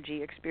the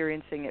energy,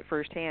 experiencing it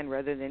firsthand,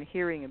 rather than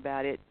hearing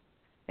about it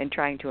and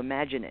trying to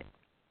imagine it.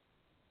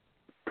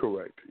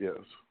 Correct. Yes.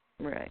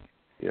 Right.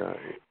 Yeah.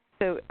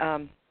 So,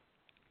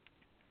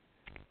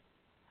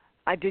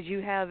 did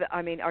you have?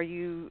 I mean, are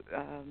you?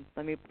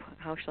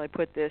 How shall I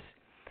put this?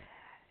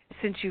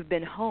 Since you've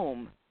been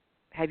home,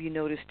 have you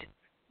noticed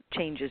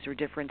changes or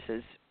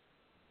differences?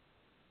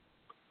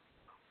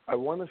 I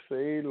want to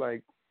say,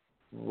 like,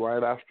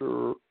 right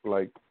after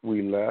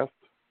we left,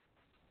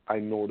 I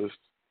noticed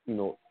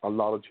a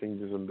lot of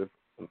changes and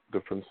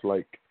difference.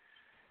 Like,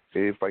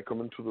 if I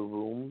come into the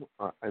room,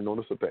 I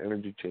notice that the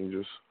energy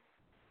changes,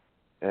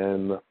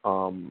 and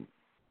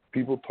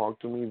people talk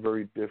to me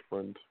very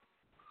different.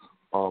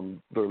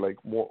 They're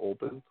like more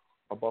open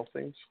about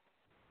things,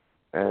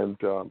 and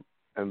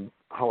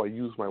how I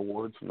use my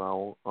words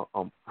now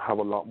have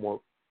a lot more,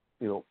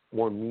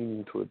 more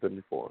meaning to it than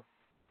before.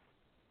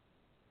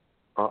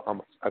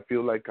 I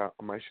feel like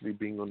I'm actually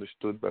being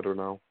understood better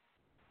now.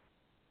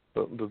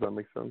 Does that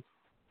make sense?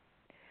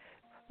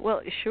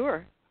 Well,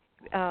 sure.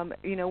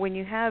 When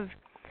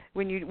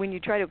you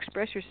try to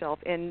express yourself,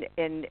 and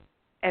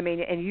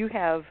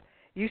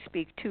you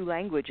speak two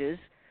languages,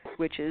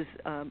 which is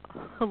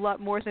a lot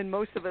more than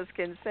most of us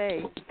can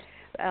say.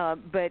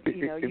 But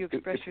you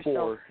express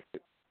yourself.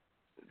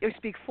 You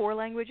speak 4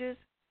 languages?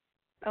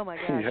 Oh my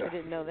gosh, yeah. I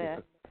didn't know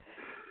that.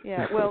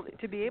 Yeah. Well,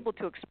 to be able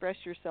to express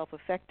yourself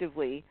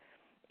effectively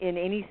in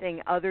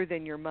anything other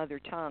than your mother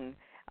tongue,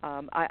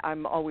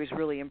 I'm always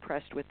really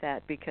impressed with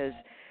that, because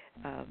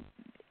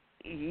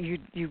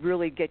you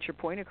really get your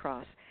point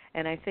across.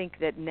 And I think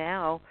that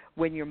now,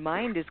 when your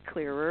mind is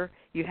clearer,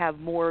 you have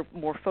more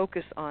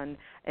focus on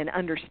an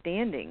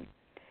understanding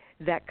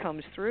that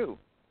comes through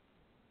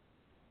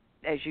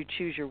as you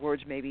choose your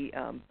words maybe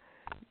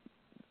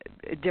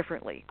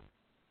differently.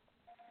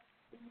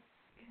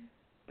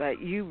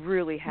 But you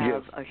really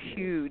have a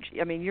huge,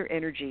 your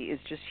energy is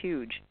just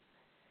huge.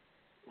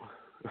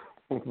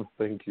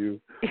 Thank you.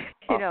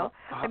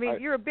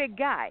 You're a big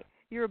guy.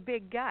 You're a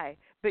big guy,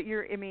 but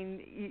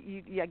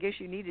I guess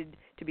you needed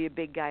to be a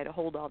big guy to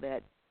hold all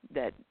that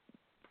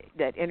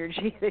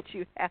energy that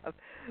you have.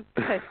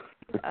 But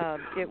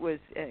it was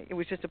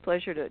just a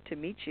pleasure to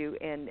meet you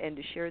and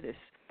to share this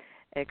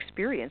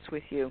experience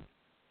with you.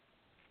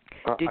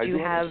 Did you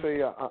have?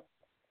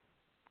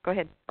 Go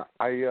ahead.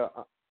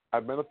 I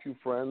met a few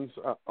friends,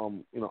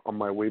 on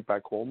my way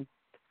back home,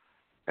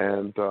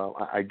 and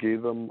I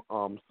gave them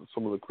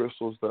some of the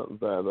crystals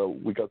that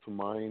we got to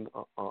mine,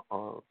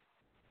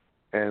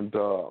 and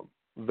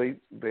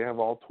they have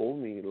all told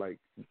me, like,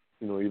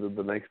 either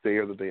the next day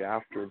or the day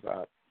after,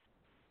 that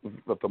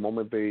the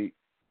moment they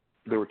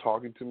were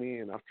talking to me,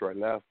 and after I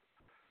left,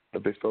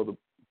 that they felt a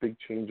big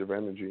change of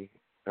energy,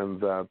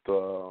 and that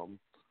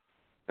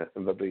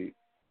they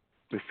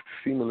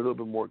seem a little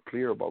bit more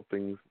clear about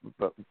things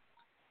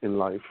in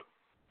life.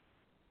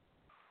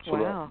 So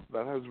wow.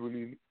 that has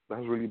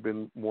really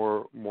been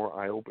more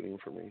eye opening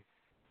for me.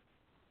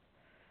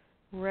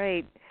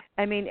 Right.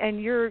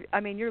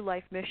 Your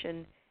life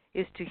mission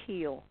is to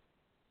heal.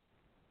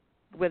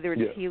 Whether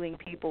it's healing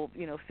people,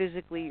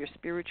 physically or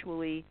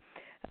spiritually,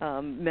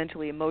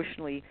 mentally,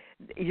 emotionally,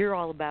 you're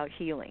all about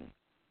healing.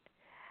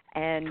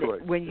 And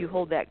correct. when you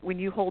hold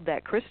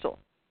that crystal,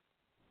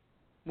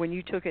 when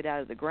you took it out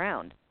of the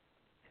ground,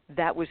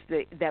 that was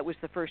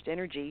the first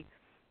energy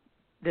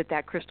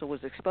that crystal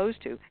was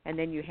exposed to, and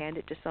then you hand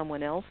it to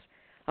someone else,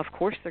 of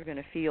course they're going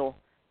to feel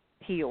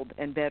healed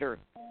and better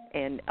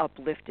and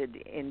uplifted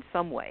in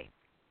some way.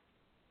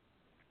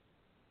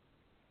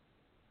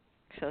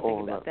 So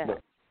think about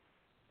that.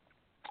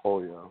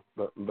 Oh yeah,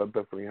 that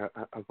definitely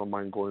has my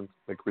mind going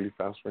like really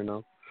fast right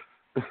now.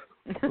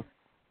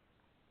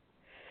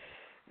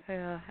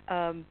 Yeah.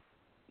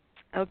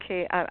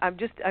 Okay.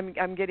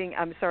 I'm getting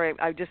a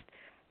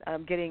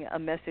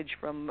message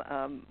from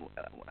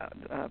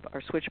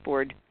our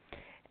switchboard,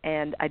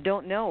 and I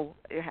don't know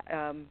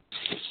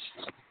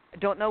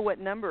what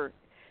number.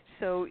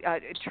 So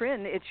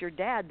Trin, it's your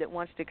dad that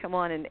wants to come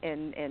on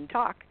and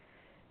talk.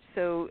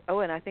 So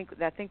and I think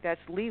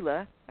that's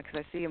Leela, because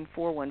I see him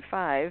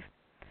 415.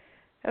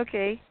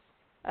 Okay.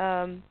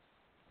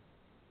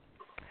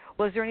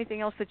 Was there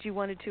anything else that you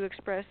wanted to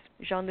express,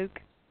 Jean-Luc?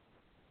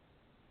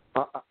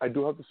 I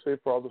do have to say,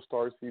 for all the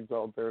starseeds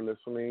out there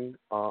listening,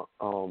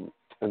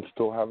 and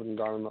still haven't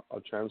gotten a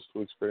chance to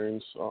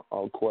experience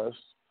our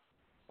quest,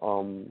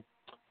 the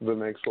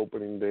next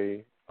opening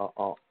day,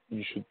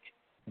 you should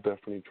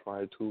definitely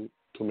try to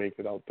make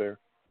it out there.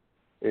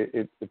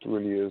 It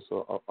really is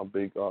a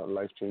big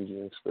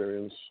life-changing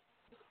experience.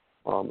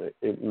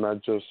 It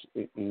not just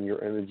in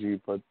your energy,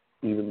 but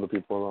even the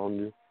people around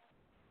you.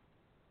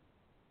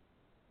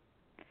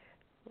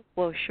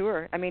 Well,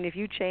 sure. I mean, if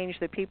you change,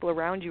 the people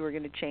around you are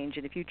going to change,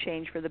 and if you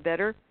change for the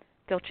better,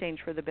 they'll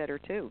change for the better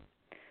too.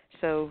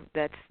 So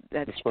that's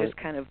just right.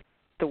 kind of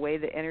the way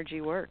the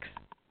energy works.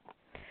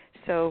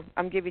 So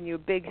I'm giving you a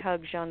big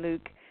hug,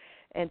 Jean-Luc,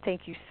 and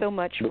thank you so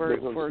much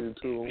for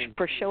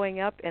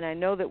showing up. And I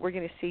know that we're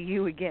going to see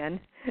you again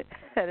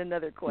at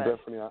another quest.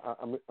 Definitely.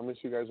 I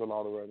miss you guys a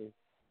lot already.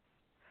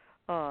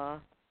 Aw.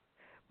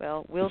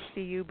 Well, we'll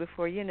see you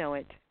before you know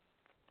it.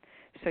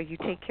 So you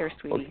take care,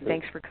 sweetie. Okay.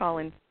 Thanks for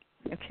calling.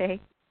 Okay?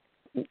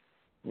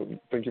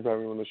 Thank you for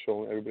having me on the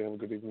show. Everybody have a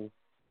good evening.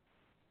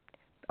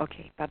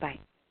 Okay, bye-bye.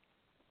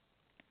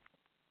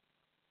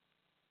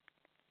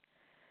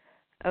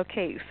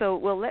 Okay, so,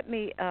 well, let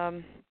me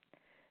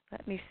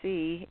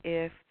see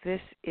if this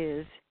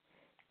is,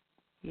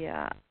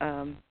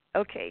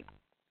 okay.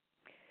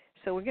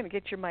 So we're going to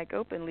get your mic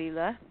open,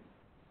 Leela.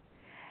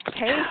 Hey,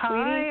 sweetie.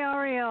 Hi,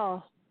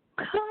 Ariel.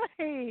 Hi.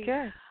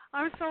 Good.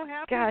 I'm so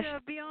happy to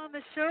be on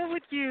the show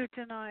with you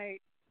tonight.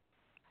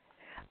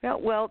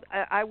 Well,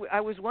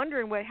 I was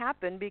wondering what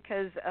happened,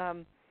 because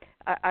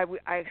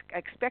I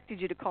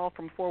expected you to call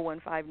from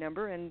 415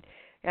 number, and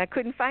I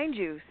couldn't find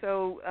you,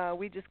 so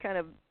we just kind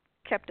of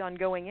kept on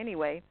going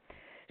anyway.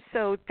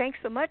 So thanks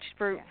so much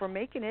for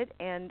making it,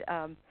 and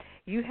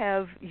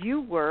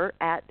you were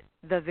at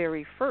the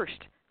very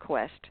first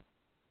quest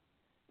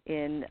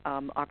in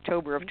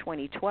October of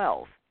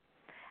 2012,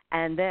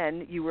 and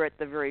then you were at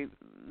the very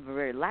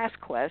very last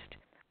quest,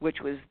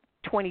 which was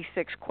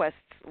 26 quests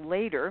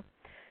later.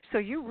 So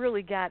you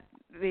really got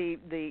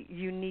the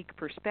unique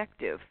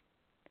perspective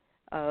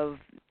of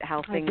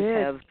how things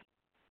have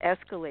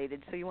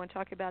escalated. So you want to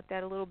talk about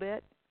that a little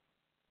bit?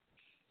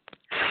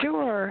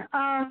 Sure.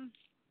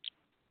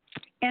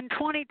 In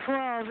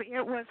 2012,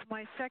 it was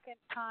my second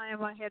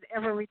time I had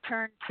ever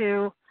returned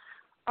to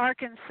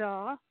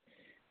Arkansas.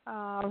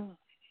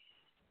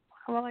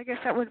 Well, I guess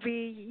that would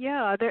be,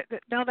 no,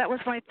 that was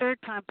my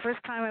third time.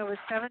 First time I was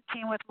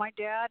 17 with my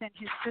dad and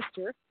his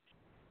sister,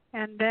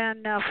 and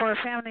then for a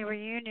family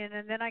reunion,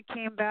 and then I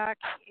came back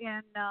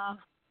in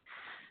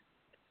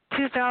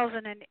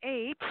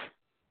 2008.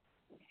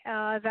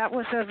 That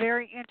was a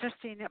very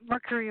interesting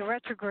Mercury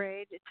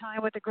retrograde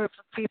time with a group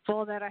of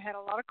people that I had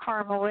a lot of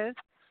karma with.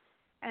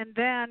 And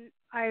then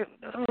I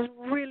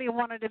really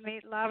wanted to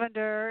meet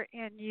Lavender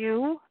and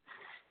you,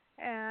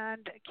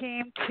 and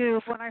came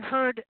to, when I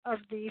heard of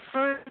the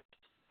first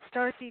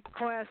Starseed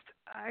quest,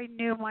 I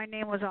knew my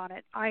name was on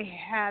it. I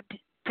had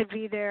to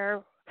be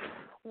there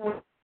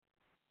with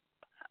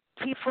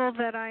people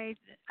that I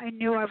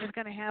knew I was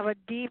going to have a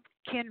deep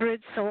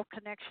kindred soul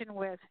connection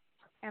with,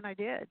 and I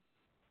did.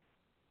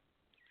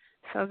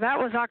 So that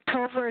was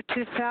October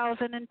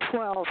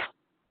 2012.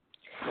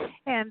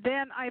 And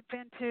then I've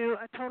been to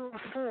a total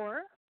of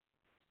 4.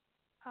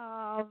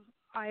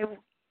 I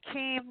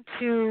came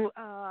to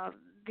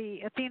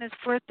the Athena's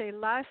birthday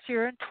last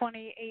year in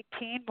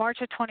 2018,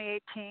 March of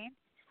 2018.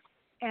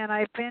 And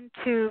I've been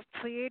to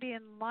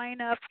Pleiadian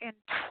lineup in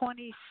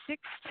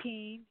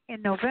 2016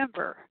 in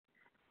November.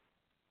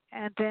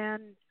 And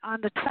then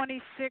on the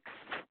 26th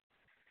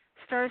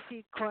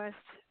Starseed quest,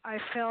 I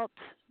felt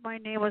my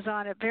name was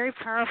on it. Very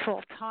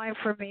powerful time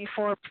for me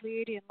for a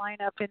Pleiadian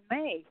lineup in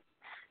May.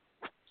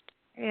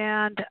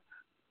 And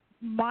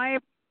my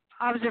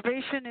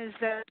observation is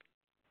that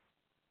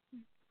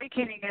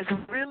awakening is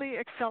really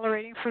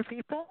accelerating for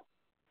people.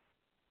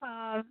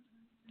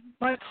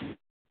 But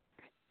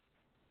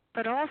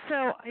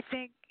also, I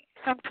think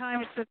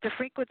sometimes that the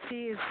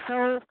frequency is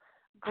so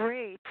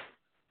great,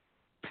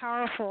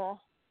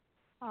 powerful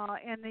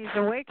in these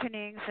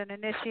awakenings and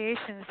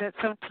initiations that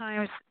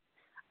sometimes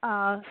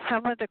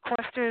some of the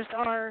questers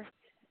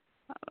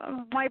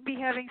might be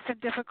having some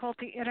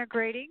difficulty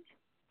integrating.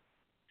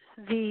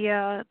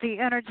 the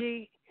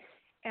energy,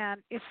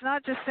 and it's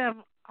not just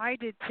them. I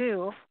did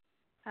too.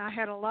 I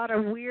had a lot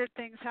of weird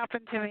things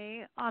happen to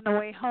me on the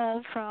way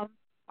home from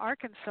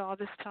Arkansas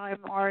this time,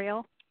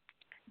 Ariel.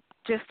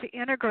 Just to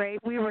integrate,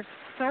 we were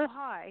so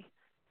high.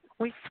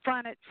 We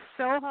spun it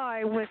so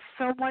high with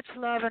so much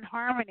love and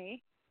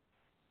harmony.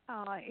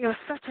 It was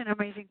such an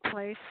amazing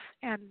place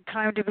and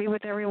time to be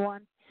with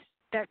everyone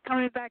that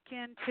coming back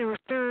into a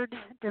third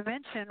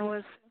dimension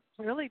was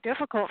really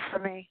difficult for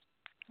me.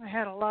 I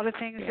had a lot of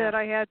things that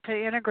I had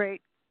to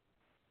integrate.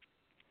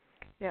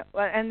 Yeah,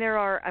 well, and there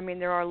are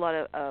a lot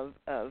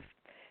of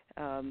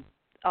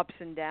ups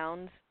and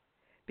downs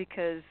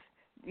because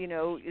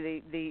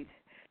the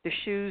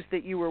shoes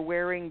that you were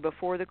wearing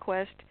before the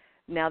quest,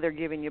 now they're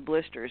giving you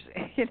blisters,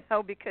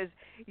 because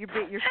your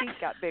feet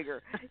got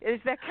bigger.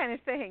 It's that kind of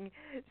thing.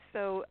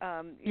 So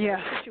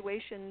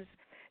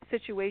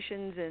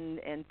situations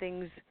and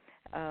things,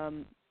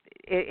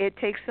 it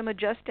takes some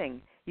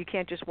adjusting. You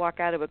can't just walk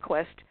out of a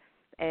quest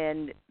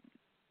and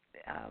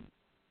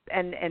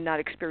not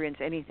experience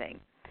anything.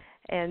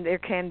 And there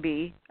can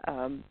be,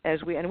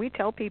 we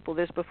tell people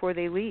this before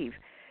they leave,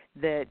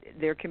 that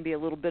there can be a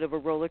little bit of a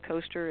roller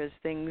coaster as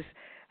things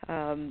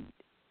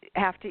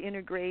have to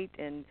integrate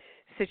and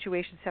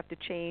situations have to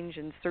change,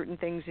 and certain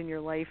things in your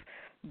life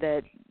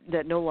that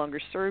no longer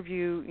serve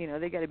you,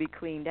 they got to be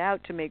cleaned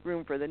out to make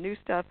room for the new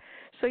stuff.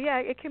 So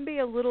it can be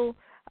a little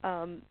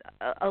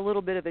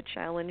bit of a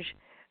challenge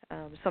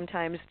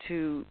sometimes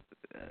to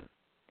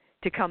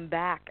come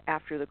back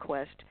after the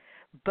quest.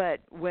 But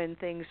when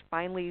things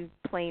finally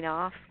plane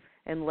off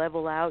and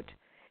level out,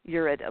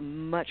 you're at a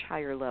much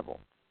higher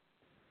level.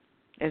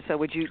 And so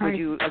would you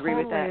agree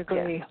with that?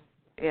 Agree.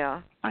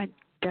 Yeah. I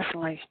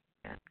definitely.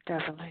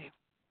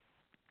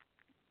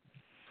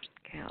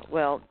 Yeah.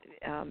 Well,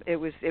 it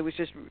was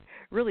just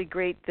really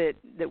great that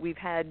we've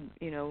had,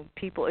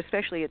 people,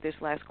 especially at this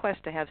last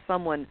quest, to have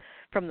someone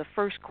from the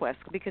first quest,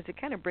 because it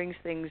kind of brings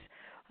things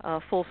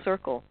full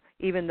circle,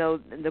 even though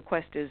the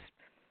quest is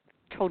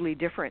totally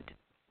different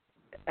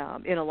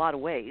in a lot of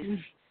ways.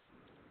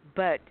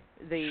 But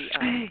the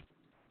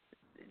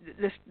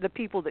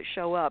people that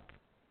show up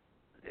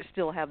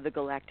still have the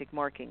galactic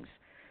markings.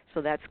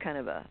 So that's kind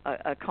of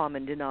a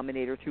common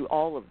denominator through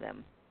all of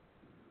them.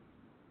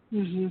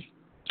 Mhm.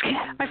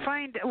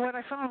 What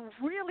I found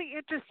really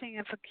interesting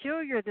and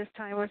peculiar this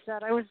time was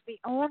that I was the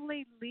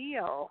only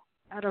Leo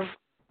out of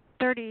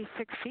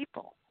 36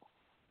 people.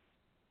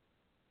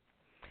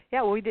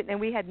 Yeah, well, we didn't, and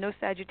we had no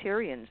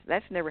Sagittarians.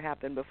 That's never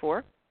happened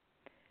before.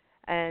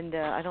 And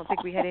I don't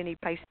think we had any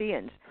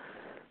Pisceans.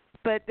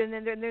 But then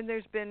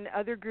there's been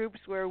other groups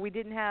where we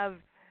didn't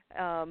have,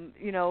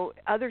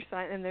 other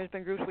signs, and there's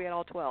been groups we had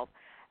all 12.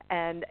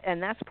 And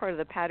that's part of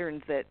the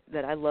patterns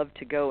that I love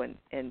to go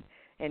and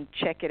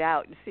check it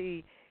out and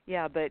see.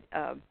 Yeah, but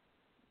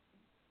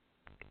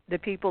the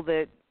people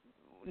that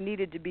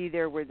needed to be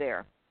there were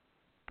there,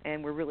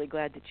 and we're really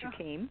glad that you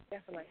came.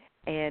 Definitely.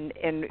 And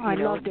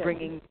loved it.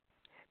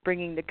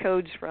 bringing the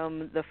codes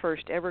from the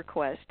first ever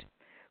quest,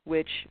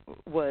 which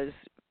was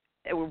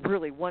a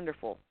really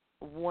wonderful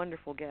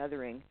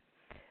gathering.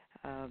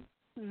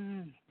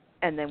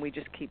 And then we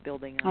just keep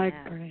building on that.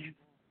 I agree.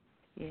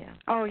 Yeah.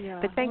 Oh yeah.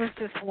 But thanks,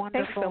 it was just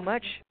wonderful.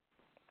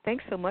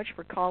 Thanks so much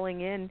for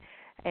calling in.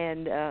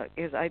 And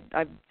because I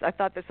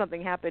thought that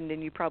something happened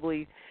and you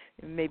probably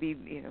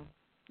maybe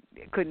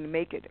couldn't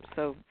make it.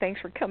 So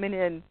thanks for coming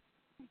in.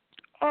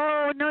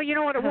 Oh no, you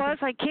know what it was?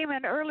 I came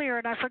in earlier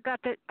and I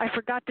forgot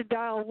to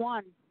dial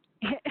 1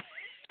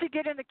 to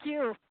get in the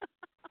queue.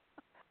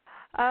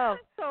 Oh.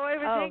 So I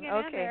was hanging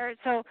in there.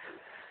 So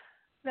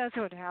that's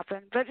what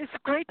happened. But it's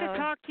great to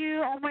talk to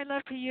you. All my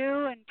love to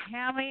you and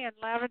Tammy and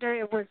Lavender.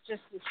 It was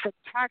just a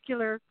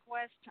spectacular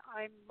quest.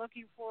 I'm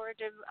looking forward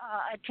to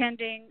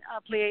attending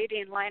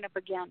Pleiadian lineup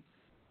again.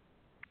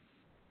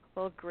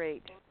 Well,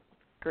 great.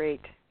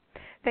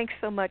 Thanks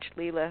so much,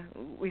 Leela.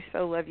 We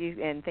so love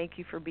you, and thank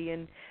you for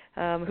being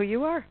who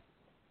you are.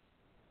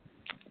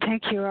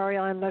 Thank you,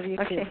 Ariel. I love you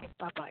too. Okay.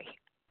 Bye-bye.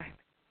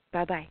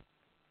 Bye-bye.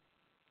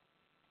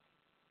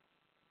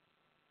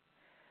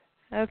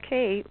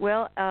 Okay.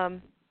 Well,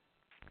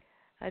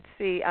 let's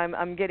see.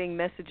 I'm getting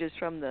messages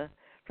from the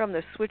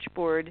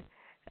switchboard.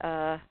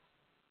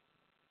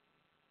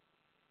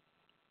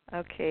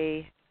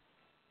 Okay.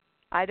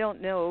 I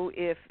don't know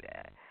if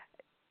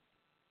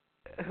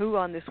who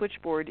on the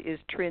switchboard is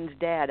Trin's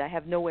dad. I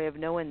have no way of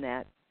knowing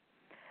that.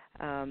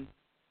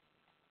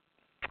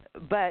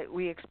 But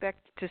we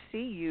expect to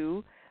see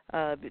you,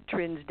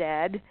 Trin's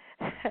dad,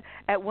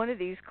 at one of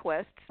these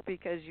quests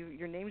because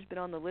your name's been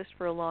on the list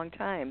for a long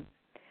time.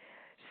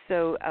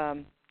 So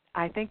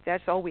I think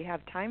that's all we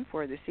have time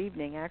for this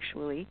evening,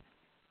 actually.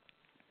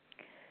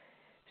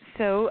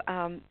 So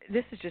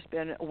this has just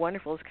been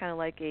wonderful. It's kind of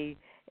like a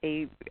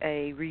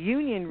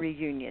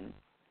reunion,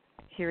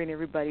 hearing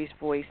everybody's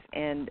voice,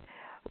 and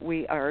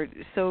we are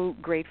so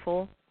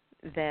grateful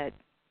that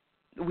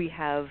we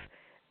have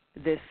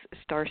this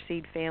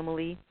Starseed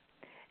family,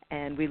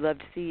 and we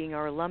loved seeing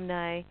our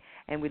alumni,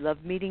 and we love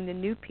meeting the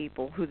new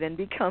people who then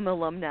become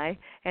alumni,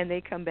 and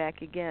they come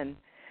back again.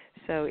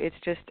 So it's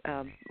just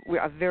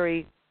we're a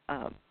very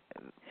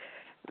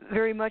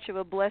very much of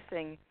a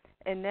blessing.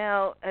 And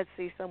now, let's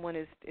see, someone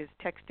is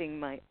texting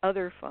my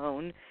other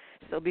phone.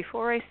 So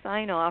before I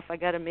sign off, I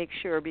got to make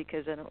sure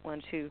because I don't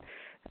want to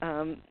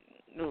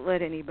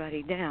let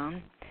anybody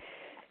down.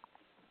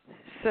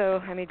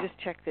 So let me just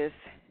check this.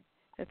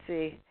 Let's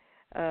see.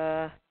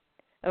 Okay,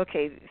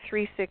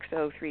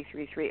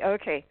 360-333.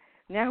 Okay,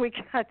 now we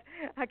got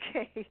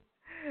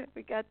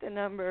the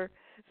number.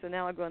 So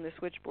now I'll go on the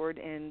switchboard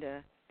and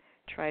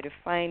try to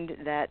find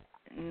that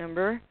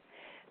number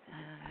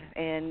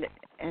and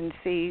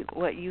see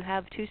what you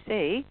have to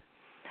say.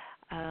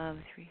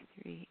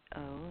 330,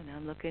 and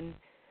I'm looking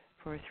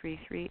for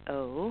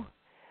 330.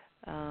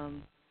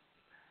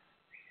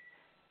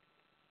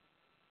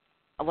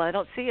 Well, I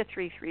don't see a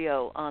 330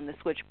 on the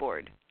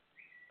switchboard.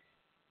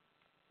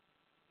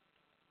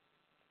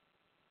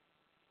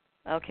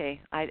 Okay,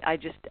 I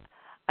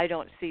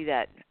don't see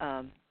that.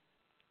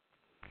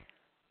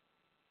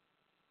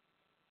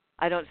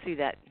 I don't see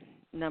that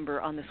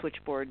number on the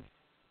switchboard.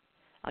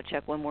 I'll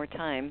check one more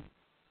time.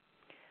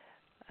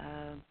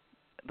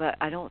 But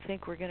I don't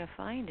think we're going to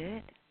find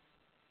it.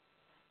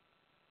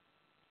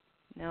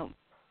 No,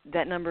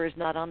 that number is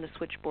not on the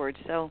switchboard.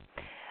 So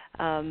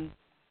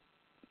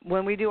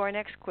when we do our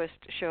next Quest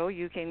show,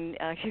 you can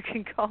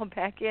call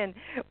back in.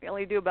 We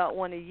only do about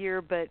one a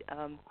year, but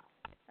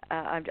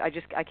I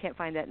can't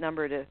find that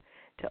number to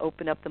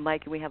open up the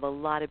mic, and we have a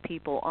lot of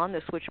people on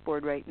the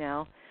switchboard right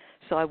now,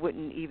 so I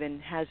wouldn't even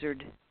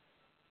hazard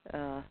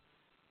a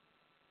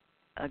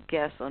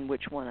guess on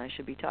which one I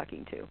should be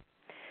talking to.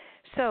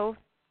 So,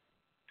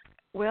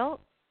 well,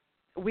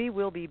 we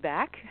will be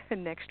back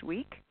next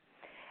week,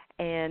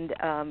 and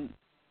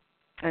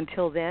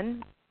until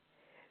then,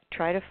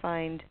 try to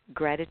find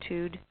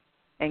gratitude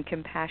and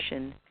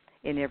compassion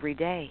in every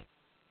day,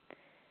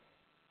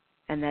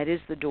 and that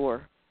is the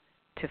door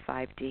to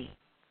 5D.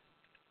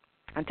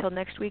 Until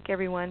next week,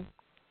 everyone,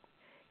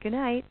 good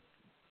night.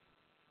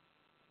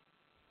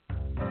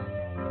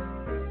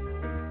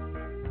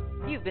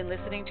 You've been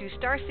listening to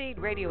Starseed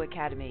Radio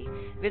Academy.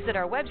 Visit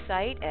our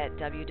website at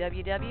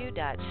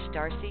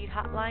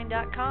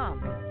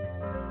www.starseedhotline.com.